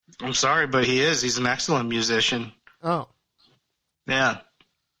I'm sorry, but he is. He's an excellent musician. Oh. Yeah.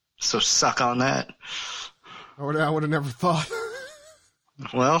 So suck on that. I would have never thought.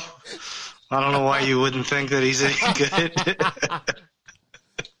 Well, I don't know why you wouldn't think that he's any good.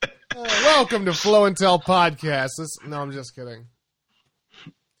 Welcome to Flow and Tell Podcast. No, I'm just kidding.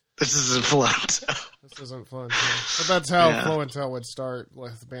 This isn't Flow and Tell. This isn't Flow and Tell. But that's how Flow and Tell would start,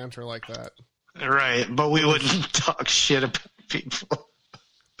 with banter like that. Right, but we wouldn't talk shit about people.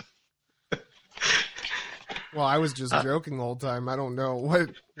 Well, I was just joking the whole time. I don't know where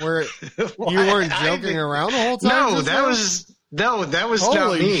you weren't joking around the whole time. No, that was Holy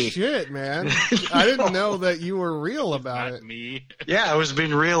not me. Holy shit, man! I didn't know that you were real about it. Me. Yeah, I was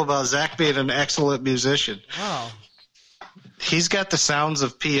being real about Zach being an excellent musician. Wow. He's got the sounds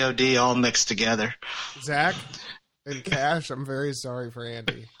of POD all mixed together. Zach and Cash, I'm very sorry for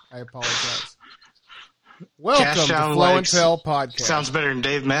Andy. I apologize. Welcome to Flow and Tell Podcast. Sounds better than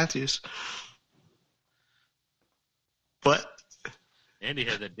Dave Matthews. What? Andy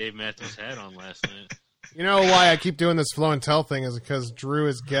had that Dave Matthews hat on last night. You know why I keep doing this Flow and Tell thing is because Drew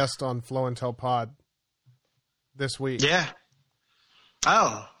is guest on Flow and Tell Pod this week. Yeah.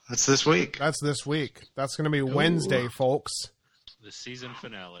 Oh, that's this week. That's this week. That's going to be Wednesday, folks. The season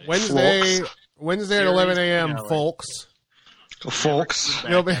finale. Wednesday at 11 a.m., finale. folks. Folks.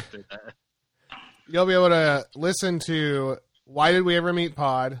 You'll be able to listen to Why Did We Ever Meet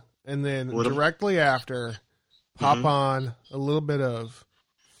Pod, and then directly after, pop on a little bit of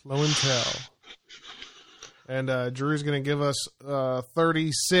Flow and Tell. And Drew's going to give us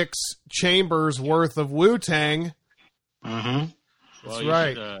 36 chambers worth of Wu-Tang. Mm-hmm. That's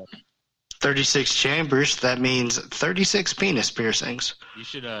right. 36 chambers, that means 36 penis piercings. You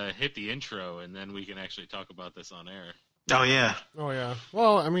should hit the intro, and then we can actually talk about this on air. Oh, yeah. Oh, yeah.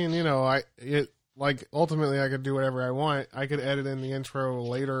 Well, I mean, you know, ultimately I could do whatever I want. I could edit in the intro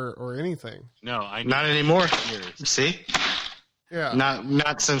later or anything. No, not anymore. See? Yeah.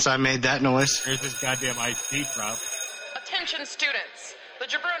 Not since I made that noise. Here's this goddamn IT prop. Attention students. The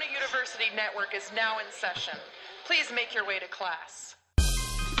Jabroni University Network is now in session. Please make your way to class.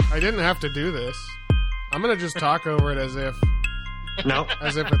 I didn't have to do this. I'm going to just talk over it as if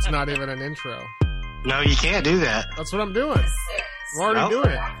it's not even an intro. No, you can't do that. That's what I'm doing. I'm already doing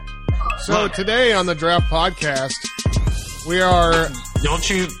it. So today on the Draft Podcast, we're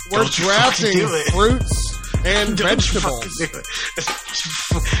drafting fruits and vegetables.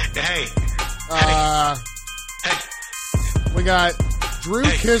 Hey. We got Drew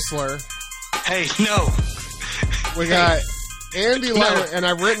Kistler. Hey, no. We got Andy Leonard, and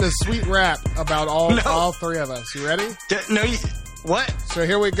I've written a sweet rap about all three of us. You ready? What? So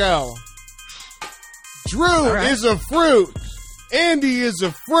here we go. Drew is a fruit. Andy is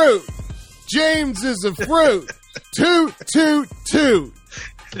a fruit. James is a fruit. Toot, toot, toot.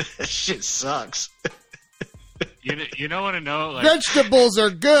 That shit sucks. You don't want to know? Like, vegetables are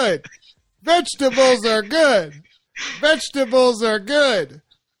good. Vegetables are good. Vegetables are good.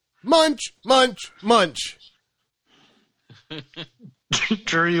 Munch, munch, munch.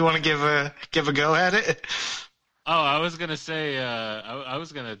 Drew, you want to give a go at it? Oh, I was gonna say, I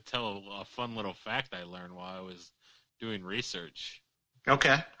was gonna tell a fun little fact I learned while I was doing research.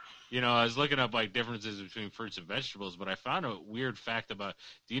 Okay. You know, I was looking up like differences between fruits and vegetables, but I found a weird fact about.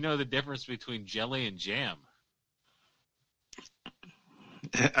 Do you know the difference between jelly and jam?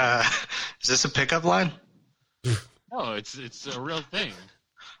 Is this a pickup line? No, it's a real thing.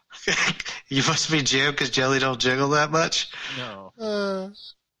 You must be jam because jelly don't jiggle that much. No.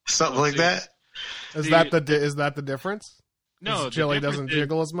 Something like that. Is that the difference? No, jelly doesn't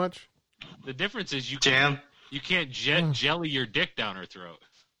jiggle as much. The difference is you can't jelly your dick down her throat.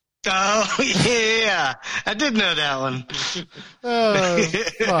 Oh yeah, I did know that one. Oh,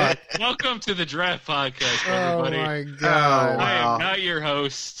 fuck. Welcome to the Draft Podcast, everybody. Oh my god! Oh, wow. I am not your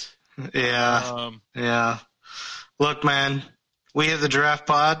host. Yeah, yeah. Look, man, we at the Draft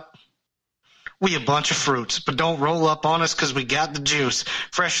Pod. We a bunch of fruits, but don't roll up on us because we got the juice.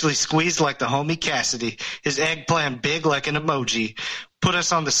 Freshly squeezed like the homie Cassidy. His eggplant big like an emoji. Put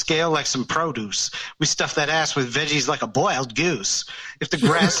us on the scale like some produce. We stuff that ass with veggies like a boiled goose. If the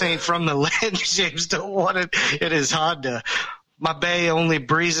grass ain't from the land, James don't want it. It is Honda. My bay only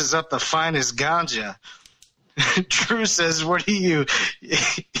breezes up the finest ganja. Drew says, what are you?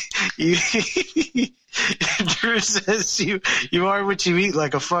 Drew says, you are what you eat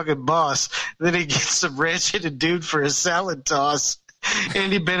like a fucking boss. Then he gets some ranch and a dude for a salad toss.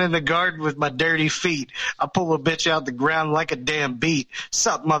 Andy been in the garden with my dirty feet. I pull a bitch out the ground like a damn beat.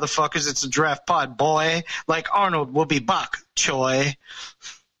 Sup, motherfuckers, it's a Draft Pod, boy. Like Arnold will be bok choy.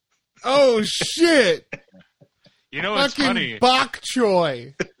 Oh, shit. You know what's funny? Bok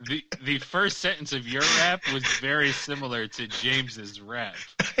choy. The first sentence of your rap was very similar to James's rap.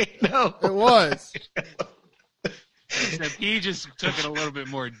 I know. It was. Except he just took it a little bit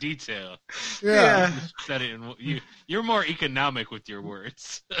more detail. Yeah. Said it you're more economic with your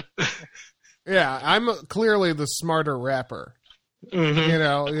words. Yeah, I'm clearly the smarter rapper. Mm-hmm. You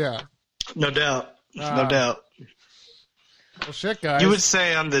know, yeah. No doubt. No doubt. Well, shit, guys. You would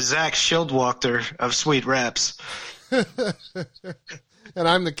say I'm the Zach Schildwalter of sweet raps. And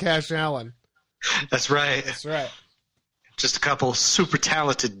I'm the Cash Allen. That's right. That's right. Just a couple super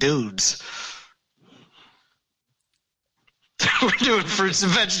talented dudes. We're doing fruits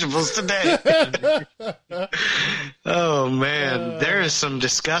and vegetables today. Oh, man. There is some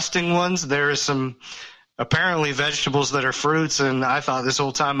disgusting ones. There is some apparently vegetables that are fruits, and I thought this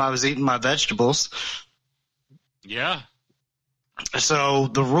whole time I was eating my vegetables. Yeah. So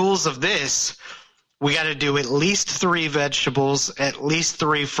the rules of this, we got to do at least 3 vegetables, at least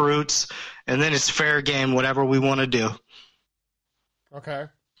 3 fruits, and then it's fair game, whatever we want to do. Okay.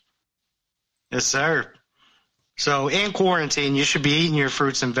 Yes, sir. So in quarantine, you should be eating your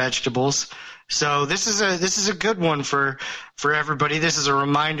fruits and vegetables. So this is a good one for everybody. This is a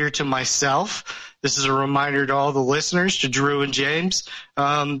reminder to myself. This is a reminder to all the listeners, to Drew and James,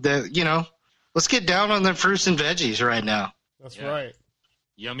 that, let's get down on the fruits and veggies right now. That's right.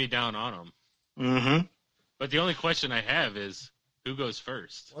 Yummy down on them. Mm-hmm. But the only question I have is, who goes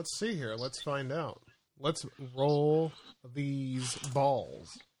first? Let's see here. Let's find out. Let's roll these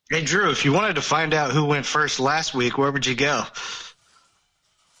balls. Hey, Drew, if you wanted to find out who went first last week, where would you go?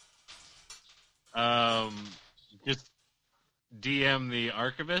 Just DM the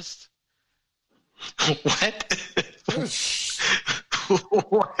archivist. What? What?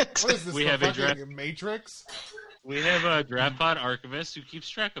 What is this? We have a draft Matrix. We have a draft pod archivist who keeps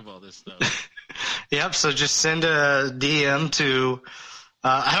track of all this stuff. Yep. So just send a DM to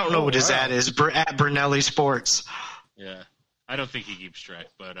I don't know what his ad is, at Brunelli Sports. Yeah. I don't think he keeps track,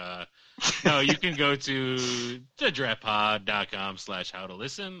 but no, you can go to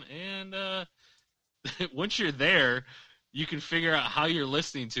thedraftpod.com/how-to-listen, and once you're there, you can figure out how you're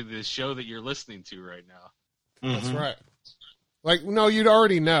listening to this show that you're listening to right now. That's right. Like, no, you'd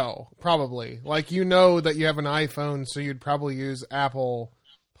already know, probably. Like, you know that you have an iPhone, so you'd probably use Apple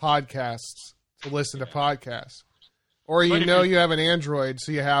Podcasts to listen to podcasts. Or you know you have an Android,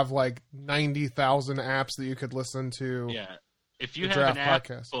 so you have, like, 90,000 apps that you could listen to. Yeah. If you have an app,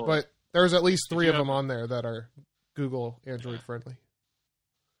 but there's at least 3 of them on there that are Google Android friendly.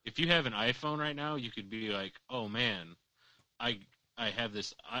 If you have an iPhone right now, you could be like, "Oh man, I have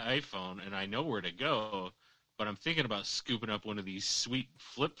this iPhone and I know where to go, but I'm thinking about scooping up one of these sweet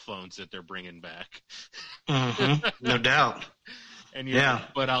flip phones that they're bringing back." Mm-hmm. No doubt. And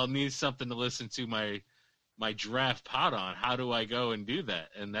like, but I'll need something to listen to my draft pod on. How do I go and do that?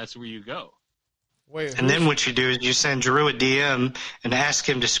 And that's where you go. Wait, and then what you do is you send Drew a DM and ask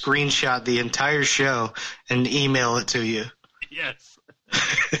him to screenshot the entire show and email it to you. Yes.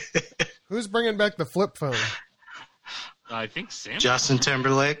 Who's bringing back the flip phone? I think Sam. Justin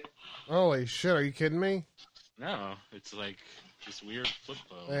Timberlake. Holy shit, are you kidding me? No, it's like this weird flip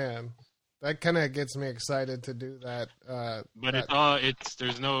phone. Man, that kind of gets me excited to do that. But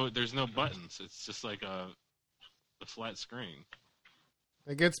there's no buttons. It's just like a flat screen.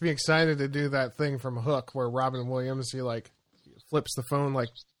 It gets me excited to do that thing from Hook where Robin Williams, he flips the phone like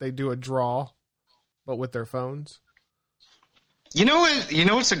they do a draw, but with their phones. You know what?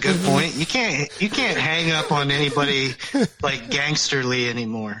 It's a good point. You can't hang up on anybody like gangsterly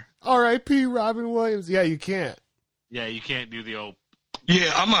anymore. R.I.P. Robin Williams. Yeah, you can't. Yeah, you can't do the old.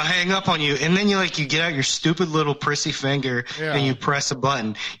 Yeah, I'm gonna hang up on you, and then you get out your stupid little prissy finger and you press a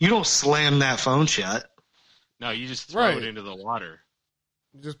button. You don't slam that phone shut. No, you just throw it into the water.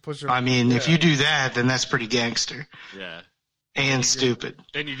 You just push it. I mean, if you do that, then that's pretty gangster. Yeah. And stupid.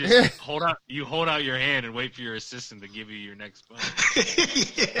 Then you just hold out your hand and wait for your assistant to give you your next phone.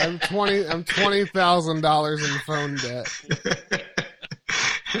 Yeah. I'm $20,000 in phone debt.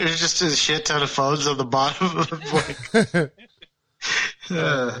 There's just a shit ton of phones on the bottom of the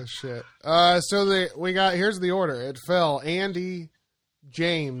Oh shit. So here's the order. It fell Andy,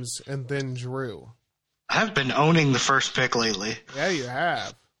 James, and then Drew. I've been owning the first pick lately. Yeah, you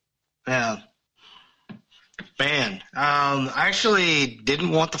have. Yeah. Man, I actually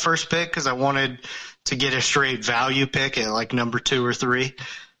didn't want the first pick because I wanted to get a straight value pick at like number 2 or 3.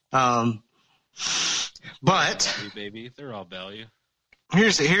 But value, baby, they're all value.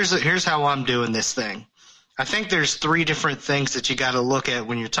 Here's how I'm doing this thing. I think there's 3 different things that you got to look at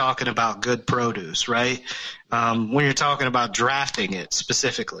when you're talking about good produce, right? When you're talking about drafting it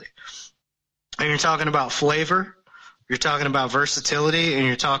specifically. And you're talking about flavor, you're talking about versatility, and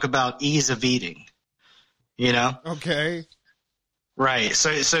you're talking about ease of eating. You know? Okay. Right. So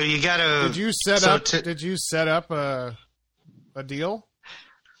you gotta. Did you set up a deal?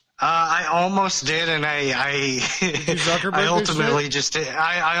 I almost did, and I ultimately just did.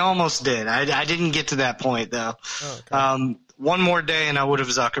 I almost did. I didn't get to that point though. Oh, okay. One more day, and I would have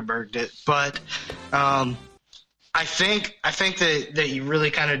Zuckerberged it. But I think that you really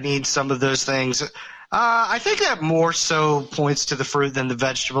kind of need some of those things. I think that more so points to the fruit than the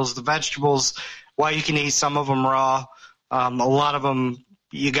vegetables. The vegetables, while you can eat some of them raw, a lot of them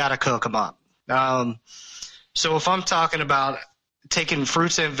you got to cook them up. So if I'm talking about taking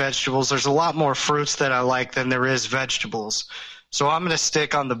fruits and vegetables, there's a lot more fruits that I like than there is vegetables. So I'm going to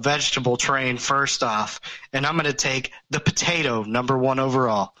stick on the vegetable train first off, and I'm going to take the potato, number one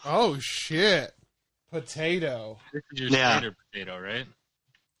overall. Oh, shit. Potato. This is your standard potato, right?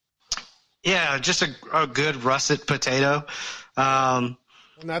 Yeah, just a good russet potato. And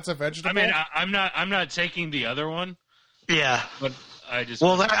that's a vegetable? I mean, I'm not taking the other one. Yeah. But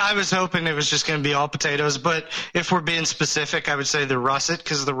I was hoping it was just going to be all potatoes, but if we're being specific, I would say the russet,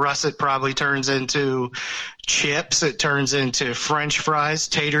 because the russet probably turns into chips. It turns into French fries,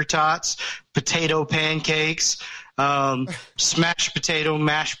 tater tots, potato pancakes, smashed potato,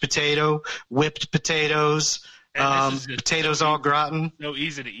 mashed potato, whipped potatoes, potatoes au gratin. So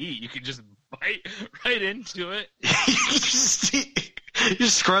easy to eat. You can just bite right into it. You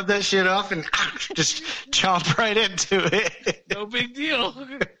just scrub that shit off and just chomp right into it. No big deal.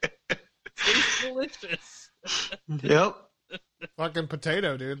 Tastes delicious. Yep. Fucking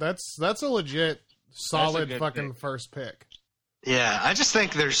potato, dude. That's a legit solid fucking first pick. Yeah, I just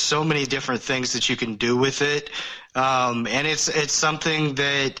think there's so many different things that you can do with it, and it's something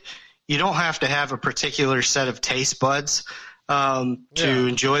that you don't have to have a particular set of taste buds to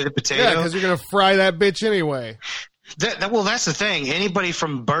enjoy the potato. Yeah, because you're gonna fry that bitch anyway. Well, that's the thing. Anybody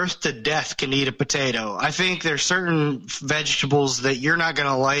from birth to death can eat a potato. I think there's certain vegetables that you're not going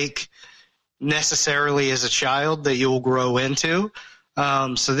to like necessarily as a child that you'll grow into.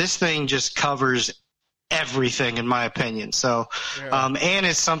 So this thing just covers everything, in my opinion. So, and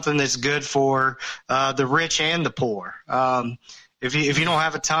it's something that's good for the rich and the poor. If you don't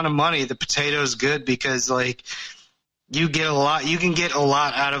have a ton of money, the potato is good because like you get a lot. You can get a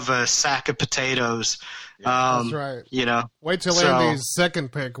lot out of a sack of potatoes. That's right. You know, wait till Andy's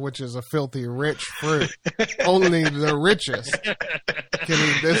second pick, which is a filthy rich fruit. Only the richest can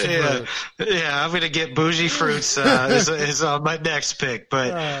eat this fruit. Yeah, I'm gonna get bougie fruits is on my next pick.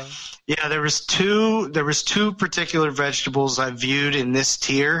 But there was two particular vegetables I viewed in this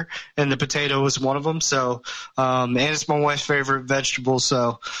tier, and the potato was one of them. So, and it's my wife's favorite vegetable.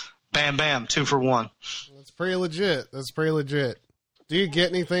 So, bam, bam, 2 for 1. That's pretty legit. Do you get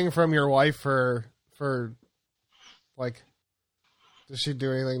anything from your wife for like, does she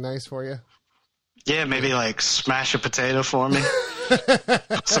do anything nice for you? Yeah, maybe like smash a potato for me.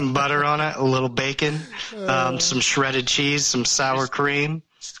 Put some butter on it, a little bacon, some shredded cheese, some sour cream.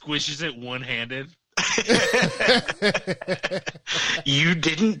 Squishes it one-handed. You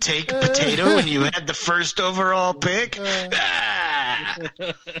didn't take potato and you had the first overall pick?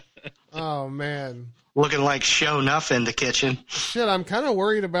 Oh, man. Looking like show enough in the kitchen. Shit, I'm kind of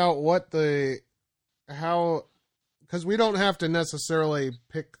worried about because we don't have to necessarily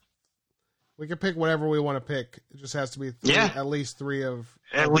pick. We can pick whatever we want to pick. It just has to be at least three of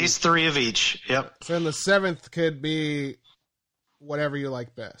each. Yep. So then the 7th could be whatever you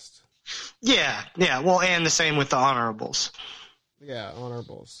like best. Yeah. Well, and the same with the honorables. Yeah,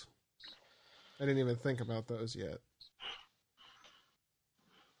 honorables. I didn't even think about those yet.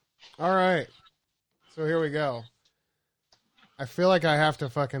 All right. So here we go. I feel like I have to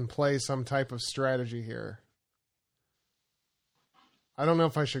fucking play some type of strategy here. I don't know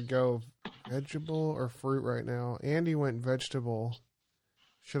if I should go vegetable or fruit right now. Andy went vegetable.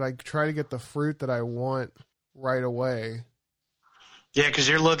 Should I try to get the fruit that I want right away? Yeah, because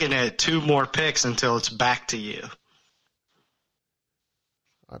you're looking at 2 more picks until it's back to you.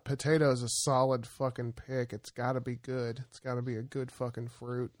 Potato is a solid fucking pick. It's got to be good. It's got to be a good fucking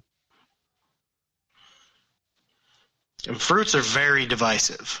fruit. And fruits are very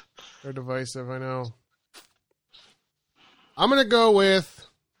divisive. They're divisive, I know. I'm going to go with,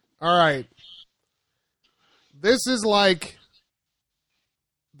 all right, this is like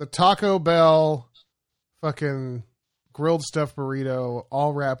the Taco Bell fucking grilled stuffed burrito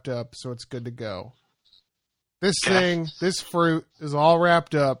all wrapped up so it's good to go. This fruit is all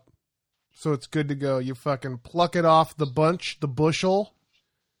wrapped up so it's good to go. You fucking pluck it off the bushel,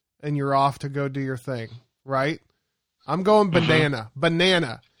 and you're off to go do your thing, right? I'm going banana. Mm-hmm.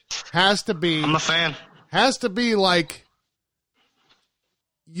 Banana has to be. I'm a fan. has to be like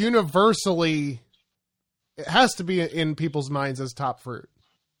universally. It has to be in people's minds as top fruit,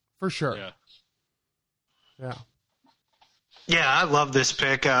 for sure. Yeah. Yeah, I love this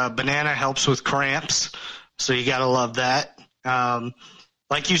pick. Banana helps with cramps, so you gotta love that.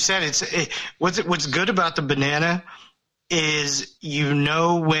 Like you said, what's good about the banana is you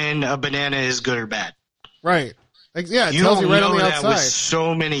know when a banana is good or bad. Right. Yeah, it tells you right on the outside. That with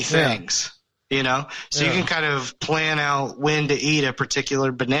so many things, you know? So you can kind of plan out when to eat a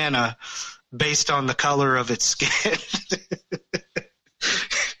particular banana based on the color of its skin.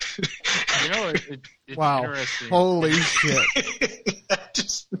 It's wow. interesting. Holy shit.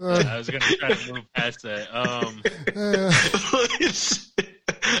 I was going to try to move past that.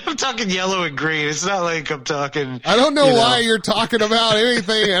 I'm talking yellow and green. It's not like I'm talking... I don't know why you're talking about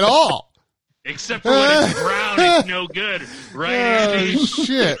anything at all. Except for when it's brown, it's no good. Right, Andy? Oh,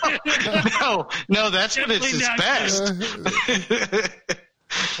 shit. No, that's when it's its best.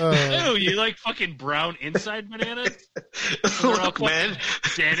 Ew, you like fucking brown inside bananas? Look, man.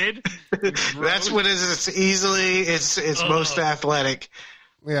 Dented? That's when it's most athletic.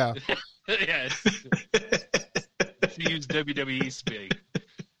 Yeah. Yeah. To use WWE speak.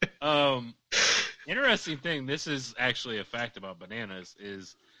 Interesting thing, this is actually a fact about bananas,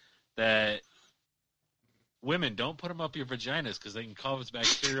 is that women, don't put them up your vaginas because they can cause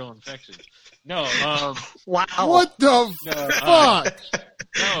bacterial infections. No. Wow. What the fuck?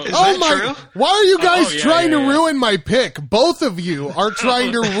 No. Oh my! True? Why are you guys trying to ruin my pick? Both of you are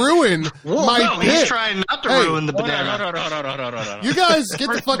trying to ruin my pick. He's trying not to ruin the banana. No. You guys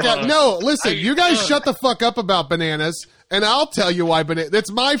get the fuck out. No, listen. You guys shut the fuck up about bananas, and I'll tell you why banana.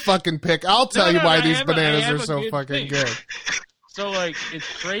 That's my fucking pick. I'll tell you why these bananas are so fucking good. So, like,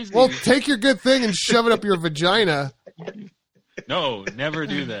 it's crazy. Well, take your good thing and shove it up your vagina. No, never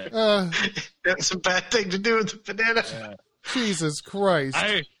do that. That's a bad thing to do with the banana. Yeah. Jesus Christ.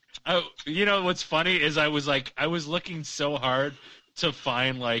 You know what's funny is I was looking so hard to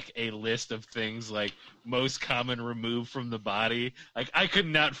find like a list of things like most common removed from the body. Like I could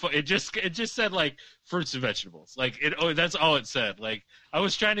not. It just said like fruits and vegetables. Like that's all it said. Like I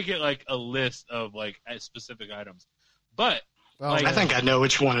was trying to get like a list of like specific items, but. Like, I think I know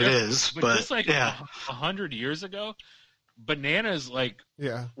which one it is, but just like 100 years ago, bananas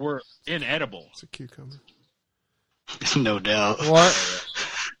were inedible. It's a cucumber. No doubt. What?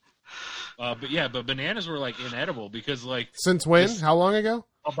 But bananas were like inedible because like since when? How long ago?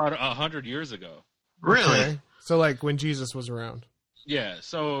 About 100 years ago. Really? Okay. So like when Jesus was around. Yeah.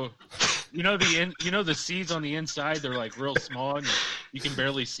 So the seeds on the inside, they're like real small and you can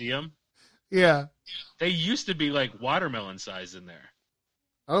barely see them. Yeah. They used to be like watermelon size in there.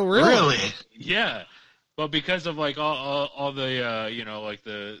 Oh, really? Yeah. But because of like all the like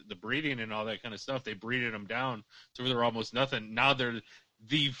the breeding and all that kind of stuff, they breeded them down to where they're almost nothing. Now they're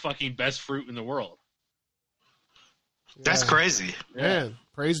the fucking best fruit in the world. That's crazy. Man,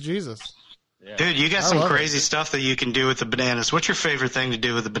 praise Jesus. Yeah. Dude, you got some crazy stuff that you can do with the bananas. What's your favorite thing to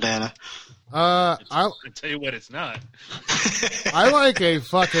do with the banana? I'll tell you what, it's not. I like a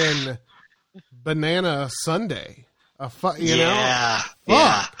fucking banana sundae. A fudge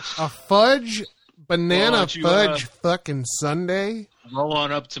banana fudge fucking sundae. Roll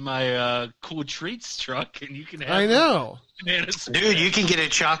on up to my Cool Treats truck and you can have banana sundae. Dude, you can get a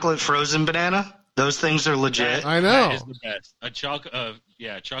chocolate frozen banana. Those things are legit. I know. That is the best. A chocolate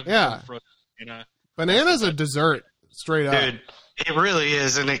frozen banana. Banana's a dessert, straight up. Dude, it really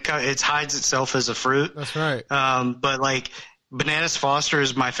is, and it hides itself as a fruit. That's right. But like Bananas Foster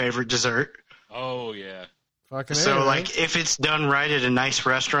is my favorite dessert. Oh yeah. Like if it's done right at a nice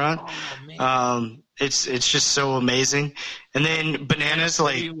restaurant, it's just so amazing. And then bananas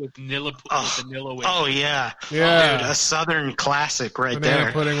with vanilla wafers. Oh yeah, dude, a Southern classic banana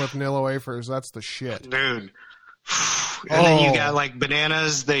there. Pudding with vanilla wafers, that's the shit, dude. And then you got like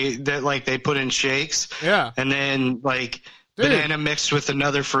bananas they put in shakes. Yeah, and then like banana mixed with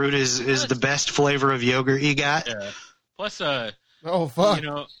another fruit is the best flavor of yogurt you got. Yeah. Plus, oh fuck, you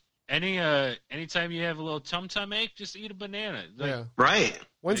know. Anytime you have a little tum-tum ache, just eat a banana. Right.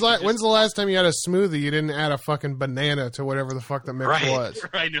 When's the last time you had a smoothie you didn't add a fucking banana to whatever the fuck the mix was?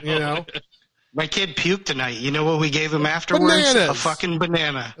 Right. You know? My kid puked tonight. You know what we gave him afterwards? Bananas. A fucking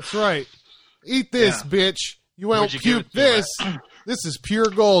banana. That's right. Eat this, bitch. You won't puke this. This is pure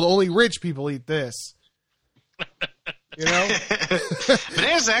gold. Only rich people eat this. You know?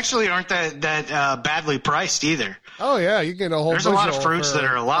 Bananas actually aren't that badly priced either. Oh yeah, you get a whole. There's a lot of fruits that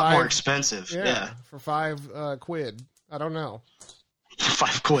are a lot more expensive. Yeah, for $5 quid. I don't know.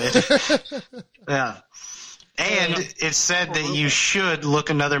 $5 quid. Yeah, And it's said that you should look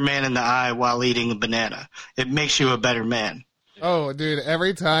another man in the eye while eating a banana. It makes you a better man. Oh, dude,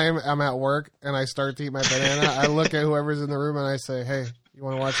 every time I'm at work and I start to eat my banana, I look at whoever's in the room and I say, hey, you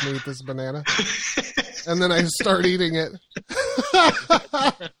want to watch me eat this banana? And then I start eating it.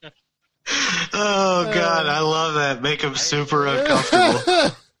 Oh, God, I love that. Make him super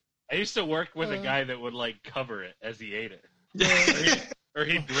uncomfortable. I used to work with a guy that would, like, cover it as he ate it. Or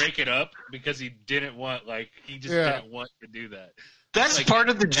he'd break it up because he didn't want, like, he just didn't want to do that. That's like, part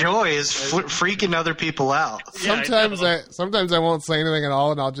of the joy is freaking other people out. Yeah, Sometimes I won't say anything at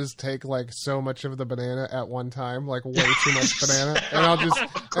all, and I'll just take like so much of the banana at one time, like way too much banana,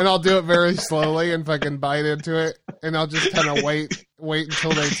 and I'll do it very slowly and fucking bite into it, and I'll just kind of wait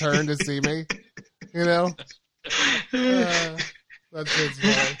until they turn to see me, you know. That's it.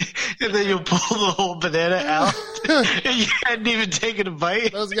 And then you'll pull the whole banana out, and you hadn't even taken a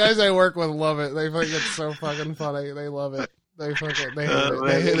bite. Those guys I work with love it. They think it's so fucking funny. They love it. They fucking they hate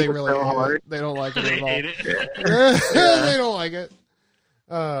it. They really so hate it. They don't like it at all. Hate it. They don't like it.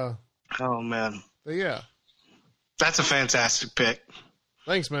 Oh man. But yeah. That's a fantastic pick.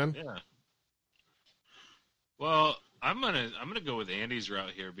 Thanks, man. Yeah. Well, I'm gonna go with Andy's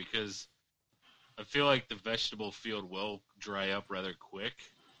route here because I feel like the vegetable field will dry up rather quick.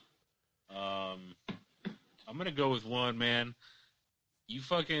 I'm gonna go with one, man. You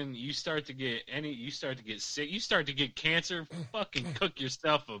start to get sick, you start to get cancer, fucking cook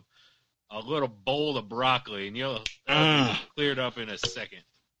yourself a little bowl of broccoli and you'll be cleared up in a second.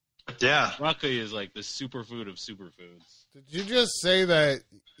 Yeah. Broccoli is like the superfood of superfoods. Did you just say that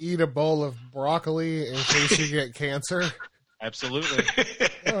eat a bowl of broccoli in case you get cancer? Absolutely.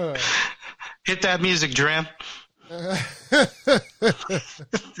 Hit that music, Dram.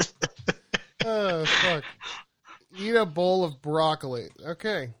 Oh, fuck. Eat a bowl of broccoli.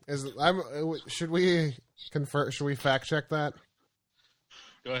 Okay. Should we fact check that?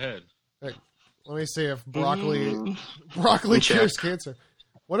 Go ahead. Let me see if broccoli cures cancer.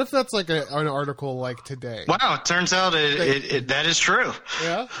 What if that's like an article like today? Wow, it turns out that is true.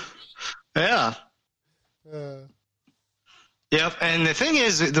 Yeah? Yeah. Yep, and the thing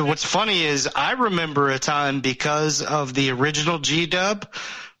is, what's funny is I remember a time because of the original G-Dub,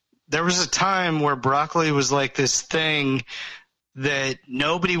 there was a time where broccoli was like this thing that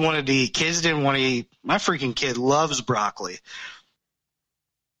nobody wanted to eat. Kids didn't want to eat. My freaking kid loves broccoli.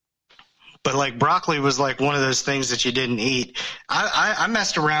 But like broccoli was like one of those things that you didn't eat. I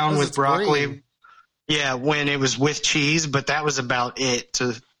messed around with broccoli. Green. Yeah, when it was with cheese, but that was about it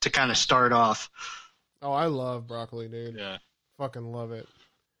to kind of start off. Oh, I love broccoli, dude. Yeah. Fucking love it.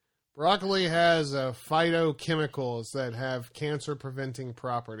 Broccoli has phytochemicals that have cancer-preventing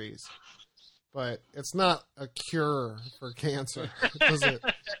properties, but it's not a cure for cancer, does it?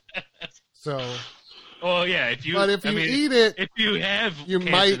 So, oh yeah, if you eat it, if you have, you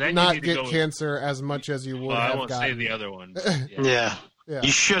cancer, might not get cancer as much as you would have I won't gotten. say the other one. Yeah.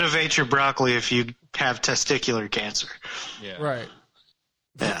 You should have ate your broccoli if you have testicular cancer. Yeah. Right.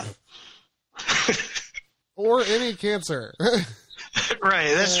 Yeah. Or any cancer.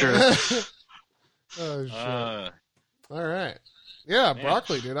 Right, that's true. Oh shit! All right, yeah, man.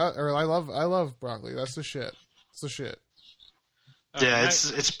 Broccoli, dude. I love broccoli. That's the shit. It's the shit. Yeah,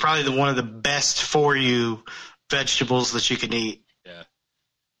 it's probably one of the best for you vegetables that you can eat. Yeah.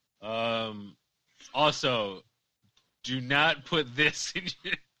 Also, do not put this in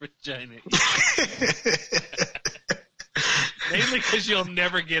your vagina. Mainly because you'll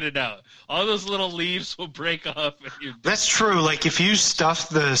never get it out. All those little leaves will break off. That's true. Like if you stuff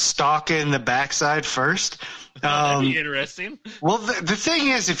the stalk in the backside first. That'd be interesting. Well, the thing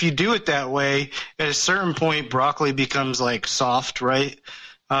is, if you do it that way, at a certain point, broccoli becomes like soft, right?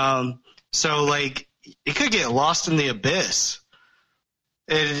 So like it could get lost in the abyss.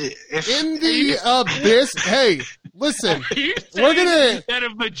 Abyss? Hey, listen. We're gonna that a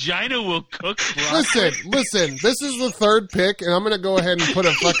vagina will cook broccoli. Listen. This is the third pick, and I'm gonna go ahead and put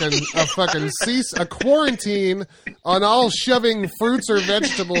a quarantine on all shoving fruits or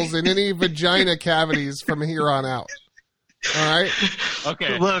vegetables in any vagina cavities from here on out. All right.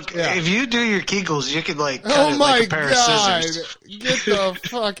 Okay. Look, if you do your Kegels, you could like cut oh it my like a pair god! of scissors. Get the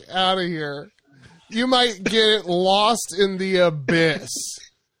fuck out of here. You might get lost in the abyss.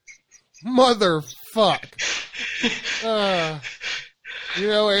 Motherfuck.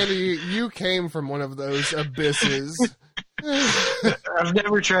 Andy, you came from one of those abysses. I've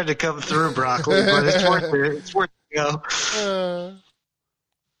never tried to come through broccoli, but it's worth it. It's worth it to go.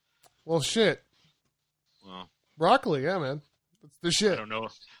 Well, shit. Well, broccoli, yeah, man. That's the shit.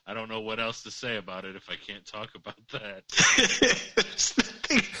 I don't know what else to say about it if I can't talk about that. There's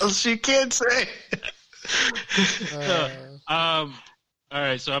nothing else you can't say. All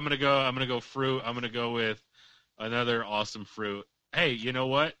right, so I'm gonna go fruit. I'm gonna go with another awesome fruit. Hey, you know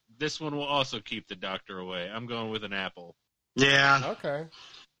what? This one will also keep the doctor away. I'm going with an apple. Yeah. Okay.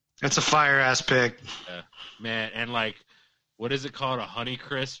 That's a fire-ass pick. Yeah. Man, and like, what is it called? A Honey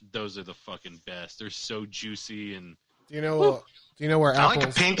Crisp? Those are the fucking best. They're so juicy and... Do you know where apples... I like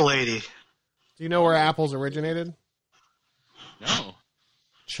a pink lady. Do you know where apples originated? No.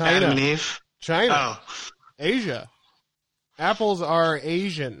 China. Adam and Eve? China. Oh. Asia. Apples are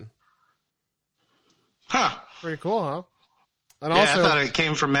Asian. Huh. Pretty cool, huh? And Yeah, also, I thought it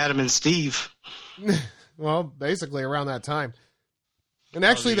came from Adam and Steve. well, basically around that time. And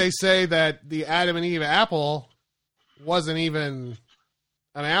actually, they say that the Adam and Eve apple wasn't even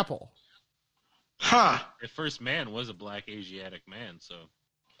an apple. Huh. The first man was a black Asiatic man, so...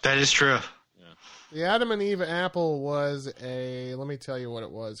 That is true. Yeah. The Adam and Eve apple was a... Let me tell you what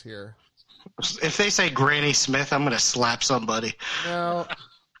it was here. If they say Granny Smith, I'm going to slap somebody. No.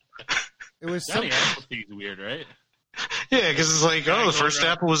 It was Johnny something... Appleseed's weird, right? Yeah, because it's like, the first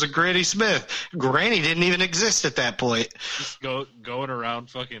apple was a Granny Smith. Granny didn't even exist at that point. Just going around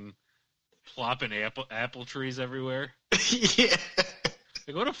fucking plopping apple trees everywhere. Yeah.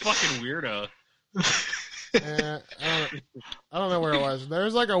 Like, what a fucking weirdo. I don't know where it was.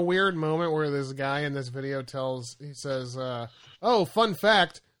 There's like a weird moment where this guy in this video he says, oh, fun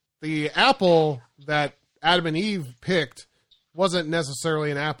fact, the apple that Adam and Eve picked wasn't necessarily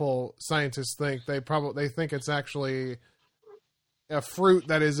an apple. Scientists think they think it's actually a fruit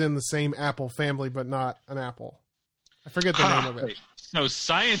that is in the same apple family, but not an apple. I forget the name of it. So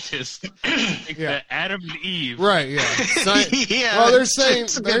scientists think that Adam and Eve, right? Yeah, yeah. Well, they're saying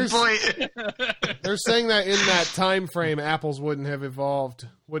good point. They're saying that in that time frame, apples wouldn't have evolved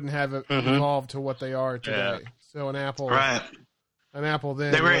to what they are today. Yeah. So an apple, right? An apple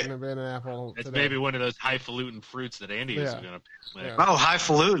then wouldn't have been an apple. It's today. Maybe one of those highfalutin fruits that Andy is going to pick. Yeah. Oh,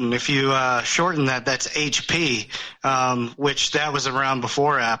 highfalutin. If you shorten that, that's HP, which that was around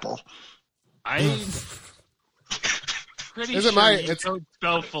before Apple. I'm pretty sure you don't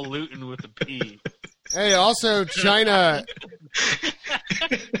spell falutin with a P. Hey, also China,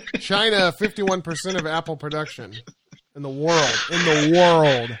 51% of apple production in the world.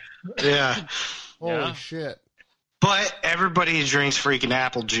 Yeah. Holy shit. But everybody drinks freaking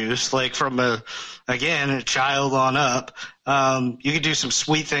apple juice, like from a child on up. You could do some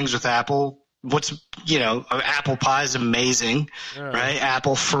sweet things with apple. Apple pie is amazing, right?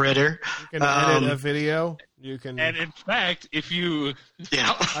 Apple fritter. You can edit a video. You can. And in fact, if you...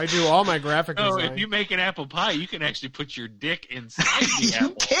 Yeah. I do all my graphic design. If you make an apple pie, you can actually put your dick inside the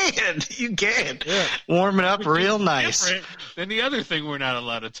apple. You can. Yeah. Warm it up real nice. Different than the other thing we're not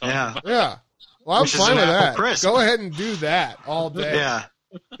allowed to talk about. Yeah. Well, I'm fine with that. Crisp. Go ahead and do that all day.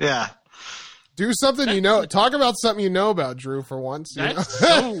 Yeah. Do something you know. Talk about something you know about, Drew, for once. That's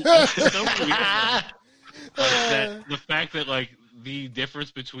so weird. The fact that, like, the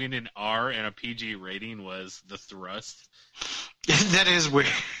difference between an R and a PG rating was the thrust. That is weird.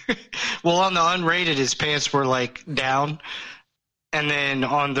 Well, on the unrated, his pants were, like, down. And then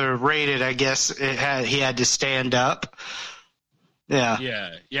on the rated, I guess he had to stand up. Yeah.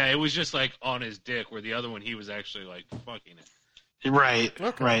 Yeah, it was just like on his dick, where the other one he was actually like fucking it. Right.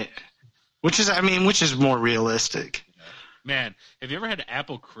 Okay. Right. Which is more realistic. Yeah. Man, have you ever had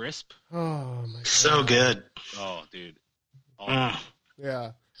apple crisp? Oh my god. So good. Oh, dude.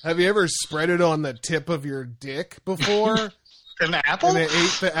 Yeah. Have you ever spread it on the tip of your dick before? An apple? And it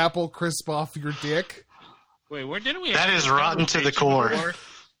ate the apple crisp off your dick? Wait, where didn't we? That is rotten to the core. Before?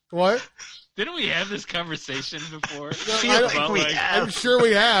 What? Didn't we have this conversation before? I'm sure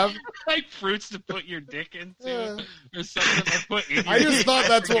we have. Like fruits to put your dick into, or something to put in your I just thought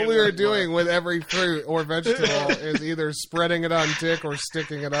that's what we were doing with every fruit or vegetable, is either spreading it on dick or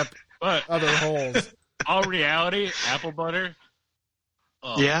sticking it up other holes. All reality, apple butter.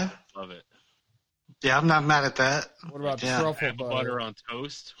 Oh, yeah. Love it. Yeah, I'm not mad at that. What about truffle apple butter on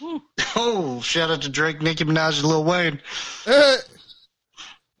toast? Woo. Oh, shout out to Drake, Nicki Minaj, and Lil Wayne.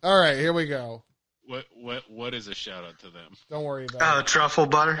 All right, here we go. What is a shout out to them? Don't worry about it. Truffle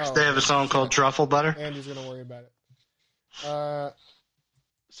Butter. They have a song called Truffle Butter. Andy's gonna worry about it.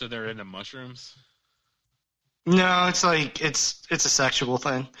 So they're into mushrooms? No, it's like it's a sexual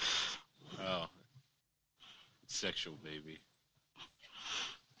thing. Oh, sexual baby.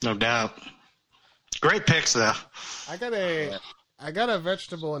 No doubt. Great picks though. I got a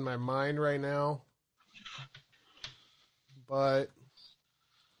vegetable in my mind right now, but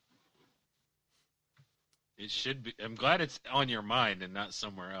it should be. I'm glad it's on your mind and not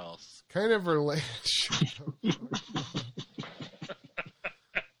somewhere else. Kind of related.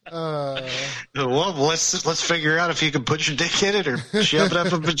 Well, let's figure out if you can put your dick in it or shove it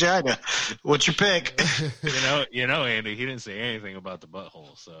up a vagina. What's your pick? You know, Andy, he didn't say anything about the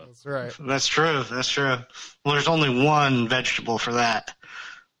butthole, so that's right. That's true. Well, there's only one vegetable for that.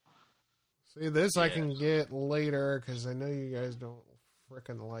 See, this I can get later because I know you guys don't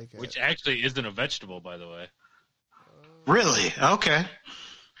frickin' like it. Which actually isn't a vegetable, by the way. Really? Okay.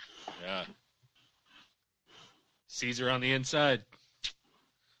 Yeah. Caesar on the inside.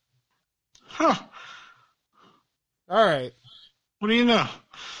 Huh. All right. What do you know?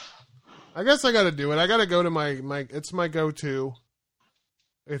 I guess I got to do it. I got to go to my it's my go-to.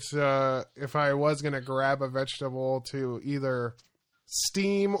 It's if I was going to grab a vegetable to either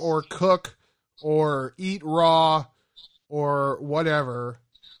steam or cook or eat raw or whatever,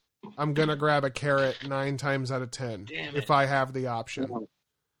 I'm going to grab a carrot 9 times out of 10 if I have the option.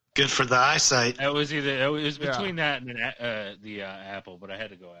 Good for the eyesight. It was between that and the apple, but I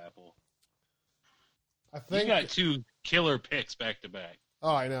had to go apple. I think you got 2 killer picks back to back.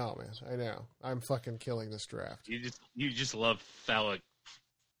 Oh, I know, man. I know. I'm fucking killing this draft. You just love phallic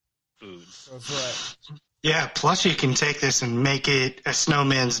foods. That's right. Yeah, plus you can take this and make it a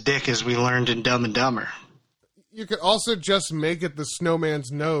snowman's dick as we learned in Dumb and Dumber. You could also just make it the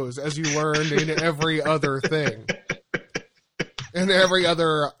snowman's nose as you learned in every other thing. In every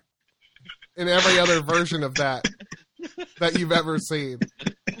other version of that you've ever seen.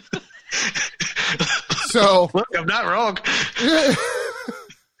 So look, I'm not wrong.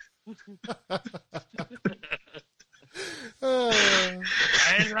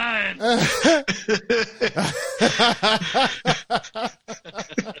 Ryan.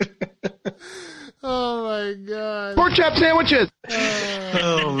 Oh my god. Pork chop sandwiches.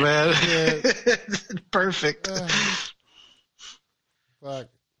 Oh man. Perfect. Fuck.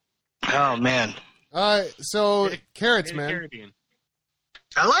 Oh man. So carrots, man.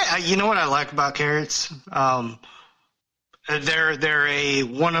 You know what I like about carrots? They're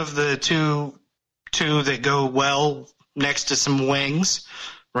one of the two that go well next to some wings,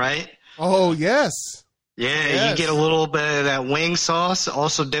 right? Oh yes. Yeah, yes. You get a little bit of that wing sauce,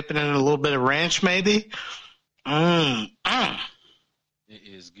 also dipping in a little bit of ranch, maybe. It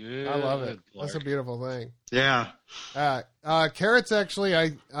is good. I love it. That's a beautiful thing. Yeah. Carrots, actually,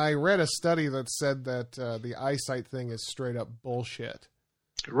 I read a study that said that the eyesight thing is straight up bullshit.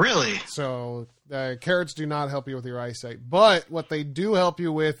 Really? So carrots do not help you with your eyesight. But what they do help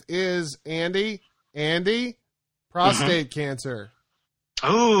you with is, Andy, prostate cancer.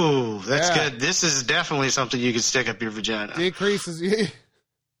 Oh, that's good. This is definitely something you can stick up your vagina. Decreases...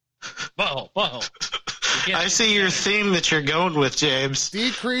 Butthole. I see your theme that you're going with, James.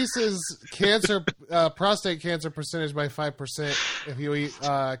 Decreases prostate cancer percentage by 5% if you eat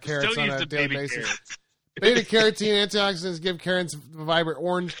carrots on a daily basis. Beta-carotene antioxidants give carrots a vibrant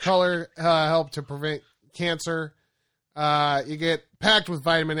orange color, help to prevent cancer. You get packed with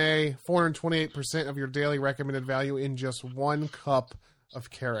vitamin A, 428% of your daily recommended value in just 1 cup of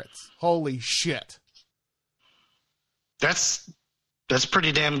carrots. Holy shit. That's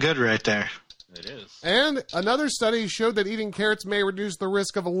pretty damn good right there. It is. And another study showed that eating carrots may reduce the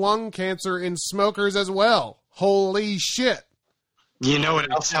risk of lung cancer in smokers as well. Holy shit. You know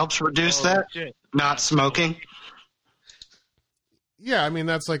what else helps reduce that? Shit. Not smoking. Yeah, I mean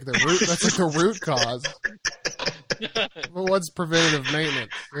that's like the root. That's like the root cause. But what's preventative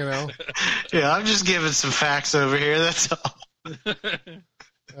maintenance? You know. Yeah, I'm just giving some facts over here. That's all.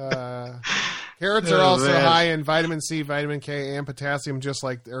 Carrots are also high in vitamin C, vitamin K, and potassium, just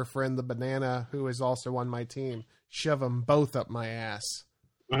like their friend the banana, who is also on my team. Shove them both up my ass.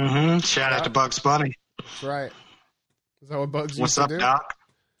 Mm-hmm. Shout out to Bugs Bunny. That's right. Is that what Bugs What's used up, to do? Doc?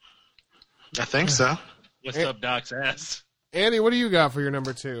 I think so. What's up, Doc's ass? Andy, what do you got for your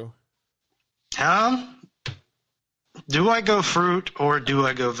number 2? Do I go fruit or do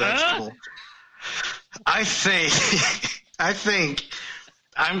I go vegetable? I think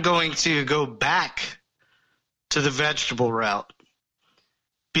I'm going to go back to the vegetable route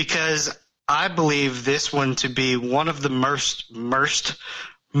because I believe this one to be one of the most versatile.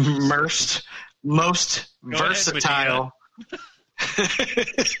 It's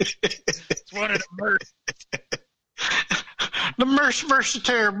one of the most. The most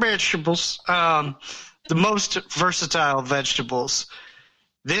versatile vegetables. The most versatile vegetables.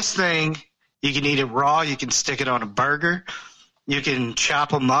 This thing, you can eat it raw. You can stick it on a burger. You can chop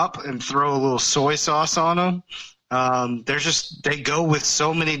them up and throw a little soy sauce on them. They go with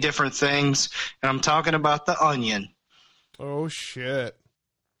so many different things. And I'm talking about the onion. Oh, shit.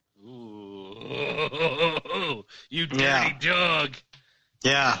 Ooh, you dirty dog.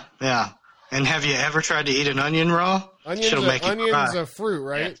 Yeah. And have you ever tried to eat an onion raw? Onion's a fruit,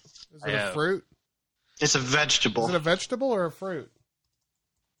 right? Yes, Is it a fruit? It's a vegetable. Is it a vegetable or a fruit?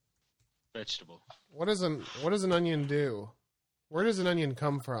 Vegetable. What does an onion do? Where does an onion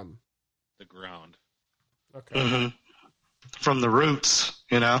come from? The ground. Okay. Mm-hmm. From the roots,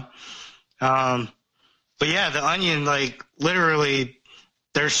 you know. But yeah, the onion, like literally,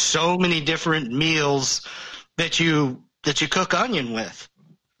 there's so many different meals that you cook onion with.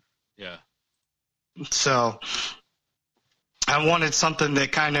 Yeah. So I wanted something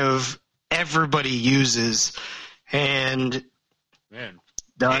that kind of everybody uses, and man,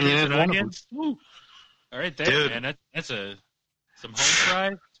 the onion is one of them. Woo. All right, there, dude. Man. That's some home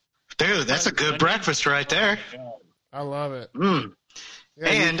fries. Dude, that's a good breakfast right there. Oh, I love it. Yeah,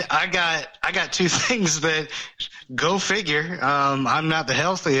 and I got two things that go figure. I'm not the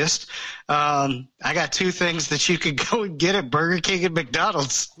healthiest. I got two things that you could go and get at Burger King and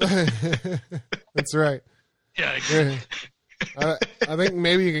McDonald's. That's right. Yeah. I think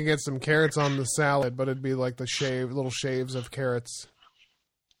maybe you can get some carrots on the salad, but it'd be like the little shaves of carrots.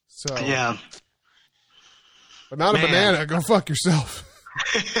 So yeah. But not a banana. Go fuck yourself.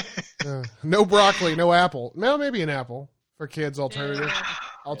 No broccoli, no apple. No, maybe an apple for kids.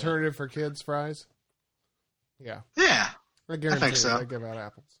 Alternative for kids fries. Yeah. Yeah. I guarantee think so. They give out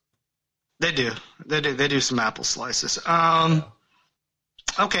apples. They do. They do some apple slices.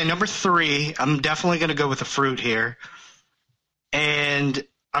 Okay, number 3. I'm definitely going to go with a fruit here. And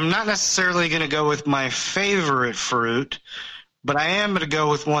I'm not necessarily going to go with my favorite fruit, but I am going to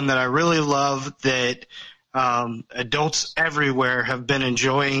go with one that I really love that adults everywhere have been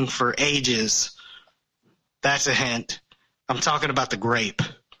enjoying for ages. That's a hint. I'm talking about the grape.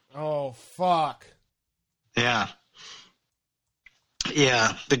 Oh, fuck. Yeah.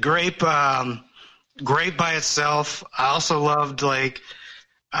 Yeah, the grape by itself. I also loved, like,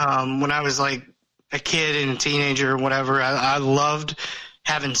 when I was, like, a kid and a teenager or whatever, I loved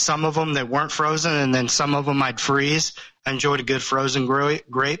having some of them that weren't frozen, and then some of them I'd freeze. I enjoyed a good frozen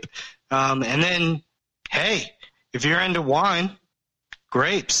grape. And then, hey, if you're into wine,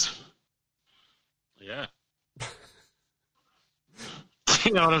 grapes. Yeah.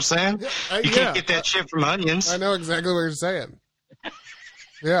 You know what I'm saying? You can't get that shit from onions. I know exactly what you're saying.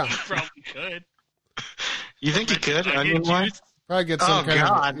 Yeah. You probably could. You think you could? Onion wine? Probably get some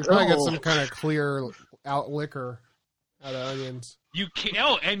get some kind of clear out liquor out of onions. You can.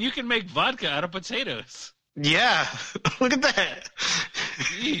 Oh, and you can make vodka out of potatoes. Yeah. Look at that.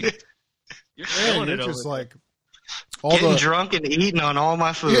 Jeez. You're killing it. Just like getting drunk and eating on all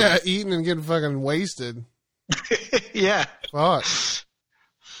my food. Yeah, eating and getting fucking wasted. Yeah. Fuck.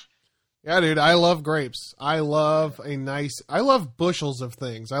 Yeah, dude, I love grapes. I love bushels of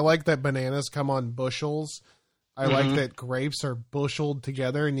things. I like that bananas come on bushels. I like that grapes are busheled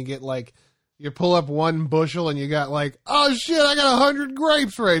together, and you get like, you pull up one bushel and you got like, oh shit, I got 100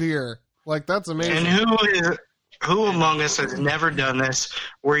 grapes right here. Like, that's amazing. And who among us has never done this,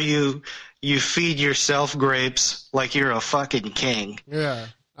 where you feed yourself grapes like you're a fucking king? Yeah.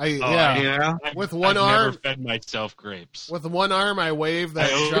 You know? With one I've arm, never fed myself grapes. With one arm, I wave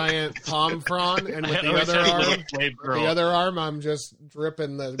that giant palm frond, and with the other arm, I'm just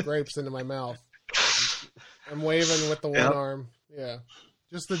dripping the grapes into my mouth. I'm waving with the one arm. Yeah,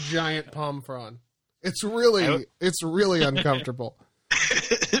 just the giant palm frond. It's really uncomfortable.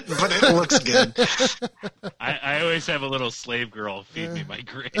 But it looks good. I always have a little slave girl feed me my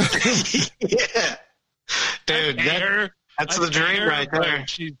grapes. Yeah, dude, that's the dream right there.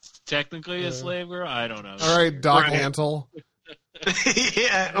 She's technically a slave girl. I don't know. All right, Doc Antle.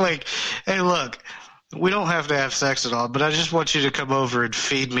 Yeah, like, hey, look, we don't have to have sex at all, but I just want you to come over and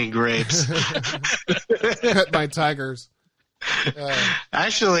feed me grapes. Pet my tigers.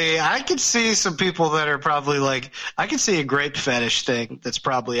 Actually, I could see some people that are probably like, I could see a grape fetish thing that's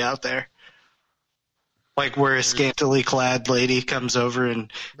probably out there. Like where a scantily clad lady comes over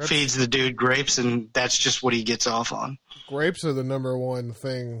and feeds the dude grapes, and that's just what he gets off on. Grapes are the number one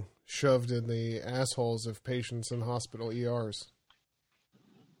thing shoved in the assholes of patients in hospital ERs.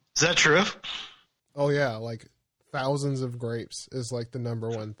 Is that true? Oh, yeah. Like thousands of grapes is like the number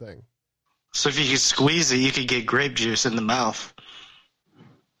one thing. So if you could squeeze it, you could get grape juice in the mouth.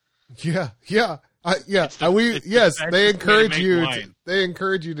 Yeah. Yeah. They encourage you. They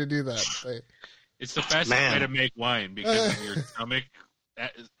encourage you to do that. It's the fastest way to make wine because of your stomach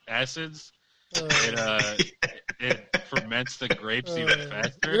acids. It ferments the grapes even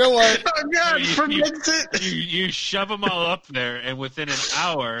faster. You know what? Oh, God, ferments it. You shove them all up there, and within an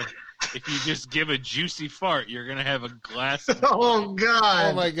hour, if you just give a juicy fart, you're gonna have a glass of Oh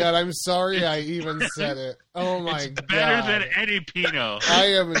God! Oh my God! I'm sorry I even said it. Oh my God! Better than any Pinot. I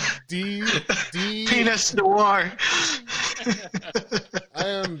am D Penis noir. I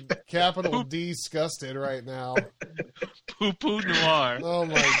am capital disgusted right now. Poo poo noir. Oh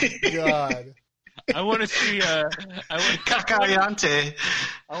my God! I want to see. Cacayante.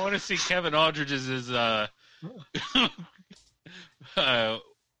 I want to see Kevin Aldridge's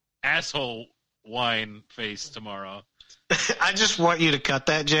asshole wine face tomorrow. I just want you to cut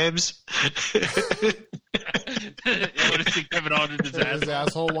that, James. I want to see Kevin Aldridge's His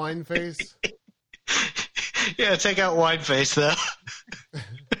asshole wine face. Yeah, take out wine face though.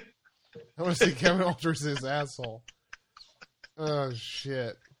 I want to see Kevin Aldridge's asshole. Oh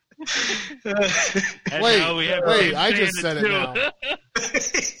shit! Wait, I just said it now.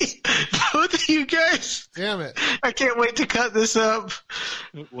 Both of you guys. Damn it! I can't wait to cut this up.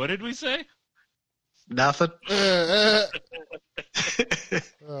 What did we say? Nothing. Oh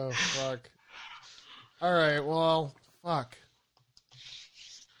fuck! All right, well, fuck.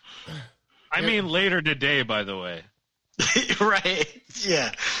 I mean, later today, by the way. Right?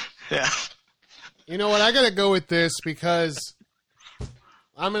 Yeah. You know what? I gotta go with this because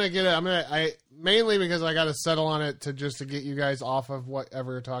I'm gonna get it. I mainly because I gotta settle on it to get you guys off of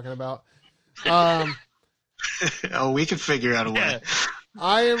whatever you're talking about. Oh, we can figure out a way.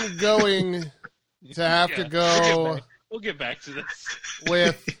 I am going to have to go. We'll get back to this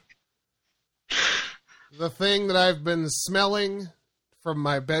with the thing that I've been smelling from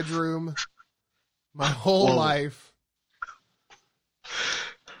my bedroom my whole life,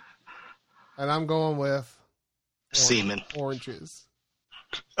 and I'm going with semen. Oranges.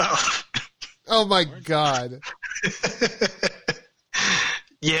 Oh. Oh my God.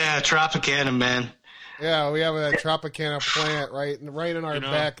 Yeah, Tropicana, man. Yeah, we have a Tropicana plant right in our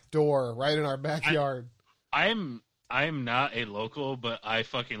back door, right in our backyard. I'm not a local, but I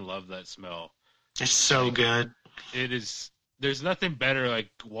fucking love that smell. It's so good. It is. There's nothing better like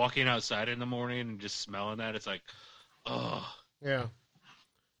walking outside in the morning and just smelling that. It's like, oh. Yeah.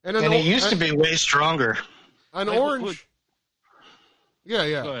 And it used to be way stronger. An orange.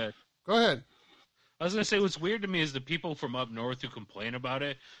 Yeah. Go ahead. I was going to say, what's weird to me is the people from up north who complain about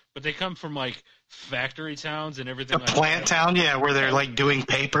it, but they come from, like, factory towns and everything like that. A plant town, yeah, where they're, like, doing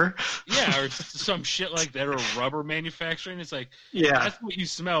paper. Yeah, or some shit like that, or rubber manufacturing. It's like, yeah, that's what you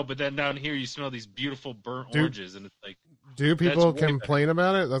smell, but then down here you smell these beautiful burnt oranges, and it's like... Do people complain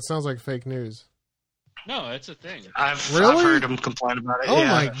about it? That sounds like fake news. No, that's a thing. I've heard them complain about it. Oh,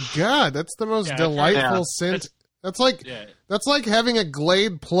 my God, that's the most delightful scent. That's like having a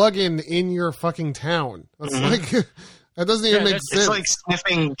Glade plug-in in your fucking town. That's like that doesn't even make sense. It's like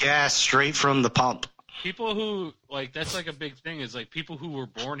sniffing gas straight from the pump. People who that's like a big thing is like people who were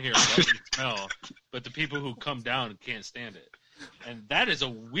born here love the smell, but the people who come down can't stand it. And that is a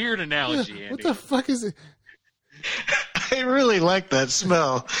weird analogy, Andy. What the fuck is it? I really like that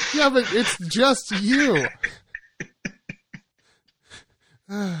smell. Yeah, but it's just you.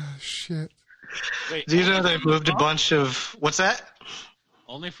 Ah, shit. Wait, do you know they moved a bunch of... What's that?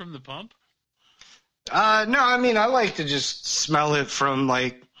 Only from the pump? No, I mean, I like to just smell it from,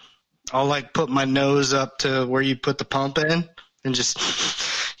 like... I'll, like, put my nose up to where you put the pump in and just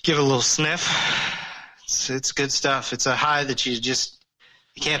give it a little sniff. It's good stuff. It's a high that you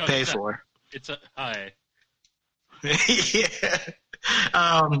can't pay for. It's a high. Yeah.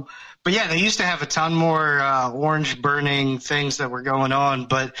 But yeah, they used to have a ton more orange burning things that were going on,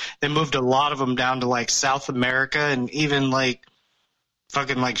 but they moved a lot of them down to like South America and even like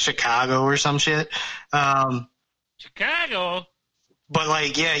fucking like Chicago or some shit. Chicago? But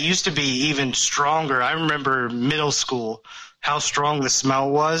like, yeah, it used to be even stronger. I remember middle school, how strong the smell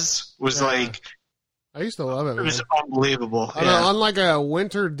was like... I used to love it, man. It was unbelievable. On like a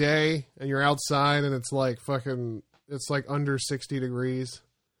winter day and you're outside and it's like it's like under 60 degrees.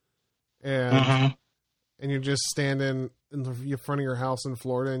 And you're just standing in the front of your house in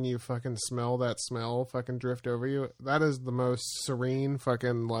Florida and you fucking smell that smell fucking drift over you. That is the most serene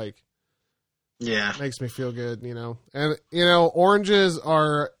fucking like... Yeah. Makes me feel good, you know. And, you know, oranges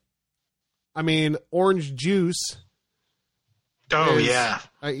are... I mean, orange juice... Oh, yeah.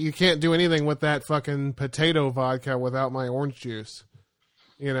 You can't do anything with that fucking potato vodka without my orange juice.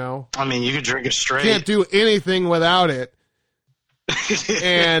 You know? I mean, you could drink it straight. Can't do anything without it.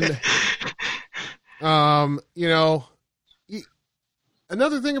 And, you know,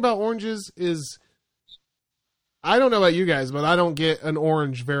 another thing about oranges is, I don't know about you guys, but I don't get an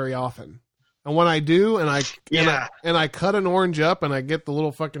orange very often. And when I do, and I cut an orange up and I get the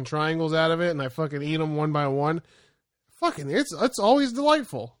little fucking triangles out of it and I fucking eat them one by one, fucking, it's always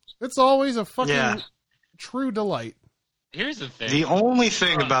delightful. It's always a fucking true delight. Here's the thing. The only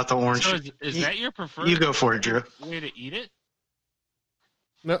thing about the orange... So is that your preferred You go for it, Drew. way to eat it?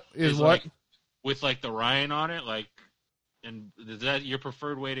 No, is what? Like, with like the rind on it, like, and is that your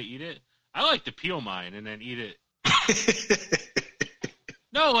preferred way to eat it? I like to peel mine and then eat it.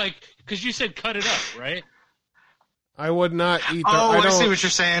 No, like, because you said cut it up, right? I would not eat the... I see what you're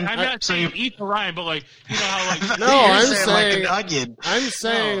saying. I'm not saying eat the rind, but like, you know how like... No, I'm saying... like an onion. I'm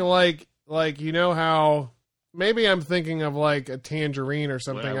saying like, you know how... Maybe I'm thinking of like a tangerine or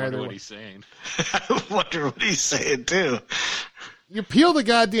something. I wonder what he's saying. I wonder what he's saying, too. You peel the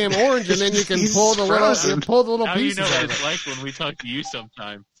goddamn orange and then you can pull the little How pieces you know out what of it's it. like when we talk to you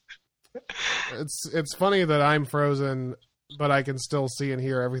sometimes. It's funny that I'm frozen, but I can still see and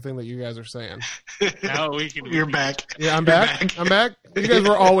hear everything that you guys are saying. Now we can. You're back. Yeah, I'm back. I'm back. You guys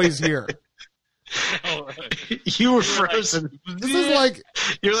were always here. No, you were frozen. This is like...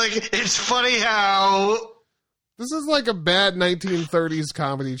 You're like, it's funny how... This is like a bad 1930s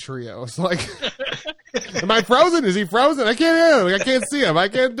comedy trio. It's like, am I frozen? Is he frozen? I can't hear him. I can't see him. I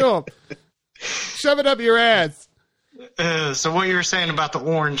can't do him. Shove it up your ass. So what you were saying about the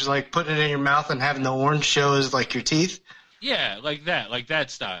orange, like putting it in your mouth and having the orange show as like your teeth? Yeah, like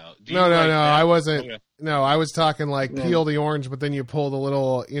that style. No, I wasn't. Okay. No, I was talking like peel the orange, but then you pull the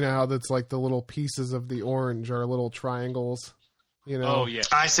little, you know how that's like the little pieces of the orange are little triangles, you know? Oh, yeah.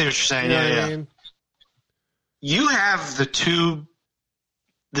 I see what you're saying. You know what I mean? You have the two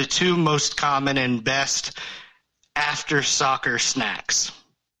most common and best after soccer snacks.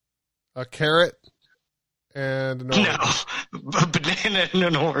 A carrot and an orange. No, a banana and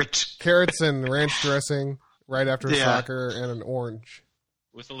an orange. Carrots and ranch dressing right after soccer and an orange.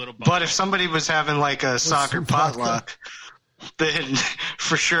 With a little bump. But if somebody was having like a soccer potluck, then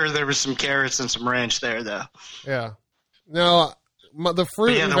for sure there was some carrots and some ranch there, though. Yeah. No, the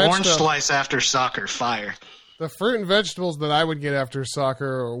fruit and the orange slice after soccer, fire. The fruit and vegetables that I would get after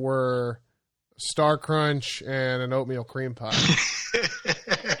soccer were Star Crunch and an oatmeal cream pie.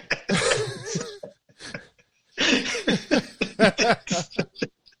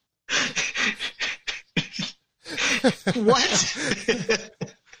 What?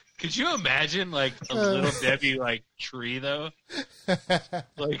 Could you imagine like a little Debbie like tree though?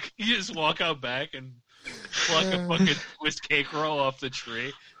 Like you just walk out back and pluck a fucking Swiss cake roll off the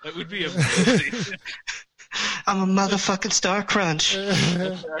tree. That would be amazing. I'm a motherfucking Star Crunch.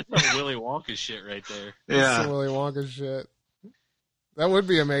 That's some Willy Wonka shit right there. Yeah. That's some Willy Wonka shit. That would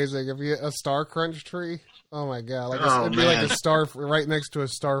be amazing if you a Star Crunch tree. Oh my god! It'd be like a star right next to a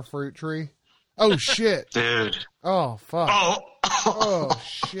star fruit tree. Oh shit, dude! Oh fuck! Oh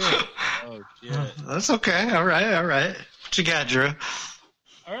shit! Oh shit! That's okay. All right. What you got, Drew?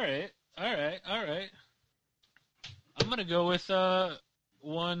 All right. I'm gonna go with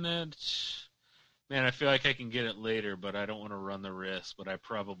one that. Man, I feel like I can get it later, but I don't want to run the risk, but I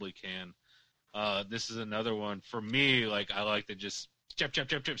probably can. This is another one. For me, like, I like to just chop,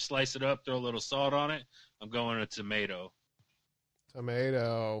 slice it up, throw a little salt on it. I'm going a tomato.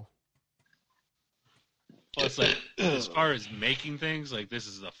 Plus, like, as far as making things, like, this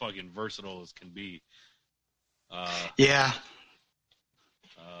is as fucking versatile as can be. Yeah.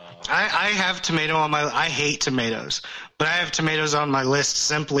 I have tomato on my... I hate tomatoes, but I have tomatoes on my list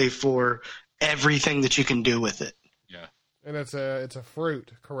simply for... everything that you can do with it. Yeah. And it's a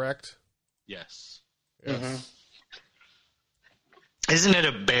fruit, correct? Yes. Mm-hmm. Isn't it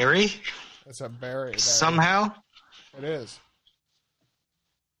a berry? It's a berry. Somehow? It is.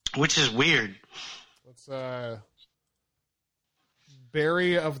 Which is weird. It's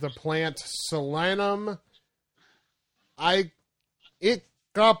berry of the plant Solanum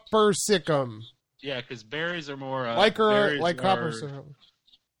icopersicum. Yeah, because berries are more...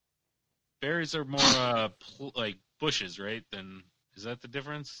 Berries are more like bushes, right? Is that the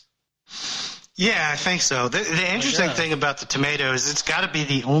difference? Yeah, I think so. The interesting thing about the tomato is it's got to be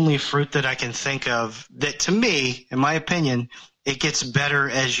the only fruit that I can think of that, to me, in my opinion, it gets better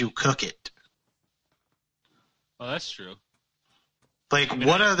as you cook it. Oh, that's true. Like,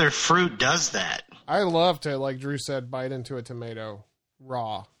 what other fruit does that? I love to, like Drew said, bite into a tomato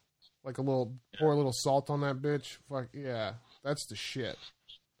raw. Like pour a little salt on that bitch. Fuck yeah, that's the shit.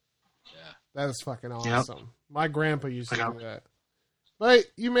 Yeah. That is fucking awesome. Yep. My grandpa used to do that. But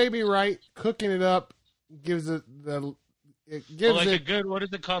you may be right. Cooking it up gives it the... It gives like it... a good... What is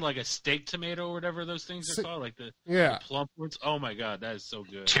it called? Like a steak tomato or whatever those things are called? Like the plump ones? Oh my god, that is so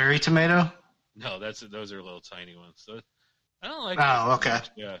good. Cherry tomato? No, those are little tiny ones. So I don't like those okay.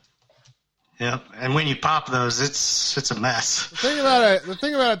 Much. Yeah. Yep. And when you pop those, it's a mess. The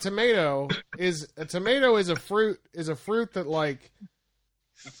thing about a tomato is a fruit that like...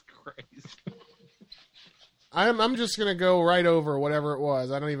 Christ. I'm just gonna go right over whatever it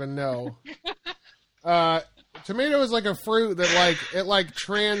was. I don't even know. Tomato is like a fruit that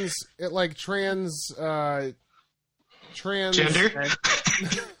transcends gender.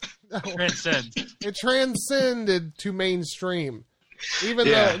 No. Transcends. It transcended to mainstream, even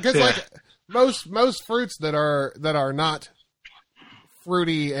though because like most fruits that are not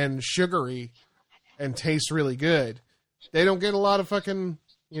fruity and sugary and taste really good, they don't get a lot of fucking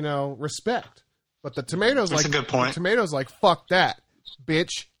respect. But the tomatoes That's a good point. The tomatoes like fuck that,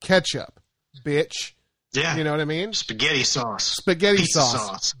 bitch. Ketchup, bitch. Yeah, you know what I mean. Spaghetti sauce, pizza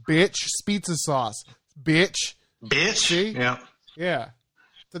sauce, bitch. Pizza sauce, bitch. See? Yeah.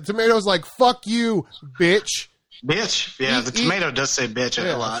 The tomato's like, fuck you, bitch. Bitch. Yeah, the tomato does say bitch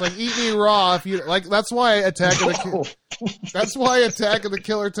a lot. It's like, eat me raw if you like. That's why Attack of the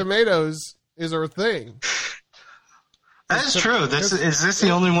Killer Tomatoes is our thing. That is true. Is this the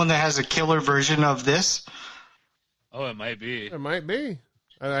only one that has a killer version of this? Oh, it might be. It might be.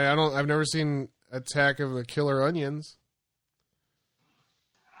 I've never seen Attack of the Killer Onions.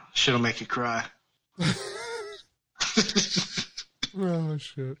 Shit'll make you cry. Oh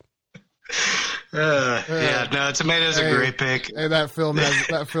shit! Tomatoes are a great pick. Hey, that film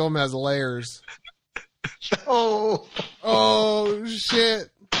has layers. Oh shit!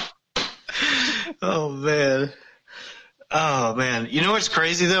 Oh man! You know what's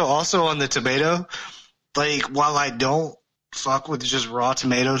crazy though? Also on the tomato, like while I don't fuck with just raw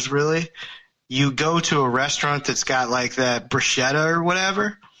tomatoes, really, you go to a restaurant that's got like that bruschetta or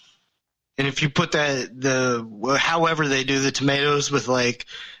whatever. And if you put however they do the tomatoes with like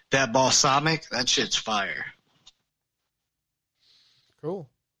that shit's fire. Cool.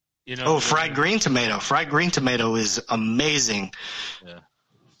 Fried green tomato. Fried green tomato is amazing. Yeah.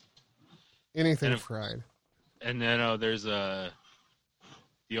 Anything fried. And then there's the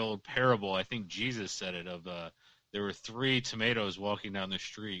old parable. I think Jesus said it of there were 3 tomatoes walking down the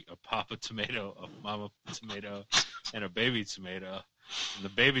street: a papa tomato, a mama tomato, and a baby tomato. And the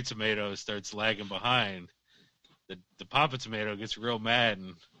baby tomato starts lagging behind. The papa tomato gets real mad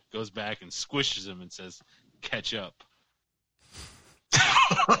and goes back and squishes him and says, "Catch up."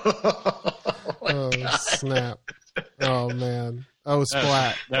 Oh snap! Oh man! Oh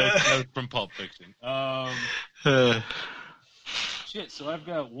splat! That was from Pulp Fiction. Shit. So I've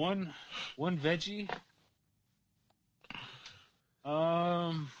got one veggie.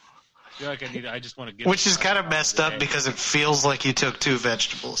 I feel like I just want to get. Which is kind of messed up because it feels like you took 2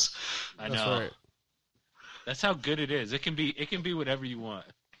 vegetables. I know. That's right. That's how good it is. It can be whatever you want.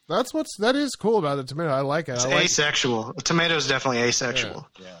 That is cool about the tomato. I like it. It's asexual. The tomato is definitely asexual.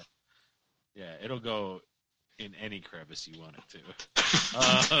 Yeah. It'll go in any crevice you want it to.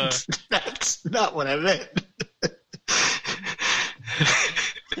 That's not what I meant.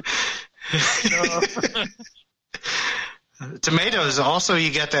 Tomatoes. Also,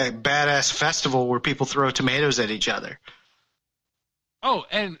 you get that badass festival where people throw tomatoes at each other. Oh,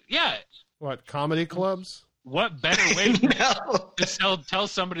 and yeah. What, comedy clubs? What better way to tell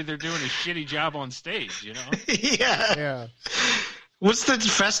somebody they're doing a shitty job on stage, Yeah. What's the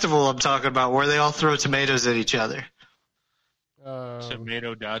festival I'm talking about where they all throw tomatoes at each other?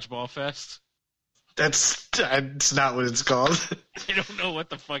 Tomato Dodgeball Fest? That's not what it's called. I don't know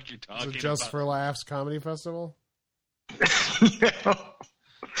what the fuck you're talking about. Just for Laughs Comedy Festival? No.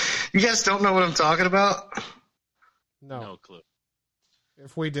 You guys don't know what I'm talking about? No clue.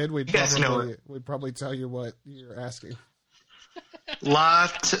 If we did, we'd probably tell you what you're asking. La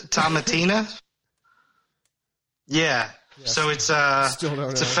Tomatina? Yeah. Yes. So it's a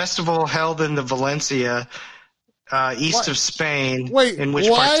festival held in the Valencia, east of Spain, in which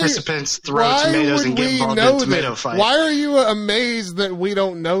participants throw tomatoes and get involved in tomato fights. Why are you amazed that we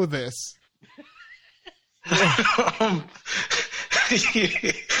don't know this? You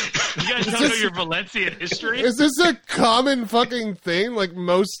guys don't know your Valencia history? Is this a common fucking thing? Like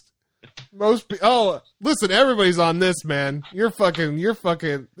most oh, listen, everybody's on this, man. You're fucking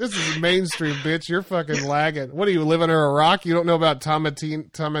this is mainstream, bitch. You're fucking lagging. What are you, living under a rock? You don't know about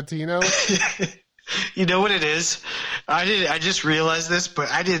Tomatino? You know what it is? I just realized this,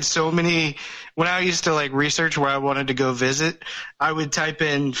 but I did so many when I used to like research where I wanted to go visit, I would type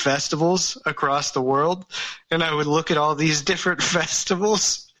in festivals across the world and I would look at all these different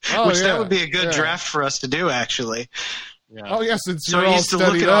festivals. That would be a good draft for us to do, actually. Yeah. Oh yeah, since you're all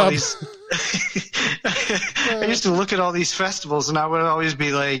studied up. I used to look at all these festivals and I would always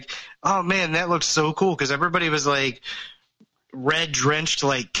be like, oh man, that looks so cool, because everybody was like red drenched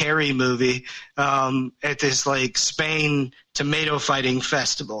like Carrie movie at this like Spain tomato fighting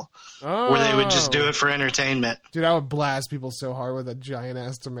festival where they would just do it for entertainment. Dude, I would blast people so hard with a giant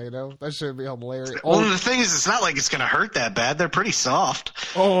ass tomato. That should be hilarious. Well, the thing is, it's not like it's going to hurt that bad. They're pretty soft.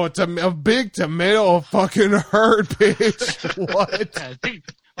 Oh, a big tomato will fucking hurt, bitch. What? Yeah, I think,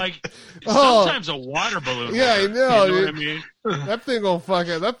 sometimes a water balloon. Yeah, I know. You know dude. what I mean? That thing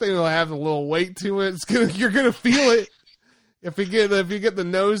will have a little weight to it. You're gonna feel it. If you get the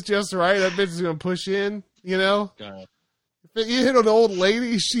nose just right, that bitch is gonna push in. You know. God. If you hit an old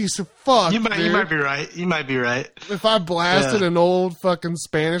lady, she's fucked. You might be right. You might be right. If I blasted an old fucking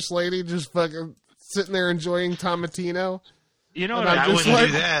Spanish lady, just fucking sitting there enjoying tomatino. You know what? I wouldn't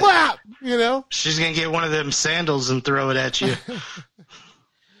do that. Bap, you know. She's gonna get one of them sandals and throw it at you.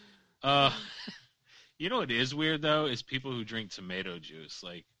 You know what is weird though is people who drink tomato juice.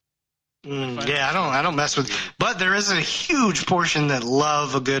 I don't mess with. But there is a huge portion that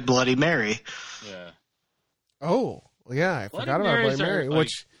love a good Bloody Mary. Yeah. Oh, yeah, I forgot about Marys Bloody Mary, are,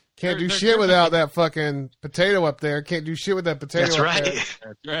 which can't do shit without that fucking potato up there. Can't do shit with that potato. That's right.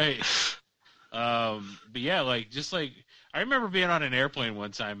 That's right. But yeah, I remember being on an airplane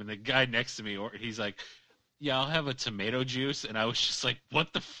one time, and the guy next to me, he's like, "Yeah, I'll have a tomato juice," and I was just like,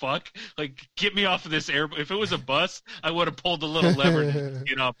 "What the fuck? Like, get me off of this airplane." If it was a bus, I would have pulled the little lever and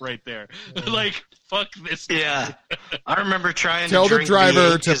get off right there. Like, fuck this. Yeah, I remember trying to drink the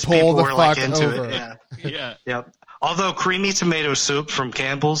driver to pull the fuck over. It. Yeah. Yep. Although creamy tomato soup from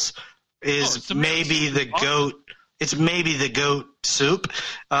Campbell's is maybe the goat. It's maybe the goat soup,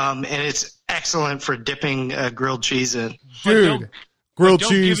 and it's excellent for dipping grilled cheese in. Dude, grilled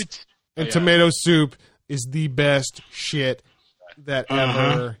cheese and tomato soup is the best shit that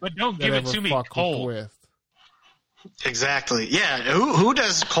ever. But don't give it to me cold. With. Exactly. Yeah. Who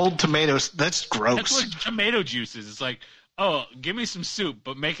does cold tomatoes? That's gross. That's what tomato juice is. It's like, oh, give me some soup,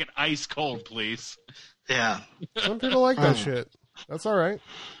 but make it ice cold, please. Yeah. Some people like that shit. That's all right.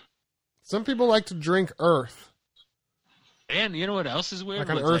 Some people like to drink earth. And you know what else is weird?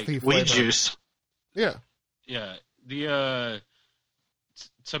 Like an earthy flavor. Weed juice. Yeah. Yeah. The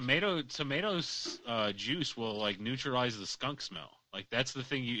tomato juice will neutralize the skunk smell. Like that's the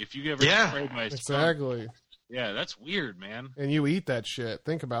thing. If you ever sprayed by a skunk, exactly. Yeah, that's weird, man. And you eat that shit.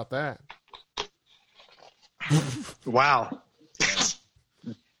 Think about that. Wow.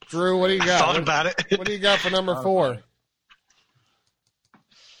 Drew, what do you got? Thought about it. What do you got for number 4?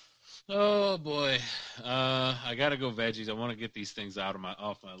 Oh boy, I gotta go veggies. I want to get these things off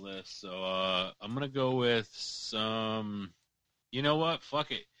my list. So I'm gonna go with some. You know what?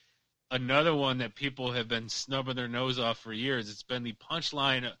 Fuck it. Another one that people have been snubbing their nose off for years. It's been the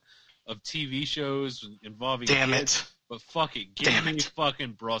punchline of TV shows involving kids. But fuck it. Give me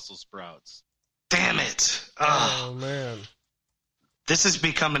fucking Brussels sprouts. Damn it. Oh, man. This has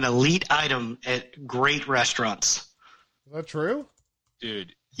become an elite item at great restaurants. Is that true?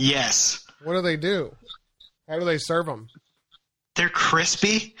 Dude. Yes. What do they do? How do they serve them? They're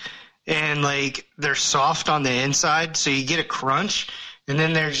crispy and they're soft on the inside, so you get a crunch, and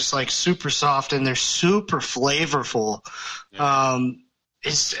then they're just super soft and they're super flavorful. Yeah.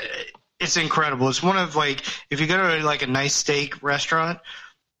 It's incredible. It's one of if you go to a nice steak restaurant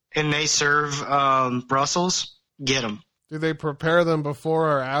and they serve Brussels, get them. Do they prepare them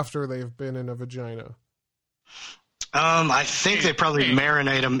before or after they've been in a vagina? I think they probably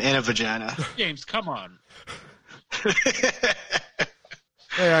marinate them in a vagina. James, come on.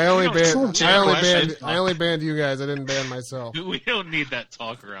 Hey, I only banned you guys. I didn't ban myself. We don't need that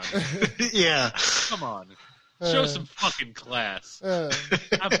talk around here. Yeah. Come on. Show some fucking class.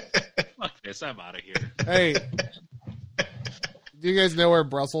 Fuck this. I'm out of here. Hey, do you guys know where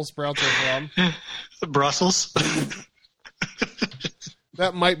Brussels sprouts are from? Brussels?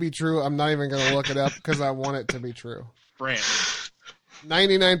 That might be true. I'm not even going to look it up because I want it to be true. France.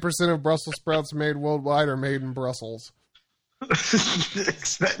 99% of Brussels sprouts made worldwide are made in Brussels.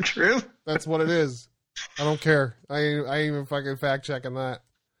 Is that true? That's what it is. I don't care. I ain't even fucking fact checking that.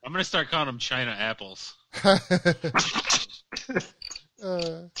 I'm going to start calling them China apples. Yeah,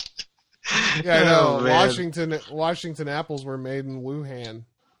 I know. Oh, Washington apples were made in Wuhan.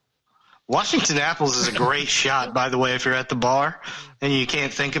 Washington apples is a great shot, by the way, if you're at the bar and you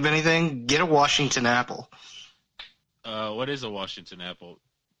can't think of anything, get a Washington apple. What is a Washington apple?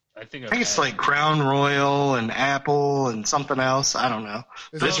 I think it's Crown Royal and apple and something else. I don't know.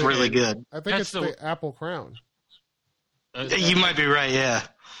 But it's really good. I think it's the apple crown. You might be right, yeah.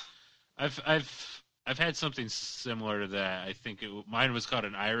 I've had something similar to that. I think mine was called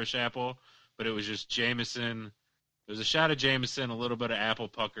an Irish apple, but it was just Jameson. There's a shot of Jameson, a little bit of apple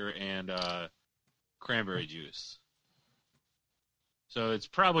pucker, and cranberry juice. So it's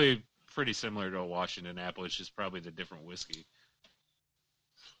probably pretty similar to a Washington apple. It's just probably the different whiskey.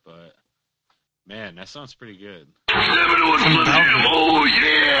 But man, that sounds pretty good. Oh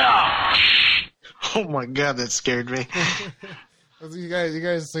yeah! Oh my god, that scared me. You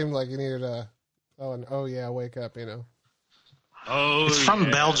guys seemed like you needed a wake up, Oh, it's from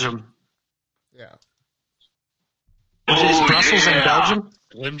Belgium. Yeah. Is Brussels in Belgium?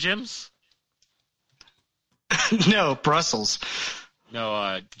 Slim Jims? No, Brussels.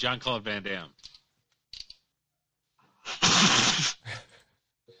 No, Jean-Claude Van Damme.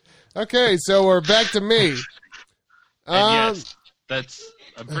 Okay, so we're back to me. And yes,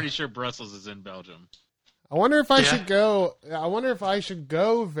 I'm pretty sure Brussels is in Belgium. I wonder if I should go. I wonder if I should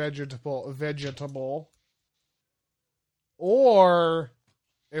go vegetable, or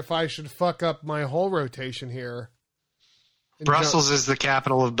if I should fuck up my whole rotation here. Brussels is the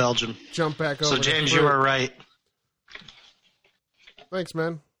capital of Belgium. Jump back over. So James, you are right. Thanks,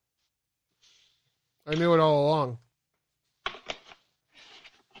 man. I knew it all along.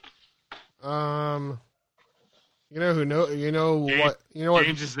 You know who know? You know James, what? You know what?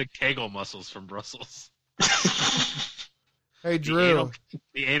 James is the Kegel muscles from Brussels. Hey, Drew.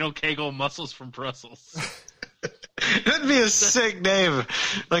 The anal Kegel muscles from Brussels. That'd be a sick name.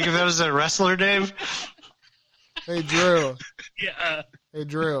 Like if that was a wrestler name. Hey, Drew. Yeah. Hey,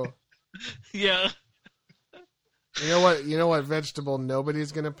 Drew. Yeah. You know what? You know what vegetable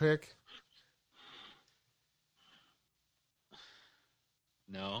nobody's gonna pick?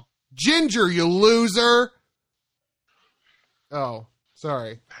 No. Ginger, you loser. Oh,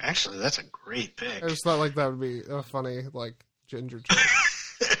 sorry. Actually, that's a great pick. I just thought like that would be a funny ginger joke.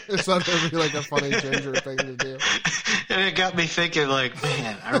 It's not that would be like a funny ginger thing to do. And it got me thinking,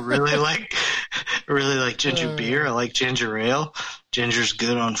 man, I really like ginger beer. I like ginger ale. Ginger's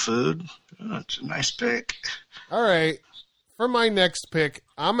good on food. Oh, it's a nice pick. All right. For my next pick,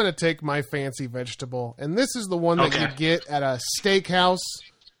 I'm going to take my fancy vegetable. And this is the one that you get at a steakhouse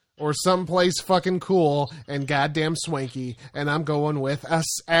or someplace fucking cool and goddamn swanky. And I'm going with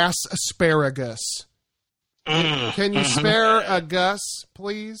asparagus. Can you spare a Gus,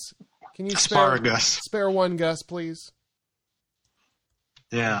 please? Can you spare one Gus, please?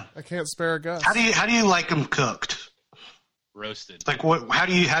 Yeah. I can't spare a Gus. How do you like them cooked? Roasted. Like what? How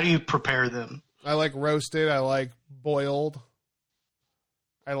do you prepare them? I like roasted. I like boiled.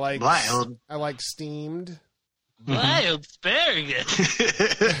 I like Wild. I like steamed. Wild asparagus.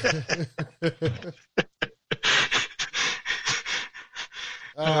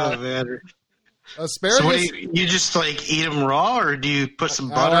 Oh man. Asparagus. So what do you just eat them raw, or do you put some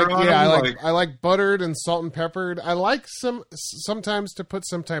butter on them? I like buttered and salt and peppered. I like sometimes to put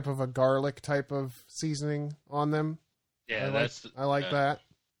some type of a garlic type of seasoning on them. Yeah, I like that.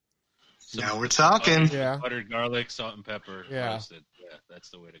 Now we're talking. Buttered garlic, salt and pepper, roasted. Yeah, that's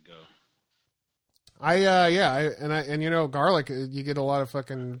the way to go. Garlic. You get a lot of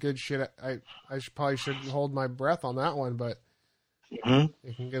fucking good shit. I probably should hold my breath on that one, but you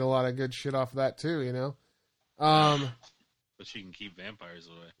can get a lot of good shit off of that too. But you can keep vampires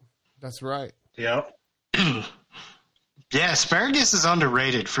away. That's right. Yeah. Yeah, asparagus is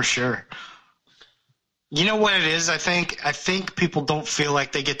underrated for sure. You know what it is? I think people don't feel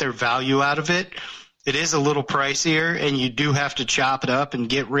like they get their value out of it. It is a little pricier, and you do have to chop it up and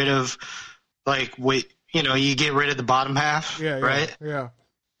get rid of, you get rid of the bottom half, right? Yeah.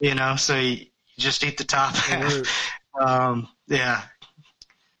 So you just eat the top half. Yeah.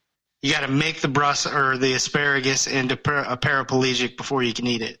 You got to make the asparagus into a paraplegic before you can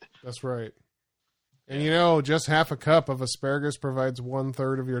eat it. That's right. And just half a cup of asparagus provides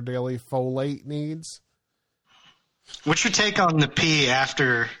 1/3 of your daily folate needs. What's your take on the pea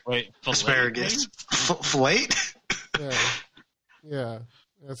after asparagus? Fillet? Yeah.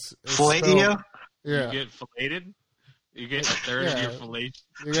 It's Filet-io? Yeah. You get filleted? You get 1/3 of your fillet?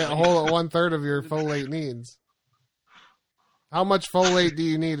 You get a whole 1/3 of your folate needs. How much folate do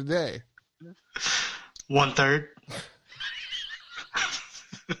you need a day? 1/3.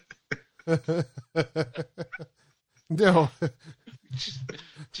 No.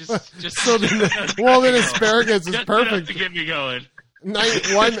 Just so then asparagus is perfect to get me going.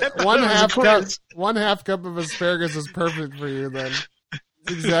 One half cup of asparagus is perfect for you. Then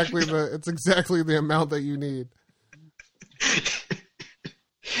it's exactly the amount that you need.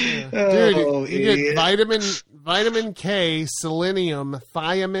 Yeah. Dude, you get vitamin K, selenium,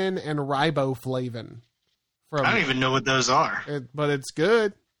 thiamine, and riboflavin. I don't even know what those are. But it's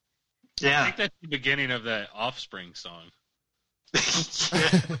good. Yeah. I think that's the beginning of that Offspring song.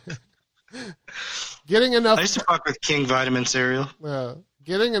 Getting enough. I used to fuck with King Vitamin cereal.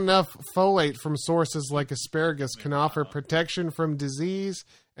 Getting enough folate from sources like asparagus can offer protection from disease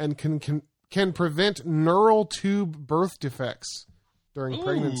and can prevent neural tube birth defects during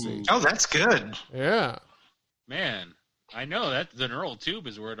pregnancy. Oh, that's good. Yeah. Man, I know that the neural tube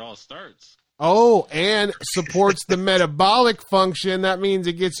is where it all starts. Oh, and supports the metabolic function. That means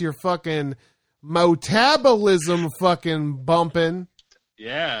it gets your fucking metabolism fucking bumping.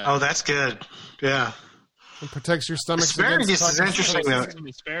 Yeah. Oh, that's good. Yeah. It protects your stomach. Asparagus is interesting, though. Some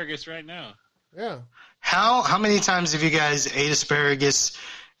asparagus right now. Yeah. How many times have you guys ate asparagus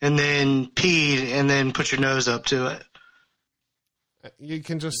and then peed and then put your nose up to it? You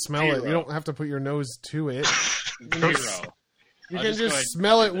can just smell it. You don't have to put your nose to it. Zero. You can just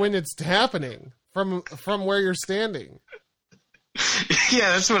smell it when it's happening from where you're standing.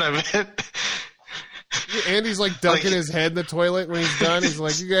 Yeah, that's what I meant. Andy's like dunking his head in the toilet when he's done. He's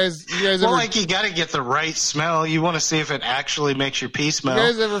like, you guys well, ever... like, you got to get the right smell. You want to see if it actually makes your pee smell. You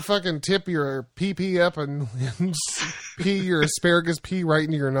guys ever fucking tip your pee up and pee your asparagus pee right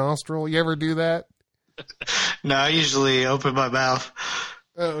into your nostril? You ever do that? No, I usually open my mouth.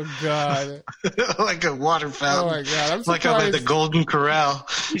 Oh, God. Like a water fountain. Oh, my God. I'm surprised. Like I'm at the Golden Corral.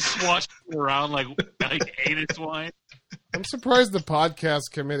 He's swashing around like anus wine. I'm surprised the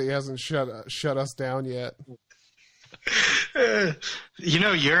podcast committee hasn't shut us down yet. You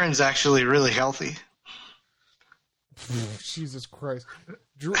know, urine's actually really healthy. Jesus Christ.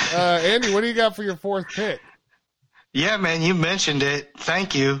 Andy, what do you got for your fourth pick? Yeah, man, you mentioned it.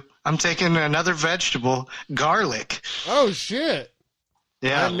 Thank you. I'm taking another vegetable, garlic. Oh, shit.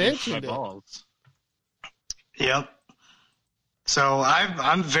 Yeah. I mentioned it. Yep. So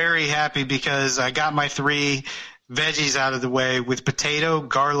I'm very happy because I got my 3 veggies out of the way with potato,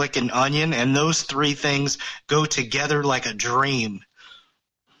 garlic, and onion, and those 3 things go together like a dream.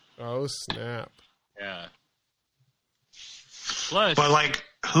 Oh, snap. Yeah. Plus, but, like,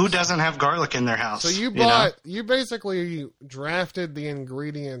 who doesn't have garlic in their house? So you basically drafted the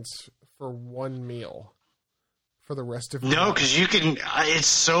ingredients for one meal for the rest of your life. No, because it's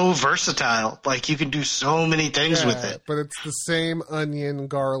so versatile. Like, you can do so many things with it. But it's the same onion,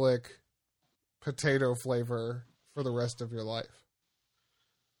 garlic, potato flavor for the rest of your life.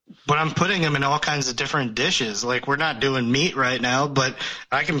 But I'm putting them in all kinds of different dishes. Like, we're not doing meat right now, but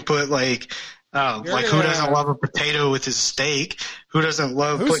I can put, like, who doesn't love a potato with his steak? Who doesn't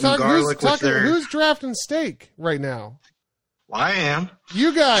love putting garlic with their... Who's drafting steak right now? Well, I am.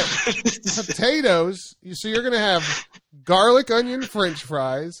 You got potatoes, so you're going to have garlic onion french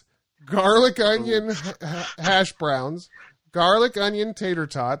fries, garlic onion hash browns, garlic onion tater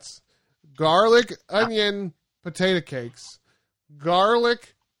tots, garlic onion potato cakes,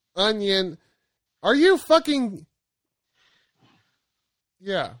 garlic onion... Are you fucking...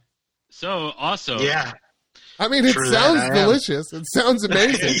 Yeah. So, also... Yeah. I mean, it sounds delicious. It sounds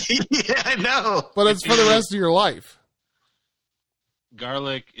amazing. Yeah, I know. But it's for the rest of your life.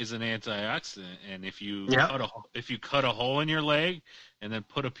 Garlic is an antioxidant, and if you cut a hole in your leg and then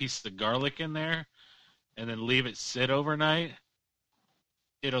put a piece of garlic in there and then leave it sit overnight,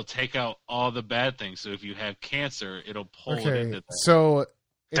 it'll take out all the bad things. So if you have cancer, it'll pull it into that. So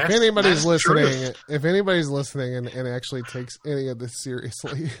if anybody's listening and actually takes any of this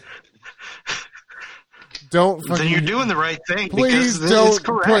seriously, don't fucking... Then you're doing the right thing. Please don't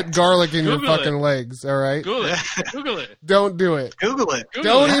put garlic in your fucking legs, all right? Google it. Don't do it. Google it.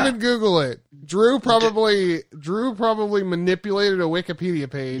 Don't even Google it. Drew probably manipulated a Wikipedia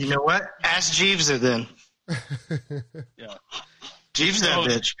page. You know what? Ask Jeeves it then. Yeah. Jeeves that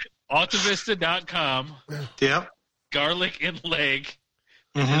bitch. Altavista.com. Yep. Garlic and leg.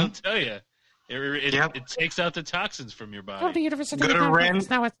 Mm-hmm. It'll tell you. It takes out the toxins from your body. Go to University Go to Ren.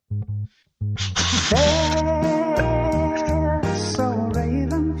 Now it's... So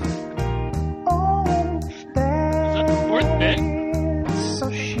Raven, oh, Is that the fourth pick?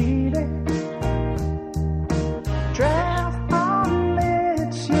 so shady. Draft on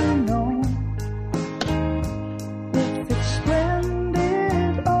lets you know if it's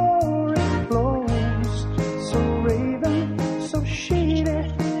stranded or it blows. So Raven, so shady.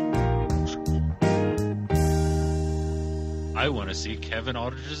 I want to see Kevin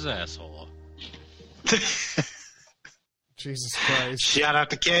Aldridge's asshole. Jesus Christ. Shout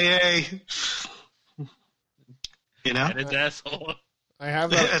out to KA. You know? And his asshole. I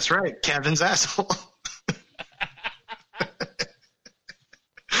have that. That's right. Kevin's asshole.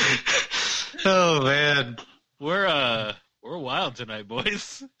 Oh, man. We're wild tonight,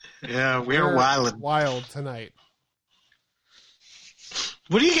 boys. Yeah, we're wild. Wild tonight.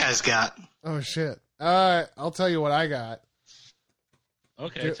 What do you guys got? Oh, shit. I'll tell you what I got.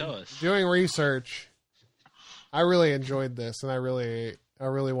 Okay, tell us. Doing research, I really enjoyed this, and I really I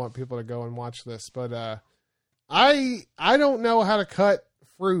really want people to go and watch this, but I don't know how to cut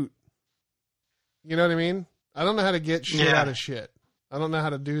fruit. You know what I mean? I don't know how to get shit out of shit. I don't know how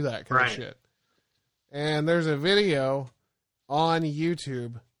to do that kind of shit. And there's a video on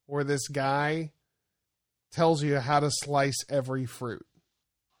YouTube where this guy tells you how to slice every fruit.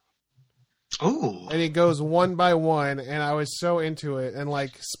 Ooh. And he goes one by one, and I was so into it. And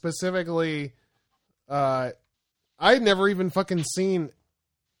like specifically, I'd never even fucking seen.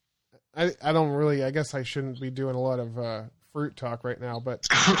 I don't really. I guess I shouldn't be doing a lot of fruit talk right now, but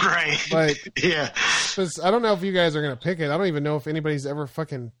but yeah, I don't know if you guys are gonna pick it. I don't even know if anybody's ever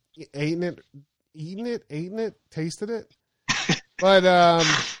fucking eaten it, tasted it. But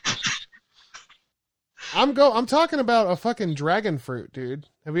I'm talking about a fucking dragon fruit, dude.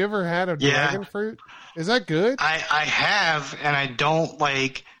 Have you ever had a dragon fruit? Is that good? I have, and I don't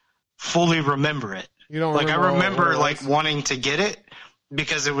like fully remember it. You don't like remember I remember like wanting to get it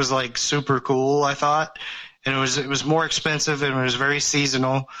because it was like super cool, I thought. And it was more expensive and it was very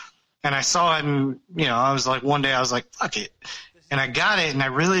seasonal. And I saw it and I was like one day I was like, fuck it. And I got it and I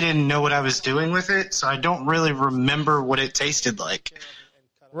really didn't know what I was doing with it, so I don't really remember what it tasted like.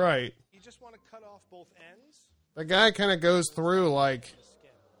 Right. The guy kind of goes through like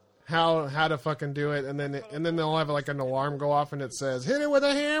how to fucking do it, and then they'll have like an alarm go off and it says hit it with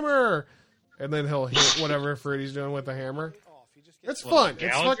a hammer, and then he'll hit whatever fruit he's doing with the hammer. It's fun.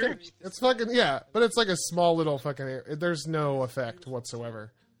 It's fucking yeah, but it's like a small little fucking. There's no effect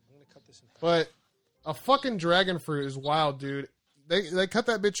whatsoever. But a fucking dragon fruit is wild, dude. They cut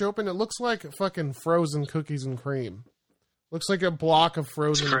that bitch open. It looks like fucking frozen cookies and cream. Looks like a block of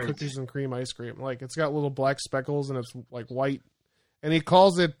frozen cookies and cream ice cream. Like it's got little black speckles and it's like white. And he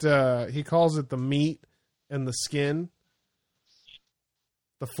calls it the meat and the skin.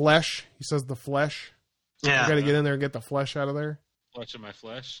 The flesh. He says the flesh. Yeah. You got to get in there and get the flesh out of there. Flesh of my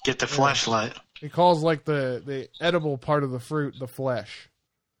flesh. Get the fleshlight. He calls like the edible part of the fruit the flesh.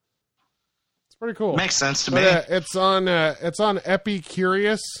 It's pretty cool. Makes sense to me. It's on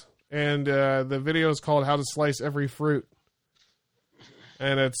Epicurious, and the video is called "How to Slice Every Fruit."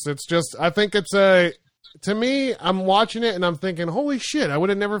 And it's just, I think it's to me, I'm watching it and I'm thinking, holy shit, I would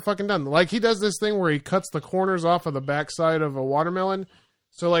have never fucking done. Like he does this thing where he cuts the corners off of the backside of a watermelon.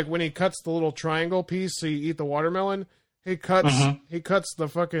 So like when he cuts the little triangle piece, so you eat the watermelon, he cuts the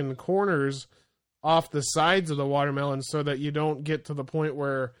fucking corners off the sides of the watermelon so that you don't get to the point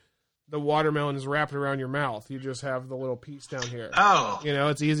where the watermelon is wrapped around your mouth. You just have the little piece down here. Oh.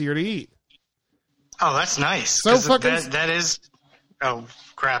 It's easier to eat. Oh, that's nice. So fucking that is. Oh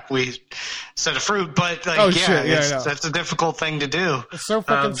crap! We said a fruit, but that's a difficult thing to do. It's so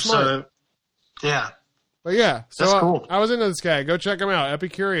fucking smart. Yeah, but yeah, so that's cool. I was into this guy. Go check him out,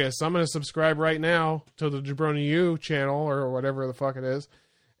 Epicurious. I'm going to subscribe right now to the Jabroni U channel or whatever the fuck it is,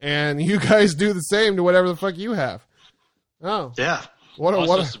 and you guys do the same to whatever the fuck you have. Oh yeah.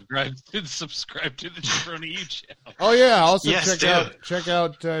 Subscribe to the Jabroni U channel. Oh yeah, also check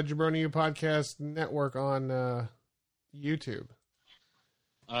out Jabroni U Podcast Network on YouTube.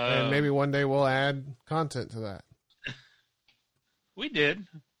 And maybe one day we'll add content to that. We did.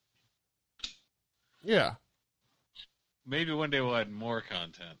 Yeah. Maybe one day we'll add more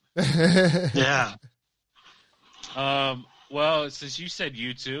content. Yeah. Well, since you said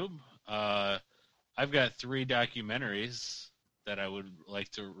YouTube, I've got 3 documentaries that I would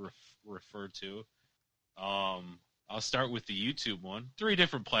like to refer to. I'll start with the YouTube one. 3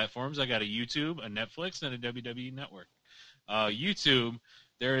 different platforms. I got a YouTube, a Netflix, and a WWE Network. YouTube,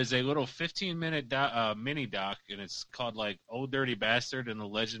 there is a little 15-minute mini doc, and it's called like "Old Dirty Bastard" and the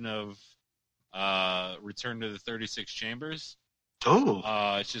Legend of Return to the 36 Chambers.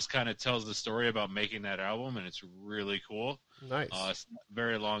 Oh, it just kind of tells the story about making that album, and it's really cool. Nice. It's not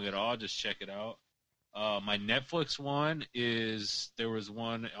very long at all. Just check it out. My Netflix one is there was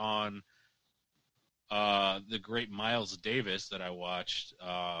one on the great Miles Davis that I watched.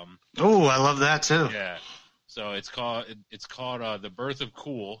 I love that too. Yeah. So it's called The Birth of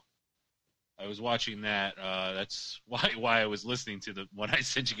Cool. I was watching that. That's why I was listening to when I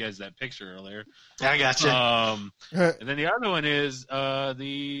sent you guys that picture earlier. I got you. And then the other one is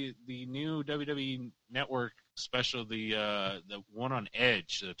the new WWE Network special, the one on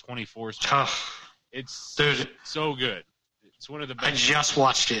Edge, the 24 special. It's so good. It's one of the best. I just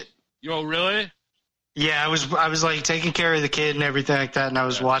watched it. Yo, really? Yeah, I was like taking care of the kid and everything like that, and I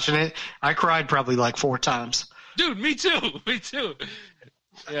was watching it. I cried probably like 4 times. Dude, me too. Me too.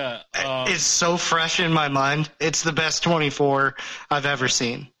 Yeah. It's so fresh in my mind. It's the best 24 I've ever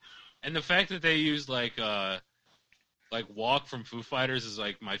seen. And the fact that they used like "Walk" from Foo Fighters is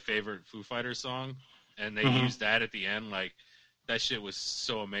like my favorite Foo Fighters song, and they used that at the end. Like that shit was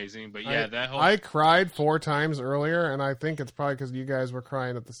so amazing. But yeah, that whole I cried 4 times earlier, and I think it's probably because you guys were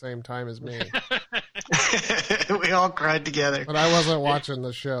crying at the same time as me. We all cried together. But I wasn't watching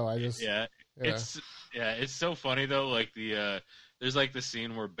the show. I just it's so funny though. Like there's like the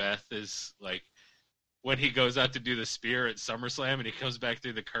scene where Beth is like when he goes out to do the spear at SummerSlam and he comes back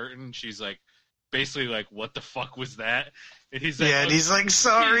through the curtain. She's like basically like, "What the fuck was that?" And he's like, and he's like,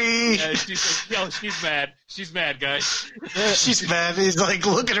 "Sorry." Yeah, she's like, "Yo, she's mad. She's mad, guys." She's mad. He's like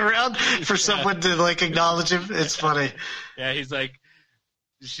looking around for someone to like acknowledge him. It's funny. Yeah,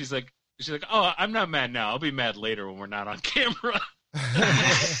 she's like, "Oh, I'm not mad now. I'll be mad later when we're not on camera."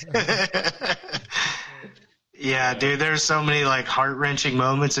 Yeah, dude, there's so many like heart-wrenching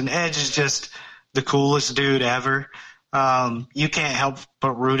moments, and Edge is just the coolest dude ever. You can't help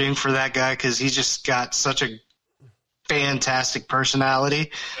but rooting for that guy because he's just got such a fantastic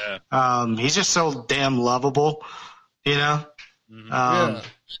personality. Yeah. He's just so damn lovable, you know? Mm-hmm.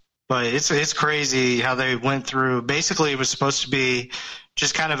 But it's crazy how they went through. Basically, it was supposed to be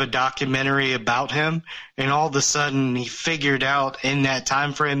just kind of a documentary about him, and all of a sudden he figured out in that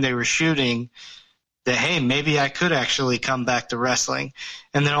time frame they were shooting that, hey, maybe I could actually come back to wrestling.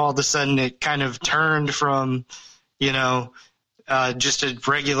 And then all of a sudden it kind of turned from, just a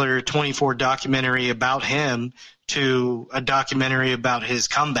regular 24 documentary about him to a documentary about his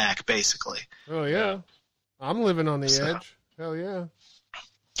comeback, basically. Oh, yeah. I'm living on the edge. Hell yeah.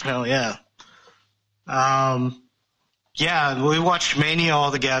 Hell yeah. Yeah, we watched Mania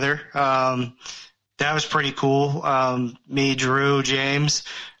all together. That was pretty cool. Me, Drew, James,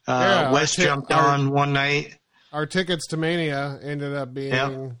 Wes jumped on one night. Our tickets to Mania ended up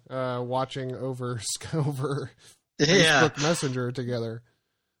being watching over Facebook Messenger together.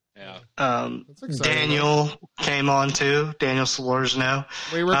 Yeah. Daniel came on too. Daniel Solorzano.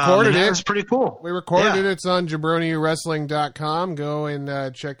 We recorded it. It was pretty cool. We recorded it. It's on JabroniWrestling.com. Go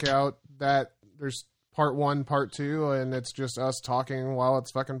and check out that. There's part 1, part 2, and it's just us talking while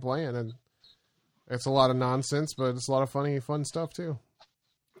it's fucking playing. And it's a lot of nonsense, but it's a lot of fun stuff too.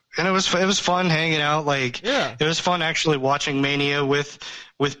 And it was fun hanging out. It was fun actually watching Mania with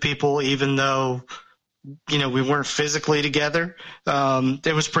people, even though we weren't physically together.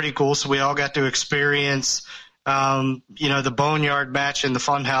 It was pretty cool. So we all got to experience the Boneyard match and the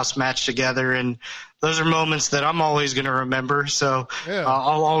Funhouse match together, and those are moments that I'm always going to remember. So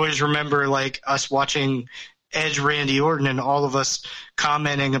I'll always remember us watching Edge, Randy Orton, and all of us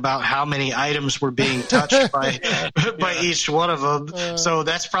commenting about how many items were being touched by each one of them. So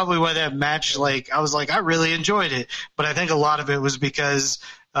that's probably why that match, I was like, I really enjoyed it. But I think a lot of it was because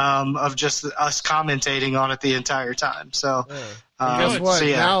of just us commentating on it the entire time. So guess what? So,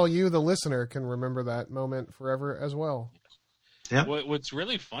 now you, the listener, can remember that moment forever as well. Yeah. What's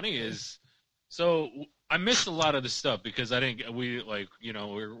really funny is, so I missed a lot of the stuff because we're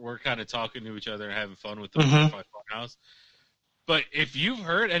kind of talking to each other and having fun with the Funhouse. But if you've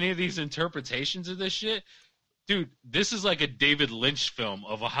heard any of these interpretations of this shit, dude, this is like a David Lynch film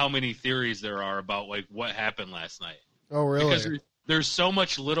of how many theories there are about what happened last night. Oh, really? Because there's so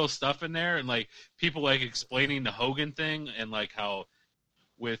much little stuff in there, and people explaining the Hogan thing and how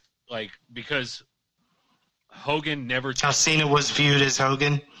because Hogan never how Cena was viewed as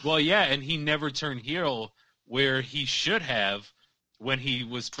Hogan. Well, yeah, and he never turned heel where he should have when he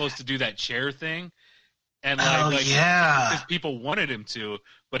was supposed to do that chair thing, and because people wanted him to,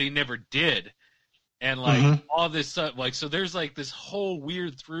 but he never did, and all this stuff. So there's this whole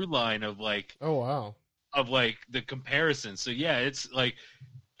weird through line of oh wow, of the comparison. So yeah, it's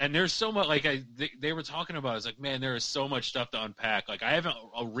and there's so much they were talking about. It's man, there is so much stuff to unpack. I haven't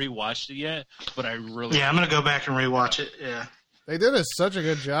rewatched it yet, but I really I'm gonna go back and rewatch it. Yeah, they did such a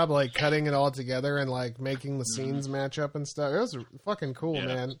good job cutting it all together and making the scenes match up and stuff. It was fucking cool,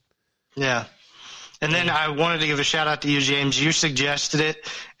 man. Yeah. And then I wanted to give a shout out to you, James. You suggested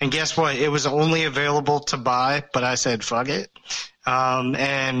it, and guess what? It was only available to buy, but I said fuck it,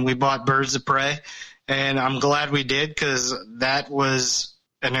 and we bought Birds of Prey, and I'm glad we did because that was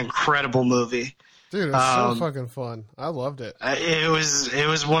an incredible movie. Dude, it was so fucking fun. I loved it. It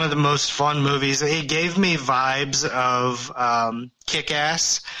was one of the most fun movies. It gave me vibes of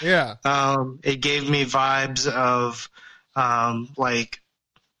Kick-Ass. Yeah. It gave me vibes of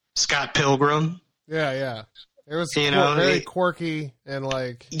Scott Pilgrim. Yeah, yeah. It was very quirky and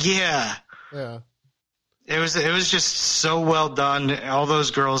yeah. Yeah. It was just so well done. All those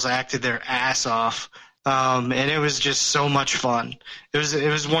girls acted their ass off. And it was just so much fun. It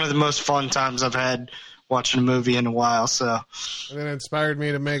was one of the most fun times I've had watching a movie in a while. So, and it inspired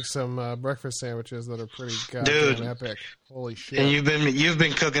me to make some breakfast sandwiches that are pretty goddamn epic. Holy shit! And you've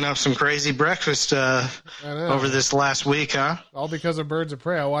been cooking up some crazy breakfast over this last week, huh? All because of Birds of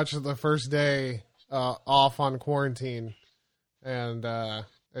Prey. I watched it the first day off on quarantine, and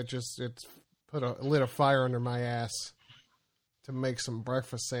it's lit a fire under my ass to make some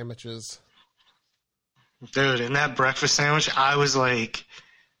breakfast sandwiches. Dude, and that breakfast sandwich, I was like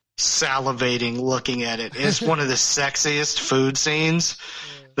salivating looking at it. It's one of the sexiest food scenes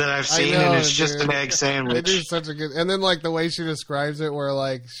that I've seen, and it's just an egg sandwich. It is such a good, and then like the way she describes it, where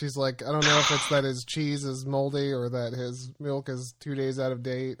like she's like, I don't know if it's that his cheese is moldy or that his milk is 2 days out of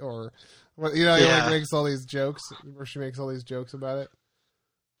date, or what, he like makes all these jokes, or she makes all these jokes about it.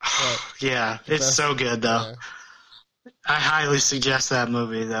 But yeah, it's so good though. Yeah. I highly suggest that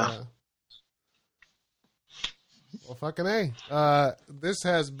movie though. Yeah. Well, fucking A. This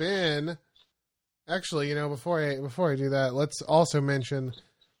has been actually, before I do that, let's also mention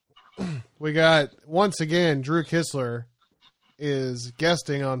we got once again Drew Kissler is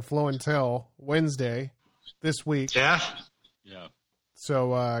guesting on Flow and Tell Wednesday this week. Yeah.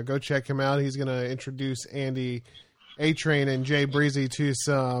 So go check him out. He's gonna introduce Andy A-Train and Jay Breezy to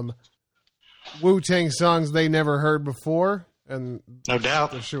some Wu-Tang songs they never heard before, and no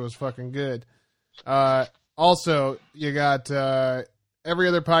doubt the shit was fucking good. Also, you got every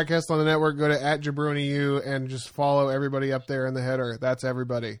other podcast on the network. Go to @JabroniU and just follow everybody up there in the header. That's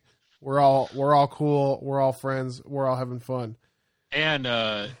everybody. We're all cool. We're all friends. We're all having fun. And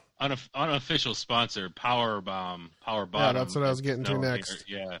unofficial sponsor, Power Bomb. Yeah, that's what I was getting to next.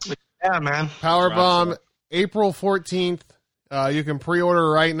 Yeah, man. Power Bomb, April 14th. You can pre-order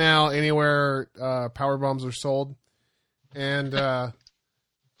right now anywhere Power Bombs are sold. And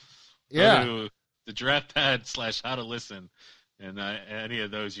yeah. The draft pad / how to listen, and any of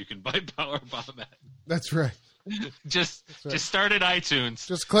those you can buy Power Bomb at. That's right. Just start at iTunes.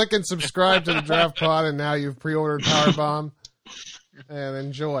 Just click and subscribe to the Draft Pod, and now you've pre-ordered Power Bomb, and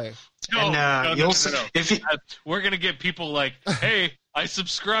enjoy. No. We're gonna get people like, hey, I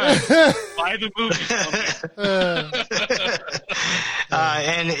subscribe. Buy the movie.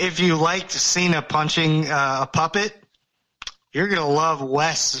 And if you liked Cena punching a puppet, you're gonna love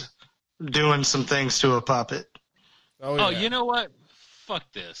Wes doing some things to a puppet. Oh, you know what?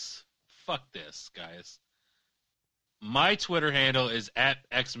 Fuck this, guys. My Twitter handle is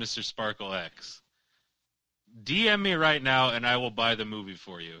 @XMrSparkleX. DM me right now, and I will buy the movie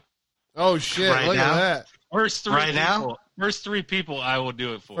for you. Oh shit! Right look now? at that. First three people, I will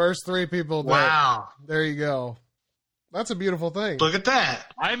do it for. First 3 people. Wow. There you go. That's a beautiful thing. Look at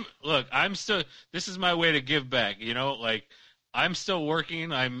that. I'm still. This is my way to give back. I'm still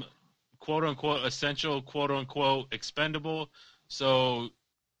working. I'm quote unquote essential, quote unquote expendable. So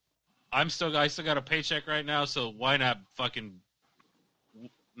I still got a paycheck right now. So why not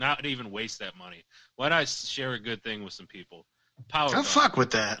not even waste that money? Why not share a good thing with some people? Don't fuck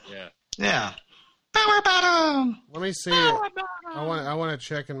with that. Yeah. Power bottom. Let me see. I want to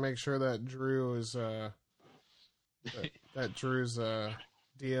check and make sure that Drew is that Drew's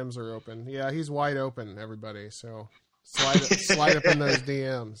DMs are open. Yeah, he's wide open, everybody. So slide up in those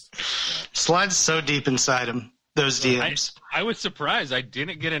DMs. Slide so deep inside him, those DMs. I was surprised. I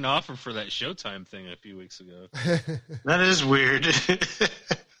didn't get an offer for that Showtime thing a few weeks ago. That is weird.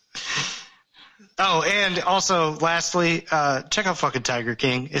 Oh, and also, lastly, check out fucking Tiger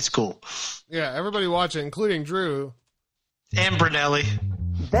King. It's cool. Yeah, everybody watch it, including Drew. And Brunelli.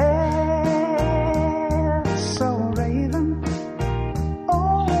 There's so raven.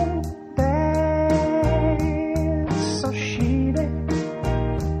 Oh, there's so shady.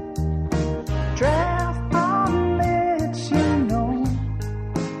 Draft on lets you know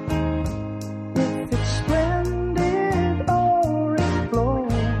if it's splendid or it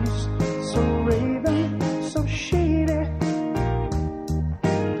blows. So raven, so shady.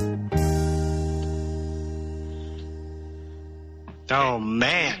 Oh,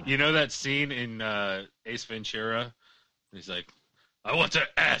 man. You know that scene in Ace Ventura? He's like, I want to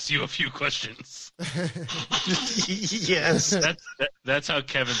ask you a few questions. Yes. That's how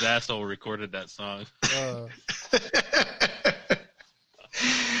Kevin's asshole recorded that song.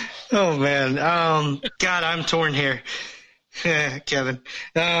 Oh, man. God, I'm torn here. Kevin.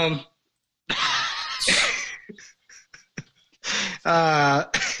 I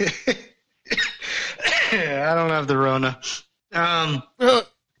don't have the Rona. I'm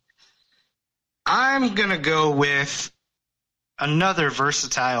gonna go with another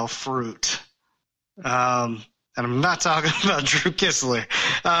versatile fruit. And I'm not talking about Drew Kissler.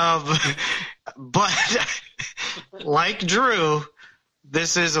 But like Drew,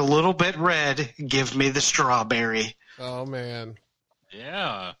 this is a little bit red. Give me the strawberry. Oh, man.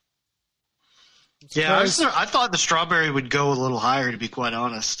 Yeah. Yeah, I thought the strawberry would go a little higher, to be quite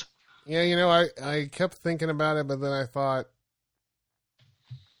honest. Yeah, I kept thinking about it, but then I thought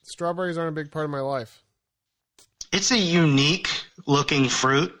strawberries aren't a big part of my life. It's a unique looking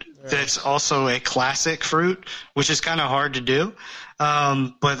fruit that's also a classic fruit, which is kind of hard to do.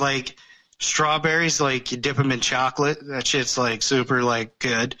 But like strawberries, like you dip them in chocolate. That shit's like super like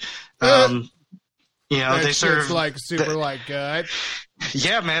good. They serve like super like good.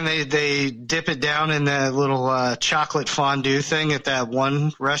 Yeah, man, they dip it down in that little chocolate fondue thing at that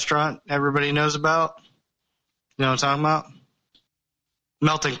one restaurant everybody knows about. You know what I'm talking about?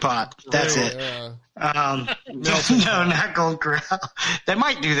 Melting pot. That's it. Yeah. No, not Gold Corral. They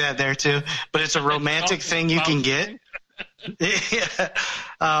might do that there too, but it's a romantic thing you can get. Yeah.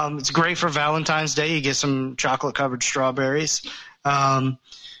 It's great for Valentine's Day. You get some chocolate-covered strawberries.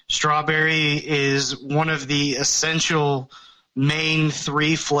 Strawberry is one of the essential main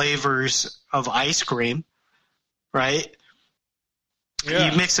 3 flavors of ice cream, right?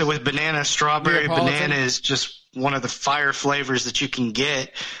 Yeah. You mix it with banana. Strawberry banana is just one of the fire flavors that you can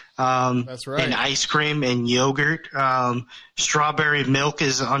get. That's right. In ice cream and yogurt. Strawberry milk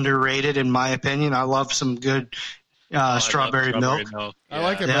is underrated, in my opinion. I love some good strawberry milk. Yeah. I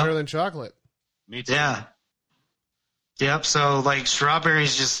like it better than chocolate. Me too. Yeah. Yep. So, like,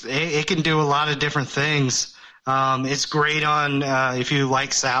 strawberries just it can do a lot of different things. It's great on if you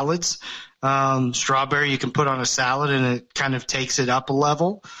like salads. Strawberry you can put on a salad and it kind of takes it up a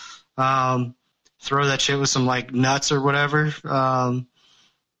level. Throw that shit with some like nuts or whatever.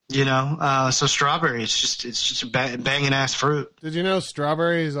 So strawberry it's just a banging ass fruit. Did you know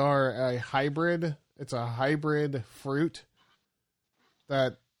strawberries are a hybrid? It's a hybrid fruit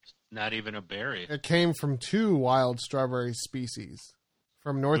that not even a berry. It came from 2 wild strawberry species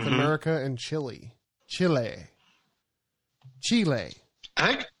from North America and Chile.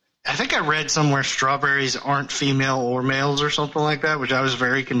 I think I read somewhere strawberries aren't female or males or something like that, which I was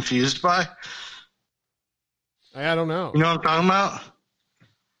very confused by. I don't know. You know what I'm talking about?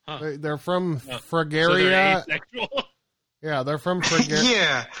 Huh. They're from Fragaria. So they're asexual? Yeah, they're from Fragaria.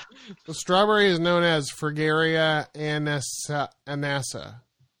 Yeah. The strawberry is known as Fragaria ananassa.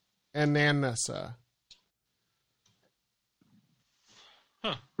 I'm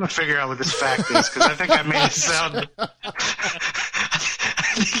going to figure out what this fact is, because I think I made it sound... I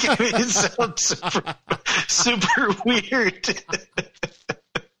think I made it sound super weird.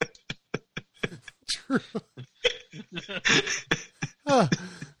 True. Huh.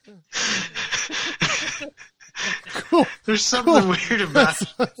 Cool. There's something weird about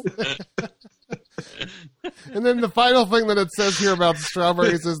it. And then the final thing that it says here about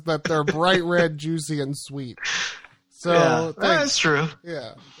strawberries is that they're bright red, juicy, and sweet. So that's true.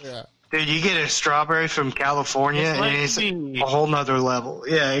 Yeah. Dude, you get a strawberry from California, and it's a whole nother level.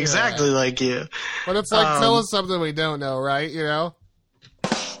 Yeah, exactly like you. But it's like, tell us something we don't know, right? You know?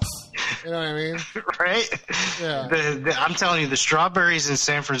 You know what I mean? Right? Yeah. I'm telling you, the strawberries in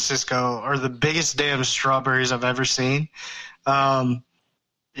San Francisco are the biggest damn strawberries I've ever seen.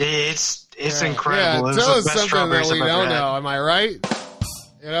 It's incredible. Yeah, tell us something that we don't know. Am I right?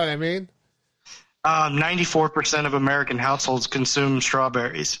 You know what I mean? 94% of American households consume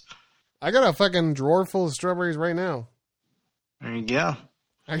strawberries. I got a fucking drawer full of strawberries right now. There you go.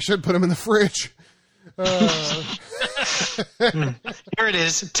 I should put them in the fridge. Here it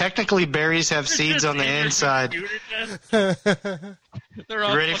is. Technically, berries have seeds on the inside. You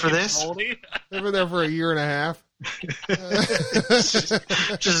ready for this? They've been there for a year and a half.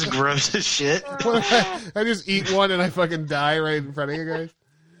 Just gross as shit. I just eat one and I fucking die right in front of you guys.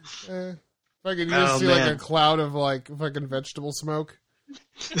 Fucking, you just see like a cloud of like fucking vegetable smoke.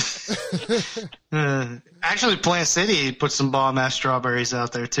 Actually, Plant City put some bomb-ass strawberries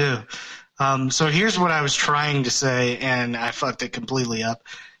out there too. So here's what I was trying to say, and I fucked it completely up.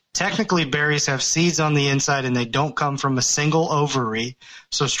 Technically, berries have seeds on the inside, and they don't come from a single ovary.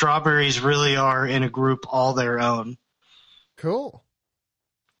 So strawberries really are in a group all their own. Cool.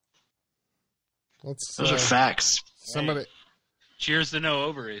 Those are facts. Somebody. Cheers to no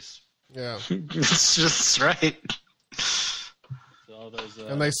ovaries. Yeah, that's right. So those,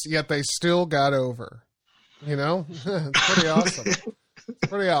 and yet they still got over. You know, it's pretty awesome.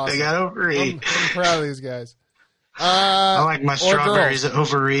 Pretty awesome. They got over I'm proud of these guys. I like my strawberries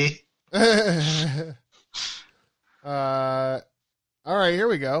ovary. All right, here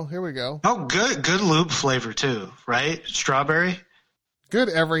we go. Oh, good lube flavor too, right? Strawberry. Good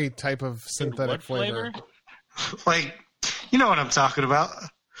every type of synthetic flavor. Like, you know what I'm talking about.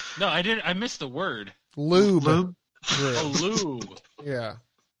 No, I didn't. I missed the word. Lube. Oh, lube. Yeah.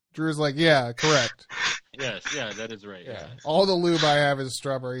 Drew's like, yeah, correct. Yes, yeah, that is right. Yeah. All the lube I have is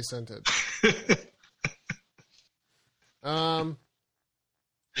strawberry scented. It's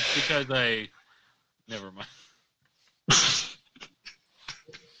because never mind.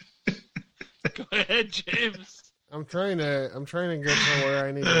 Go ahead, James. I'm trying to get to where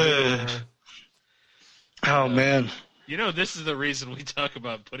I need to be. Oh man. You know, this is the reason we talk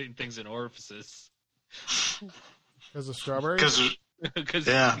about putting things in orifices. Because of strawberries? Because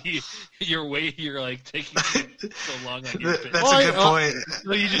you're like taking so long on your bit. That's a good point.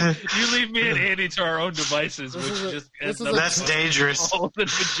 So you leave me and Andy to our own devices, that's dangerous. All the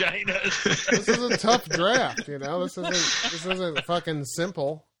vaginas. This is a tough draft, you know. This isn't fucking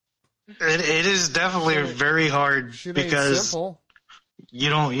simple. It is definitely very hard because simple. you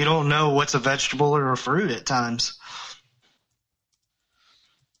don't know what's a vegetable or a fruit at times.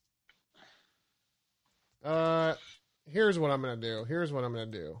 Here's what I'm gonna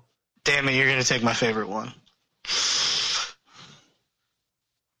do. Damn it, you're gonna take my favorite one.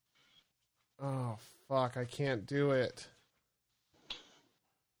 Oh fuck, I can't do it.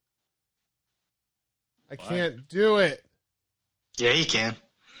 I can't do it. Yeah, you can.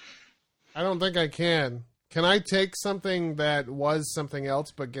 I don't think I can. Can I take something that was something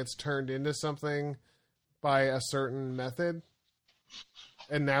else but gets turned into something by a certain method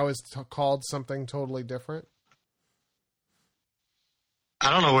and now is called something totally different? I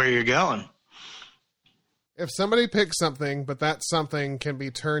don't know where you're going. If somebody picks something, but that something can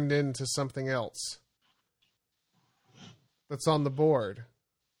be turned into something else that's on the board,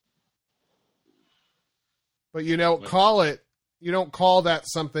 but you don't call that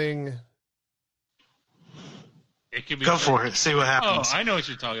something. It can be Go for it. See what happens. Oh, I know what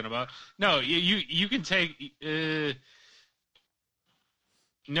you're talking about. No, you can take.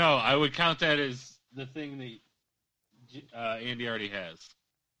 No, I would count that as the thing that Andy already has.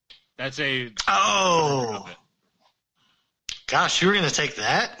 That's a. Oh. Gosh, you were going to take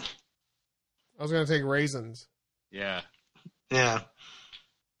that? I was going to take raisins. Yeah. Yeah.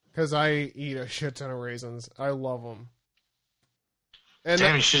 Because I eat a shit ton of raisins. I love them. And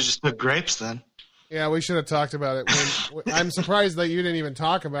damn, you should have just took grapes then. Yeah, we should have talked about it. I'm surprised that you didn't even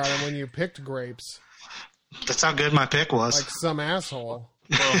talk about it when you picked grapes. That's how good my pick was. Like some asshole.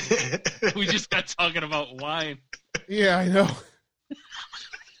 Well, we just got talking about wine. Yeah, I know.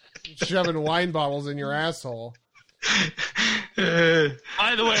 Shoving wine bottles in your asshole. By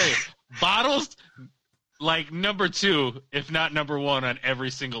the way, bottles, like number 2, if not number 1 on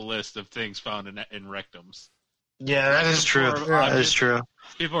every single list of things found in rectums. Yeah, that is true. That is true.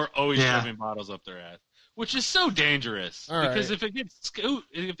 People are always shoving bottles up their ass, which is so dangerous. Because if it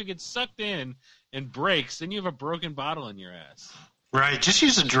gets sucked in and breaks, then you have a broken bottle in your ass. Right. Just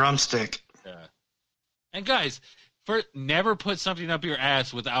use a drumstick. Yeah. And guys, never put something up your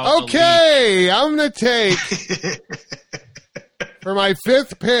ass without. Okay, I'm gonna take for my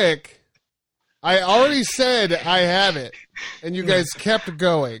 5th pick. I already said I have it, and you guys kept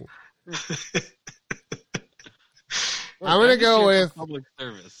going. I'm gonna go with public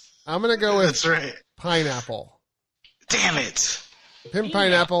service. I'm gonna go with That's right. Pineapple. Damn it!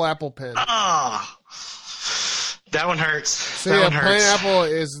 Pineapple, apple pin. Ah, that one hurts. So yeah, pineapple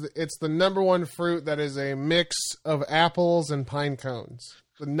it's the number 1 fruit that is a mix of apples and pine cones.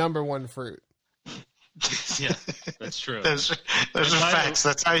 The number 1 fruit. Yeah, that's true. Those are facts.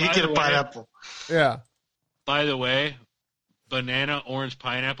 That's how you get a pineapple. Yeah. By the way, banana, orange,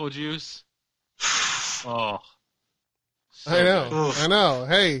 pineapple juice. Oh. So I know.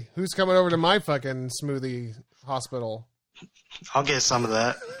 Hey, who's coming over to my fucking smoothie hospital? I'll get some of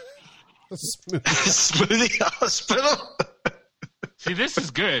that. Smoothie hospital? See, this is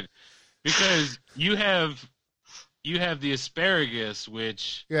good because you have the asparagus,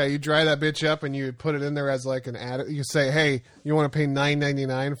 which you dry that bitch up and you put it in there as like an ad. You say, hey, you want to pay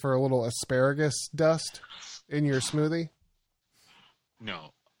 $9.99 for a little asparagus dust in your smoothie?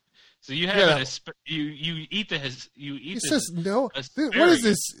 No. So you have you eat the no. Dude, what is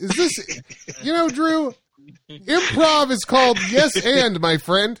this? Is this Drew? Improv is called yes and, my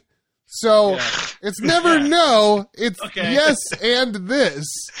friend. So it's never no. It's yes and this.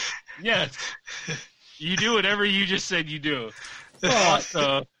 Yes. You do whatever you just said you do.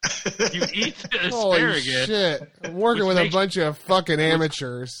 Also, you eat the asparagus. Holy shit. I'm working with a bunch of fucking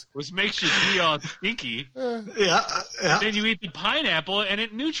amateurs. Which makes you pee all stinky. Yeah. Then you eat the pineapple and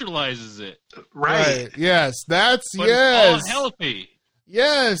it neutralizes it. Right. Yes. That's but yes. It's all healthy.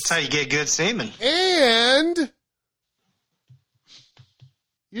 Yes. That's how you get good semen. And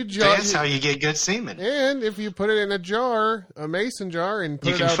that's how you get good semen. And if you put it in a jar, a mason jar, and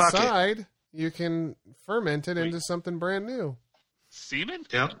put it outside, you can ferment it into something brand new. Semen?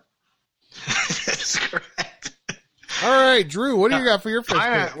 Yep. That's correct. All right, Drew, what do you got for your fifth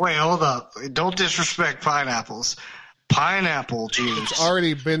pick? Wait, hold up. Don't disrespect pineapples. Pineapple juice. It's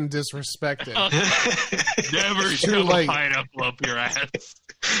already been disrespected. Never shove a pineapple up your ass.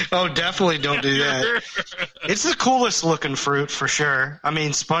 Oh, definitely don't do that. It's the coolest looking fruit for sure. I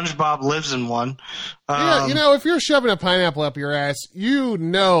mean, SpongeBob lives in one. Yeah, if you're shoving a pineapple up your ass, you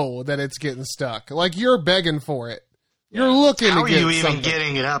know that it's getting stuck. Like, you're begging for it. You're looking How to get are you something. even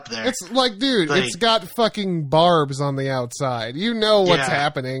getting it up there? It's like, dude, it's got fucking barbs on the outside. You know what's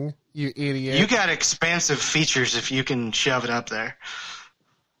happening, you idiot. You got expansive features if you can shove it up there.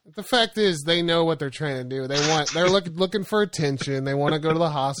 The fact is, they know what they're trying to do. They're looking for attention. They want to go to the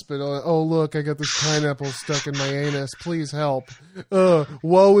hospital. Oh, look, I got this pineapple stuck in my anus. Please help.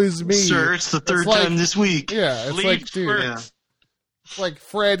 Woe is me. Sir, it's the third time this week. Yeah, it's like, dude. Yeah. It's like,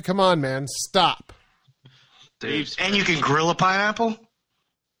 Fred, come on, man. Stop. Dude. And you can grill a pineapple?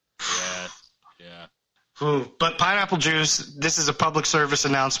 Yeah. Ooh, but pineapple juice, this is a public service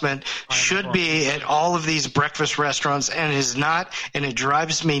announcement, should be at all of these breakfast restaurants, and is not, and it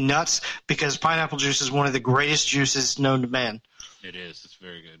drives me nuts because pineapple juice is one of the greatest juices known to man. It is. It's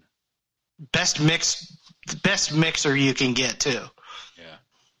very good. Best mixer you can get, too. Yeah.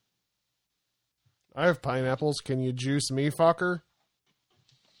 I have pineapples. Can you juice me, fucker?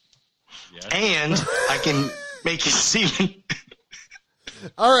 Yes. And I can make you semen.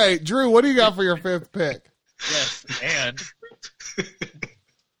 All right, Drew, what do you got for your fifth pick? Yes, and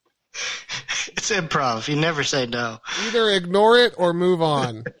it's improv. You never say no. Either ignore it or move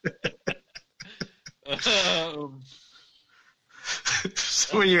on.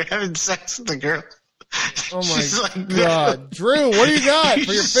 So when you're having sex with the girl, oh my God, Drew, what do you got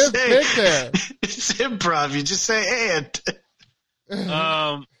for your fifth pick there? It's improv. You just say and.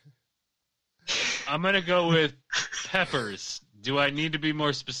 I'm gonna go with peppers. Do I need to be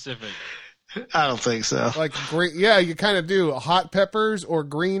more specific? I don't think so. Like green, yeah, you kind of do hot peppers or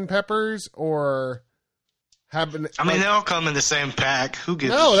green peppers or having. I mean, they all come in the same pack. Who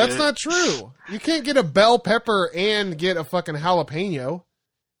gives? No, a that's shit? not true. You can't get a bell pepper and get a fucking jalapeno.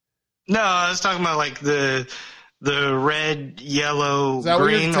 No, I was talking about like the red, yellow, Is that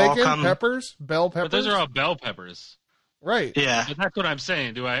green. What you're taking? All come Peppers, bell peppers. But those are all bell peppers. Right. Yeah. But that's what I'm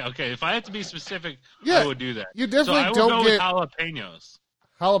saying. Okay, if I had to be specific, yeah, I would do that. You definitely so I would don't go get with jalapenos.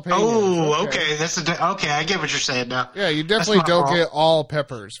 Jalapenos. Oh, okay. Okay. I get what you're saying now. Yeah, you definitely don't get all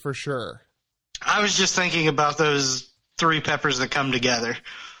peppers for sure. I was just thinking about those 3 peppers that come together.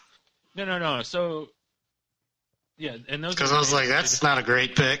 No. So, yeah, and those because I was like, that's not a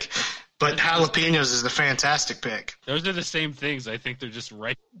great pick. But jalapenos is the fantastic pick. Those are the same things. I think they're just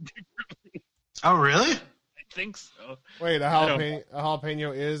right. Oh, really? I think so. Wait, a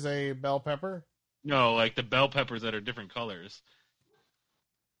jalapeno is a bell pepper? No, like the bell peppers that are different colors.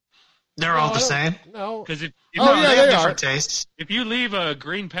 They're all the same? No. Because if they have different tastes. If you leave a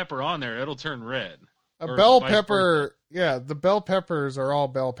green pepper on there, it'll turn red. A bell pepper, yeah, the bell peppers are all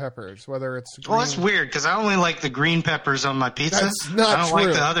bell peppers, whether it's green. Well, that's weird, because I only like the green peppers on my pizza. That's not I don't true.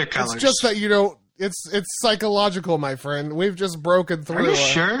 like the other colors. It's just that you don't, it's psychological, my friend. We've just broken through. Are you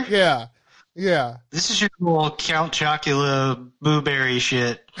sure? Yeah. Yeah. This is your little Count Chocula blueberry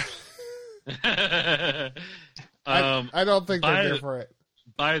shit. I don't think they're different.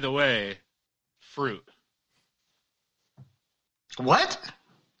 By the way, fruit. What?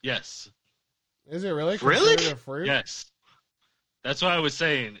 Yes. Is it really? Really? A fruit? Yes. That's what I was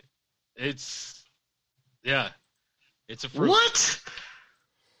saying. It's a fruit. What?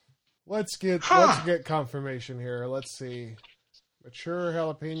 Let's get confirmation here. Let's see. Mature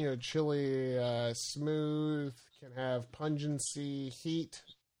jalapeno chili, smooth, can have pungency, heat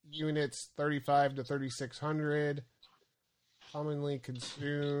units 35 to 3600. Commonly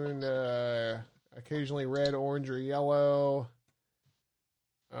consumed, occasionally red, orange, or yellow.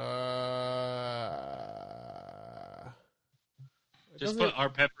 Just put our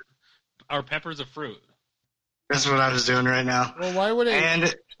pepper's a fruit. That's what I was doing right now. Well, why wouldn't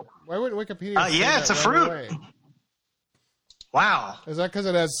Wikipedia say yeah, it's a fruit. Away? Wow. Is that because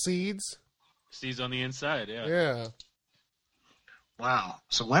it has seeds? Seeds on the inside, yeah. Yeah. Wow.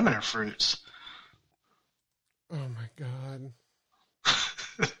 So women are fruits. Oh, my God.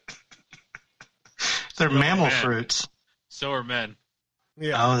 They're mammal fruits. So are men.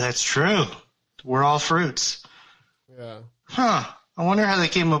 Yeah. Oh, that's true. We're all fruits. Yeah. Huh. I wonder how they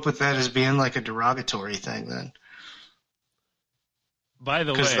came up with that as being like a derogatory thing then. By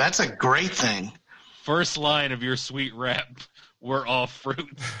the way. Because that's a great thing. First line of your sweet rap, we're all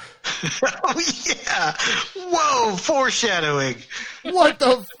fruits. Oh, yeah. Whoa, foreshadowing. What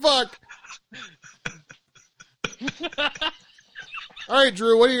the fuck? All right,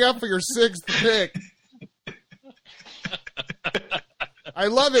 Drew, what do you got for your 6th pick? I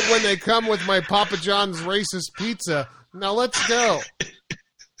love it when they come with my Papa John's racist pizza. Now let's go.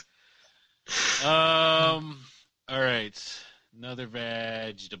 All right. Another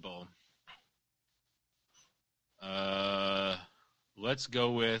vegetable. Let's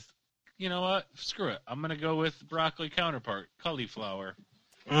go with, you know what? Screw it. I'm going to go with broccoli counterpart, cauliflower.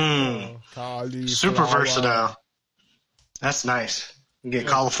 Cauliflower. Super versatile. That's nice. You get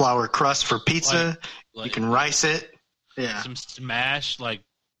cauliflower crust for pizza. You can rice it. Yeah. Some smashed,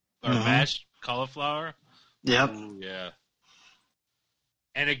 mashed cauliflower. Yep. Ooh, yeah.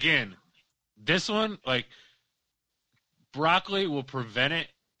 And again, this one, broccoli will prevent it.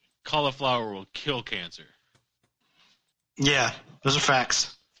 Cauliflower will kill cancer. Yeah, those are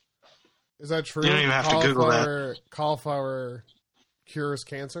facts. Is that true? You don't even have to Google that. Cauliflower cures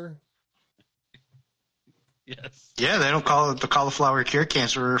cancer? Yes. Yeah, they don't call it the cauliflower cure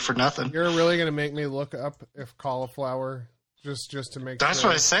cancer for nothing. You're really going to make me look up if cauliflower, just to make That's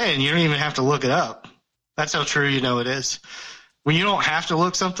sure. what I'm saying. You don't even have to look it up. That's how true you know it is. When you don't have to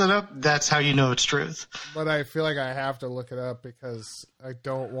look something up, that's how you know it's truth. But I feel like I have to look it up because I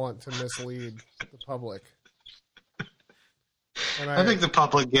don't want to mislead the public. And I think the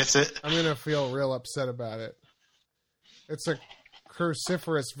public gets it. I'm going to feel real upset about it. It's a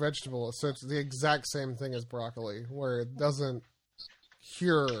cruciferous vegetable, so it's the exact same thing as broccoli, where it doesn't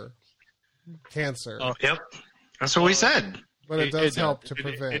cure cancer. Oh, yep. That's what we said. But it does help to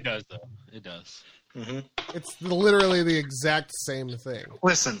prevent. It does, though. It does. Mm-hmm. It's literally the exact same thing.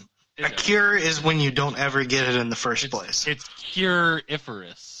 Listen, a cure is when you don't ever get it in the first place. It's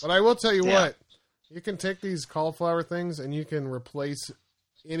cure-iferous. But I will tell you what. You can take these cauliflower things and you can replace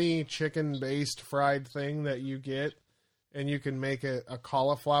any chicken-based fried thing that you get, and you can make it a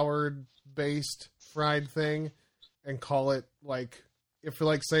cauliflower-based fried thing and call it,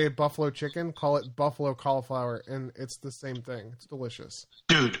 say buffalo chicken, call it buffalo cauliflower, and it's the same thing. It's delicious.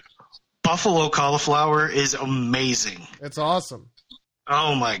 Dude, buffalo cauliflower is amazing. It's awesome.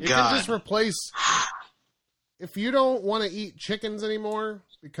 Oh, my God. You can just replace... If you don't want to eat chickens anymore,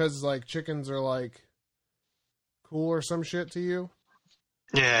 because, chickens are, cool or some shit to you...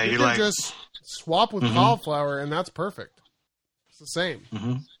 Yeah, you you're can just swap with cauliflower, and that's perfect. It's the same.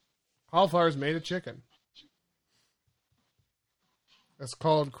 Mm-hmm. Cauliflower is made of chicken. That's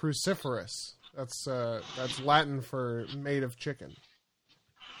called cruciferous. That's Latin for made of chicken.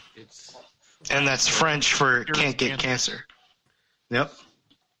 And that's French for can't get cancer. Yep.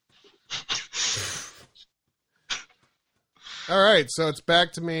 All right, so it's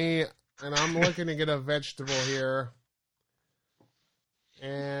back to me, and I'm looking to get a vegetable here.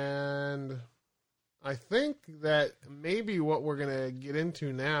 And I think that maybe what we're going to get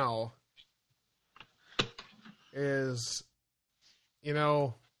into now is,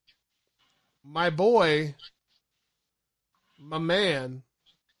 my boy, my man,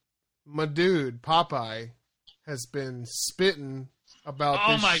 my dude, Popeye, has been spitting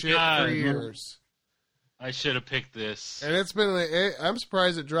about this shit for years. I should have picked this. And it's been, I'm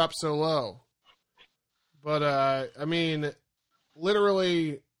surprised it dropped so low. But,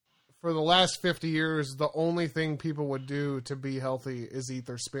 literally, for the last 50 years, the only thing people would do to be healthy is eat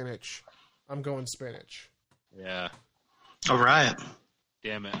their spinach. I'm going spinach. Yeah. All right.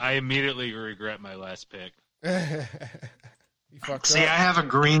 Damn it. I immediately regret my last pick. You fucked See, up. I have a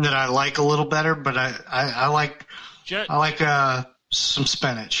green that I like a little better, but I like some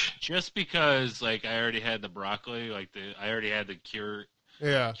spinach. Just because, I already had the broccoli, I already had the cure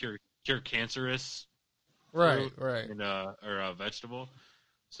cancerous Right. and, or vegetable.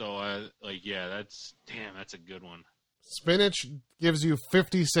 So, that's a good one. Spinach gives you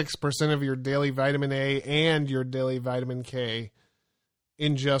 56% of your daily vitamin A and your daily vitamin K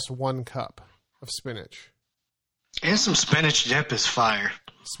in just 1 cup of spinach. And some spinach dip is fire.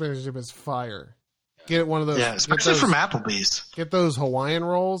 Spinach dip is fire. Get one of those. Yeah, especially from Applebee's. Get those Hawaiian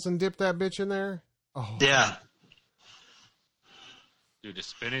rolls and dip that bitch in there. Oh. Yeah. Dude, the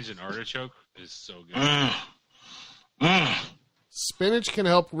spinach and artichoke is so good. Spinach can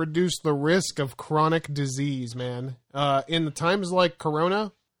help reduce the risk of chronic disease, man. In the times like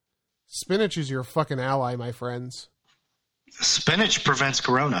Corona, spinach is your fucking ally, my friends. Spinach prevents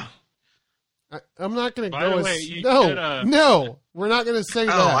Corona. I'm not going to By go the way, No, we're not going to say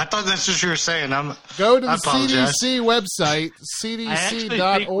that. Oh, I thought that's what you were saying. Go to the CDC website,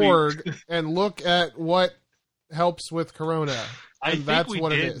 cdc.org, and look at what helps with Corona. And that's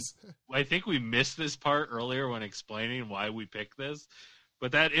what it is. I think we missed this part earlier when explaining why we picked this,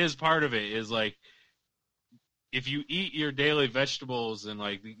 but that is part of it. Is if you eat your daily vegetables and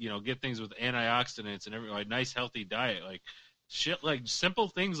get things with antioxidants and everything, nice healthy diet, Shit, like simple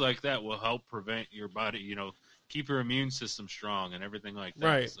things like that will help prevent your body, keep your immune system strong and everything like that.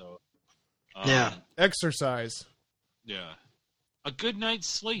 Right. So, Exercise. Yeah. A good night's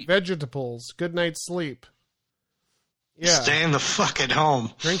sleep. Vegetables. Good night's sleep. Yeah. Stay in the fucking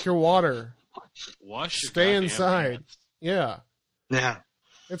home. Drink your water. Stay inside. Hands. Yeah. Yeah.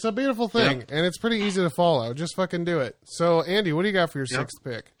 It's a beautiful thing, and it's pretty easy to follow. Just fucking do it. So, Andy, what do you got for your sixth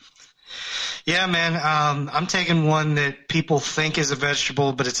pick? Yeah, man. I'm taking one that people think is a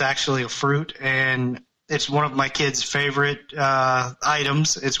vegetable, but it's actually a fruit, and it's one of my kids' favorite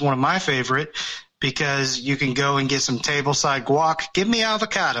items. It's one of my favorite because you can go and get some tableside guac. Give me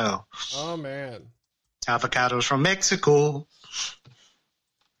avocado. Oh, man. Avocados from Mexico.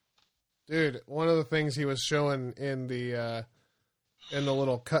 Dude, one of the things he was showing in the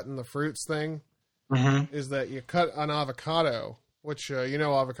little cutting the fruits thing is that you cut an avocado, which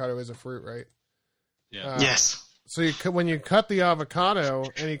avocado is a fruit, right? Yeah. Yes. So when you cut the avocado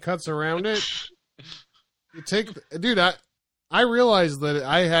and he cuts around it, you take, dude. I realized that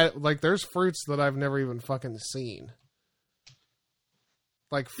I had there's fruits that I've never even fucking seen.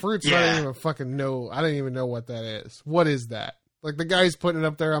 Like fruits I didn't even fucking know. I didn't even know what that is. What is that? Like the guy's putting it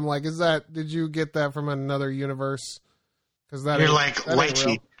up there. I'm like, did you get that from another universe? Because you're like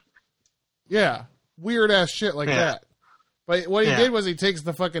lychee. Yeah, weird ass shit like that. But what he did was he takes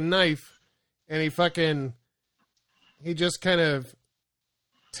the fucking knife and he just kind of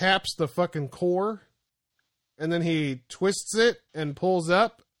taps the fucking core, and then he twists it and pulls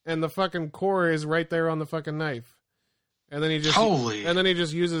up, and the fucking core is right there on the fucking knife. And then he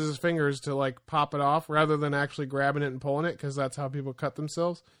just uses his fingers to pop it off rather than actually grabbing it and pulling it, because that's how people cut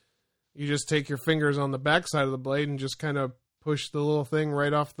themselves. You just take your fingers on the back side of the blade and just kind of push the little thing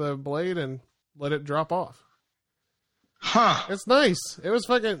right off the blade and let it drop off. Huh. It's nice. It was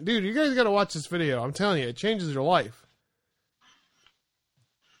fucking... Dude, you guys got to watch this video. I'm telling you, it changes your life.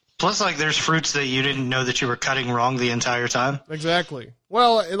 Plus, there's fruits that you didn't know that you were cutting wrong the entire time. Exactly.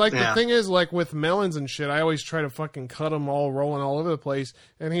 Well, the thing is, with melons and shit, I always try to fucking cut them all rolling all over the place.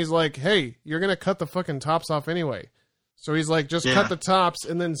 And he's like, hey, you're going to cut the fucking tops off anyway. So he's like, just cut the tops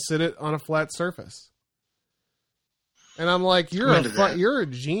and then sit it on a flat surface. And I'm like, you're a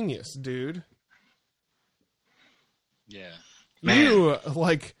genius, dude. Yeah. Man. You,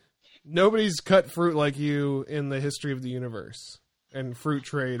 nobody's cut fruit like you in the history of the universe. And fruit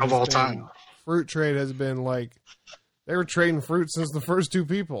trade. Of all time. Fruit trade has been they were trading fruit since the first two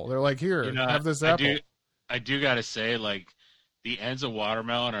people. They're like, here, have this apple. I do got to say, the ends of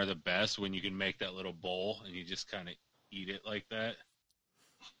watermelon are the best when you can make that little bowl and you just kind of eat it like that.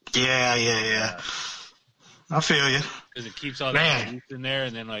 Yeah. I feel you. Because it keeps all the juice in there,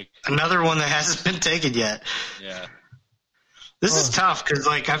 and then another one that hasn't been taken yet. Yeah. This is tough because,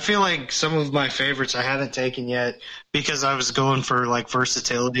 I feel like some of my favorites I haven't taken yet because I was going for,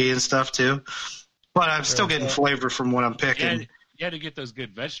 versatility and stuff, too. But I'm still getting flavor from what I'm picking. You had to get those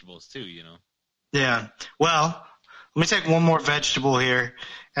good vegetables, too, Yeah. Well, let me take one more vegetable here.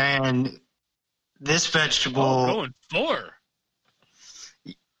 And this vegetable... Oh, going 4.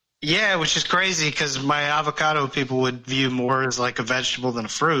 Yeah, which is crazy because my avocado people would view more as, a vegetable than a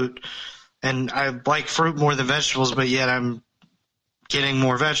fruit. And I like fruit more than vegetables, but yet I'm getting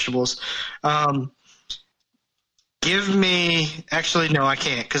more vegetables. Give me... Actually, no, I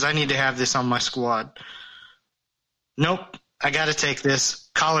can't because I need to have this on my squad. Nope. I got to take this.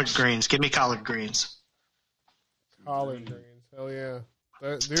 Collard greens. Give me collard greens. Collard greens. Hell yeah.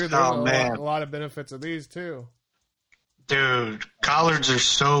 Dude, there's a lot of benefits of these, too. Dude, collards are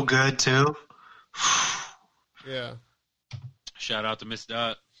so good, too. Yeah. Shout out to Miss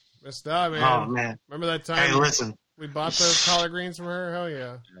Dot. Miss Dot, man. Oh, man. Remember that time? Hey, listen. We bought those collard greens from her? Hell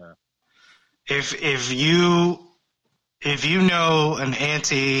yeah. If you know an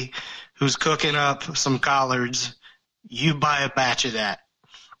auntie who's cooking up some collards, you buy a batch of that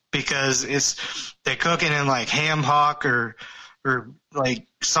because they're cooking in ham hock or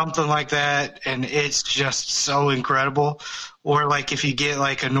something like that, and it's just so incredible. Or if you get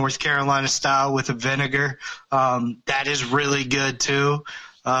a North Carolina style with a vinegar, that is really good too.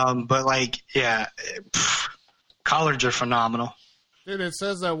 But collards are phenomenal. Dude, it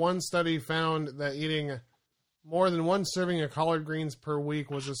says that one study found that eating more than one serving of collard greens per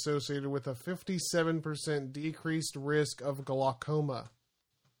week was associated with a 57% decreased risk of glaucoma.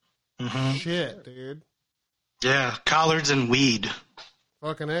 Mm-hmm. Shit, dude. Yeah, collards and weed.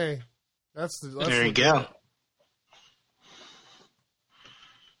 Fucking A. That's there you go.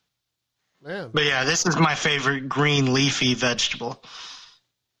 Man. But yeah, this is my favorite green leafy vegetable.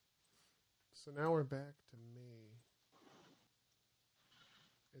 So now we're back to me.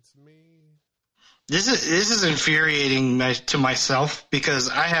 It's me. This is infuriating to myself because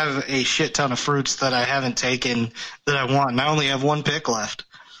I have a shit ton of fruits that I haven't taken that I want, and I only have one pick left.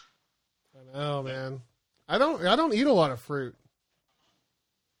 I know, man. I don't eat a lot of fruit.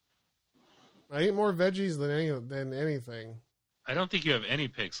 I eat more veggies than anything. I don't think you have any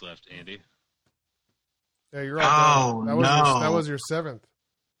picks left, Andy. Yeah, you're right. Oh, that was your 7th.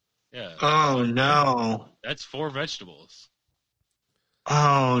 Yeah. Oh, no. That's 4 vegetables.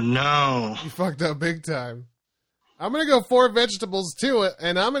 Oh, no. You fucked up big time. I'm going to go 4 vegetables to it,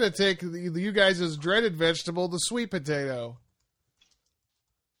 and I'm going to take you guys' dreaded vegetable, the sweet potato.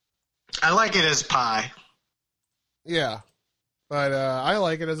 I like it as pie. Yeah, but I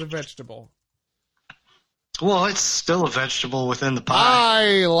like it as a vegetable. Well, it's still a vegetable within the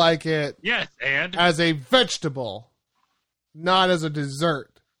pie. I like it as a vegetable, not as a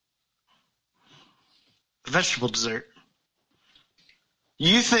dessert. Vegetable dessert.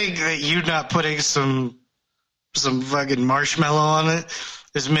 You think that you not putting some fucking marshmallow on it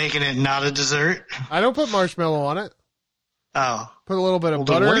is making it not a dessert? I don't put marshmallow on it. Oh. Put a little bit of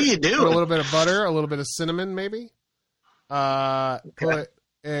butter. What are you doing? Put a little bit of butter, a little bit of cinnamon, maybe. Okay.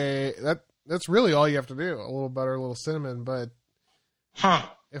 That's really all you have to do. A little butter, a little cinnamon. But Huh.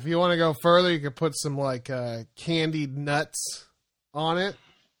 if you want to go further, you could put some like candied nuts on it.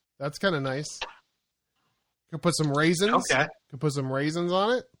 That's kind of nice. You could put some raisins. Okay. You could put some raisins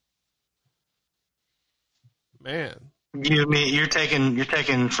on it. Man. You're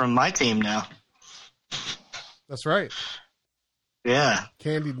taking from my team now. That's right. Yeah.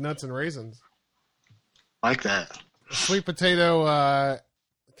 Candied nuts and raisins. Like that. A sweet potato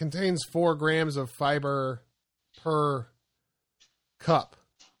contains 4 grams of fiber per cup.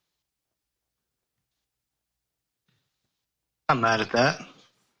 I'm mad at that.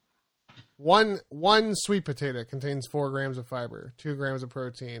 One sweet potato contains 4 grams of fiber, 2 grams of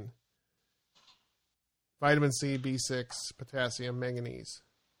protein, vitamin C, B6, potassium, manganese.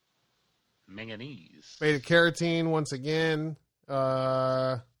 Beta carotene, once again.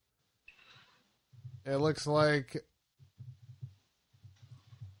 It looks like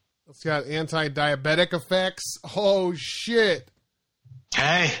it's got anti-diabetic effects. Oh, shit.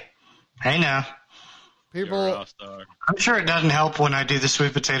 Hey now. People, I'm sure it doesn't help when I do the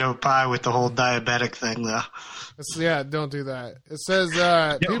sweet potato pie with the whole diabetic thing, though. Yeah, don't do that. It says,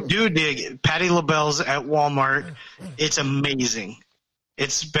 do dig it. Patty LaBelle's at Walmart. It's amazing.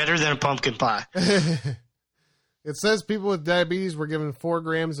 It's better than a pumpkin pie. It says people with diabetes were given 4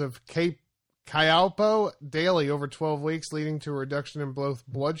 grams of cacao daily over 12 weeks, leading to a reduction in both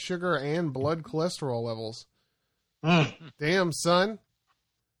blood sugar and blood cholesterol levels. Damn, son.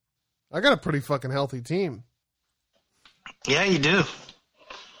 I got a pretty fucking healthy team. Yeah, you do.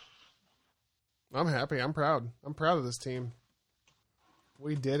 I'm happy. I'm proud. I'm proud of this team.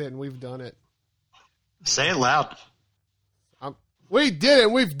 We did it and we've done it. Say it loud. We did it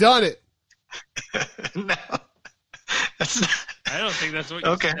and we've done it. No. That's not... I don't think that's what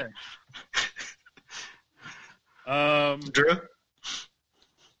you said. Drew?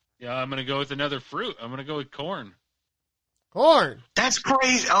 Yeah, I'm going to go with another fruit. I'm going to go with corn. Corn. That's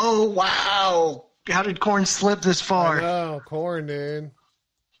crazy. Oh, wow. How did corn slip this far? I know, corn, dude.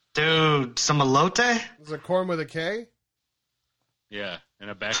 Dude, some elote? Is it corn with a K? Yeah, and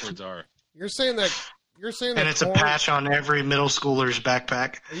a backwards R. You're saying that and it's corn, a patch on every middle schooler's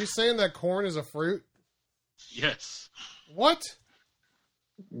backpack. Are you saying that corn is a fruit? Yes. What?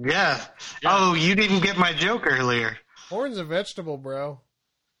 Yeah. Oh, you didn't get my joke earlier. Corn's a vegetable, bro.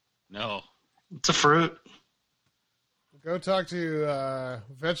 No. It's a fruit. Go talk to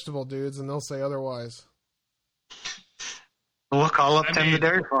vegetable dudes and they'll say otherwise. We'll call up Tim the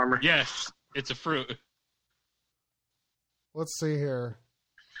dairy farmer. Yes, it's a fruit. Let's see here.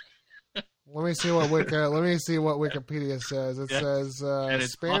 Let me see what Wikipedia says. It says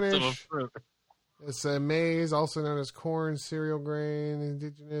Spanish. It's maize, also known as corn, cereal grain,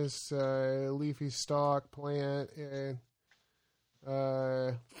 indigenous leafy stalk plant, and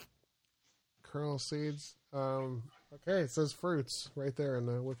kernel seeds. Okay, it says fruits right there in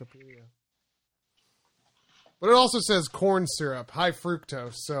the Wikipedia. But it also says corn syrup, high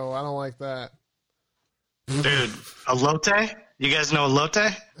fructose, so I don't like that. Dude, elote? You guys know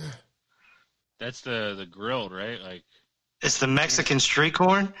elote? That's the grilled, right? Like it's the Mexican street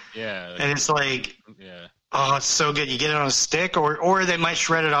corn. Yeah. And it's like, yeah. Oh, it's so good. You get it on a stick, or they might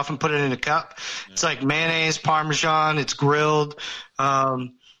shred it off and put it in a cup. Yeah. It's like mayonnaise, Parmesan. It's grilled.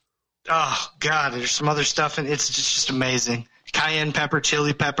 Oh, God, there's some other stuff, and it's just amazing. Cayenne pepper,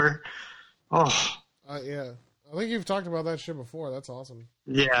 chili pepper. Oh. Yeah. I think you've talked about that shit before. That's awesome.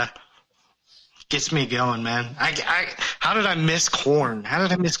 Yeah. gets me going, man. How did I miss corn? How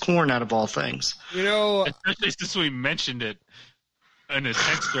did I miss corn out of all things? You know, especially since we mentioned it in a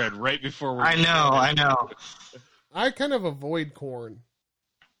text thread right before we. I know. I kind of avoid corn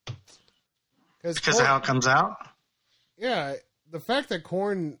because of how it comes out. Yeah, the fact that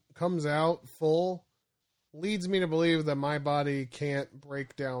corn comes out full leads me to believe that my body can't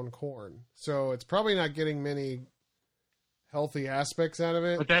break down corn, so it's probably not getting many healthy aspects out of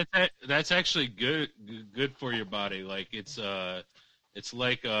it. But that's actually good for your body. Like it's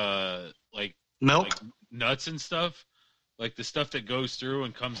like milk, like nuts and stuff. Like the stuff that goes through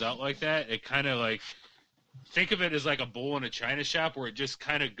and comes out like that. It kind of like think of it as like a bowl in a china shop where it just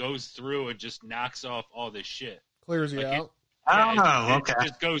kind of goes through and just knocks off all this shit. Clears you like out. Okay. It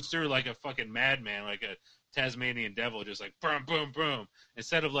just goes through like a fucking madman, like a Tasmanian devil, just like boom, boom, boom.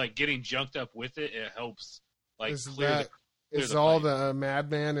 Instead of like getting junked up with it, it helps like clear is all the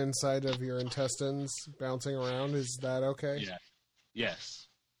madman inside of your intestines bouncing around? Is that okay? Yeah. Yes.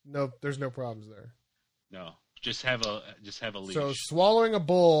 No, there's no problems there. No, just have a leash. So swallowing a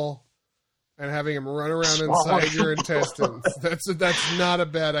bull and having him run around inside your intestines, that's not a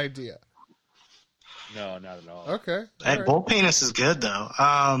bad idea. No, not at all. Okay. Hey, right. bull penis is good though.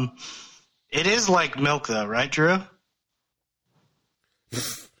 It is like milk though, right, Drew?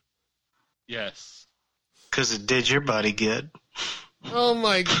 Yes. Because it did your body good. Oh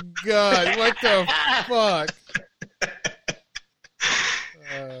my god! What the fuck?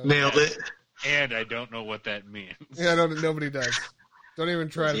 Nailed it. And I don't know what that means. Yeah, nobody does. Don't even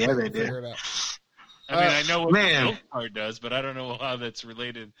try to figure it out. I mean, I know what the man. milk part does, but I don't know how that's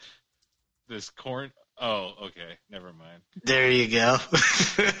related. This corn. Oh, okay. Never mind. There you go.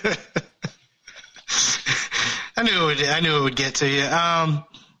 I knew it would get to you.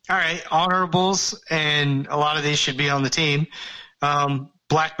 All right, honorables, and a lot of these should be on the team.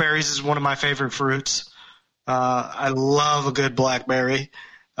 Blackberries is one of my favorite fruits. I love a good blackberry.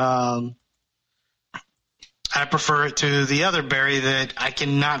 I prefer it to the other berry that I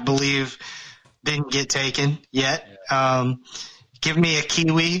cannot believe didn't get taken yet. Give me a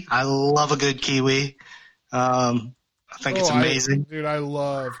kiwi. I love a good kiwi. I think it's amazing. Dude, I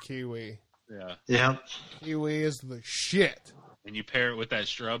love kiwi. Yeah. Yeah. Kiwi is the shit. And you pair it with that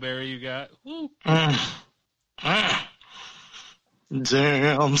strawberry you got. Woo.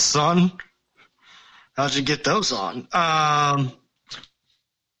 Damn, son. How'd you get those on?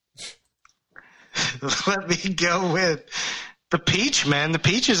 Let me go with the peach, man. The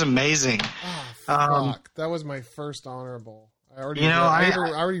peach is amazing. Oh, fuck. That was my first honorable. I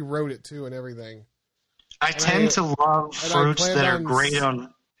already wrote it too and everything. I tend to love fruits that are great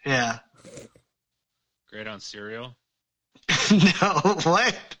on. Yeah. Great on cereal. No,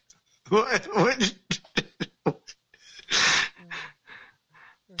 what? What?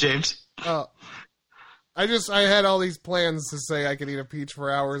 James? Oh. I had all these plans to say I could eat a peach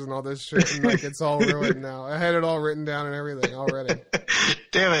for hours and all this shit, and like it's all ruined now. I had it all written down and everything already.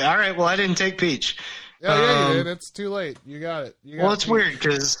 Damn it. All right, well, I didn't take peach. Yeah, you did. It's too late. You got it. Well, it's weird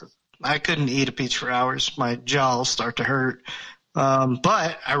because I couldn't eat a peach for hours. My jaw will start to hurt.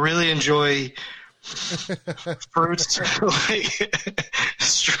 But I really enjoy fruits like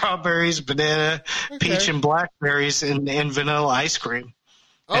strawberries, banana, peach, and blackberries, and vanilla ice cream.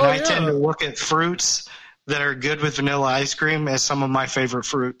 And I tend to look at fruits that are good with vanilla ice cream as some of my favorite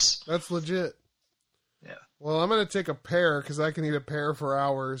fruits. That's legit. Yeah. Well, I'm going to take a pear because I can eat a pear for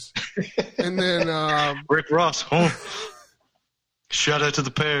hours. And then... Rick Ross, shout out to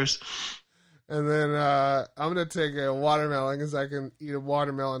the pears. And then I'm going to take a watermelon because I can eat a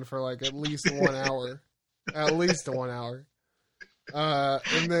watermelon for like at least 1 hour. At least 1 hour.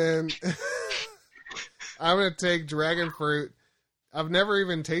 And then I'm going to take dragon fruit. I've never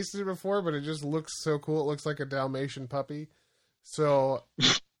even tasted it before, but it just looks so cool. It looks like a Dalmatian puppy. So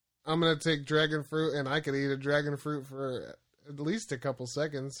I'm going to take dragon fruit, and I could eat a dragon fruit for at least a couple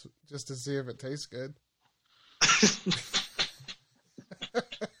seconds just to see if it tastes good.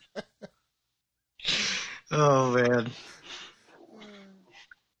 Oh, man.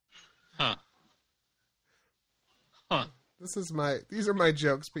 Huh. These are my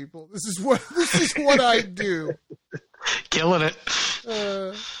jokes, people. This is what I do. Killing it.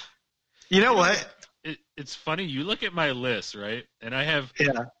 You know what? It's funny. You look at my list, right? And I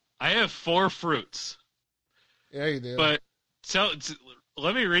have 4 fruits. Yeah, you do. But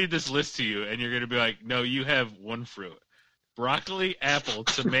let me read this list to you, and you're going to be like, no, you have 1 fruit. Broccoli, apple,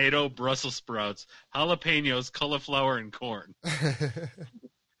 tomato, Brussels sprouts, jalapenos, cauliflower, and corn.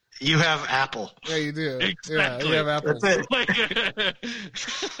 You have apple. Yeah, you do. Exactly. Yeah, you have apples.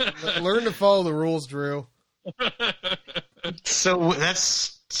 Learn to follow the rules, Drew. So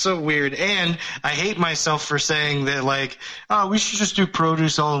that's So weird. And I hate myself for saying that, like, oh, we should just do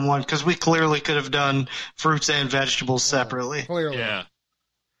produce all in one, because we clearly could have done fruits and vegetables separately. Clearly. Yeah.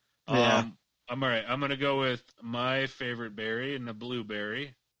 Yeah. I'm all right. I'm going to go with my favorite berry and the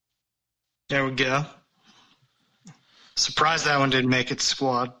blueberry. There we go. Surprised that one didn't make it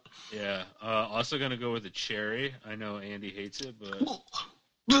squad. Yeah. Also going to go with a cherry. I know Andy hates it, but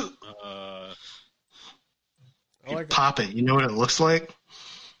I like pop it. You know what it looks like?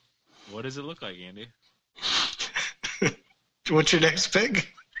 What does it look like, Andy? What's your next pick?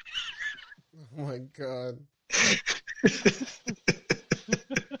 Oh my god.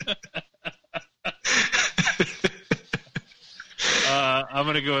 I'm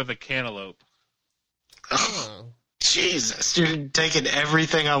going to go with a cantaloupe. Oh, Jesus. You're taking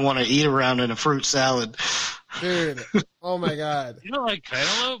everything I want to eat around in a fruit salad. Dude. Oh my god. You don't like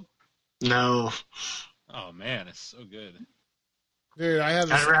cantaloupe? No. Oh, man. It's so good. Dude, I'd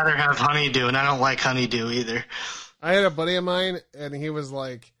rather have honeydew, and I don't like honeydew either. I had a buddy of mine, and he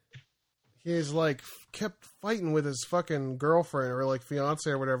kept fighting with his fucking girlfriend or like fiance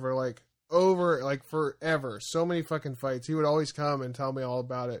or whatever, like over like forever. So many fucking fights. He would always come and tell me all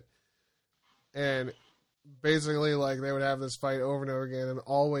about it. And basically, like, they would have this fight over and over again, and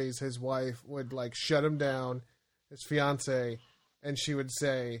always his wife would like shut him down, his fiance, and she would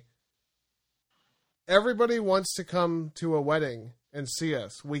say, "Everybody wants to come to a wedding and see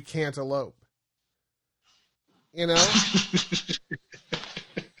us. We can't elope." You know?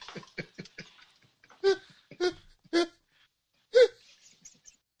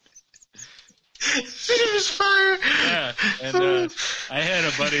 It was fire. Yeah, and I had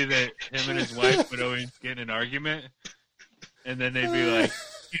a buddy that him and his wife would always get in an argument, and then he'd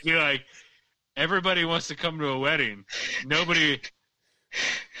be like, everybody wants to come to a wedding. Nobody,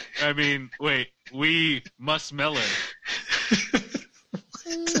 I mean, wait, we musk smell it.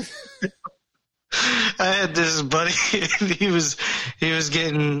 I had this buddy. He was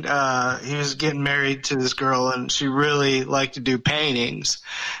getting married to this girl, and she really liked to do paintings.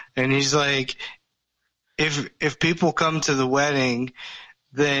 And he's like, if people come to the wedding,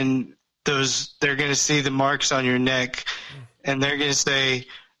 then they're going to see the marks on your neck, and they're going to say,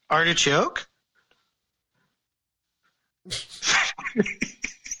 "Artichoke."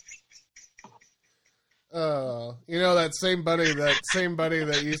 You know, that same buddy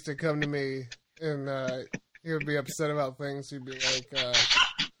that used to come to me, and he would be upset about things. He'd be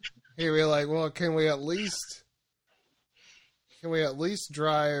like, "Well, can we at least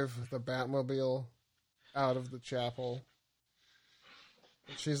drive the Batmobile out of the chapel?"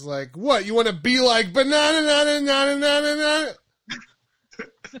 And she's like, "What? You want to be like banana, banana, banana,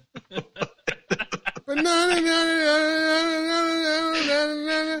 banana,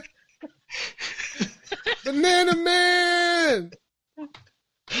 banana, banana man."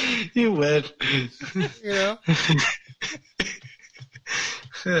 You win. You know?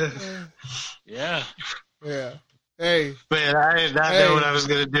 Yeah. Yeah. Hey. Man, I did not know what I was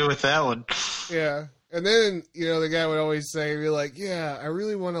going to do with that one. Yeah. And then, you know, the guy would always say, be like, "Yeah, I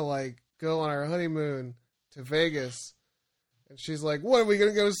really want to, like, go on our honeymoon to Vegas." And she's like, "What, are we going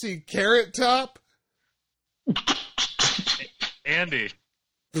to go see Carrot Top?" Andy.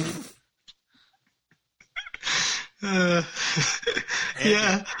 Yeah.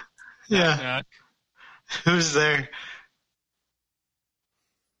 Yeah. Who's there?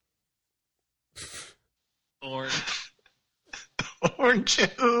 Orange. Orange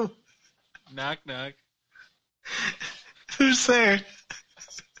who? Knock, knock. Who's there?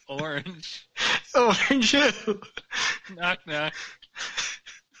 Orange. Orange who? Knock, knock.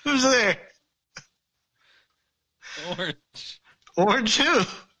 Who's there? Orange. Orange who?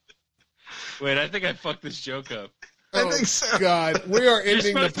 Wait, I think I fucked this joke up. I think so. God, we are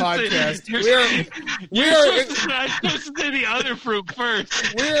ending the podcast. You're supposed to say the other fruit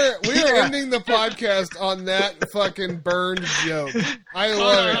first. We are ending the podcast on that fucking burned joke. I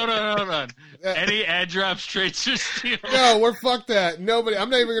love it. Hold on. Any ad drops, trades, or steals? No, we're fuck that. Nobody. I'm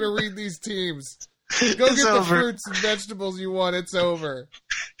not even going to read these teams. Go It's get the over. fruits and vegetables you want. It's over.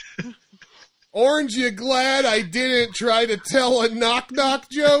 Orange, you glad I didn't try to tell a knock-knock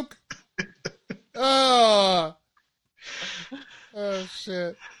joke? Oh,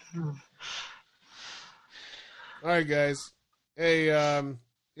 shit. All right, guys. Hey,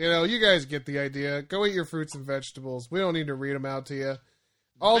 you know, you guys get the idea. Go eat your fruits and vegetables. We don't need to read them out to you.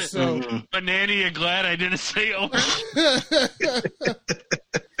 Also, Banana, you glad I didn't say orange?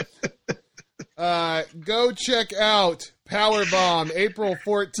 go check out Powerbomb April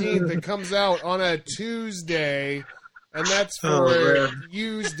 14th. It comes out on a Tuesday. And that's for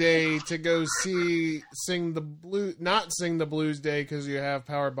U's Day to go not sing the Blues Day because you have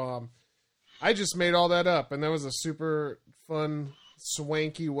Powerbomb. I just made all that up, and that was a super fun,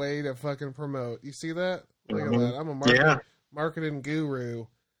 swanky way to fucking promote. You see that? Look at that. I'm a marketing guru.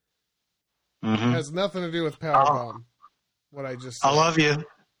 Mm-hmm. It has nothing to do with Powerbomb. What I just said. I love you.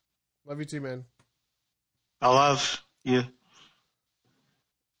 Love you too, man. I love you.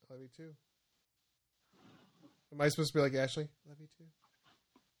 Love you too. Am I supposed to be like Ashley? Love you too.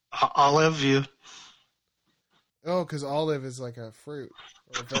 I love you. Oh, because olive is like a fruit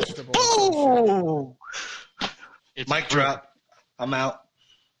or a vegetable. Oh! It's Mic drop. I'm out.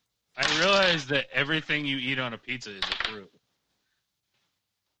 I realize that everything you eat on a pizza is a fruit.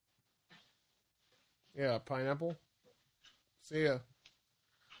 Yeah, pineapple. See ya.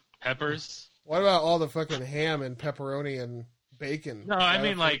 Peppers. What about all the fucking ham and pepperoni and bacon? No, I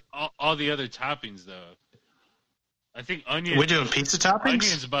mean like all the other toppings though. I think onion. We're doing pizza toppings?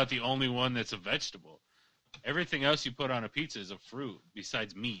 Onion's about the only one that's a vegetable. Everything else you put on a pizza is a fruit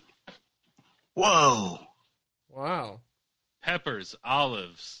besides meat. Whoa. Wow. Peppers,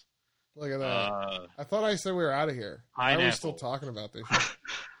 olives. Look at that. I thought I said we were out of here. Pineapple. Why are we still talking about this?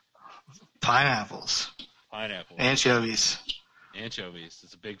 Pineapples. Pineapple. Anchovies. Anchovies.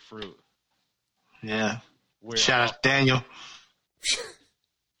 It's a big fruit. Yeah. Shout out to Daniel.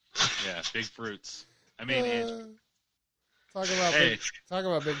 Yeah, big fruits. I mean, talk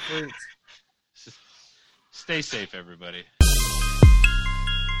about big fruits. Stay safe, everybody.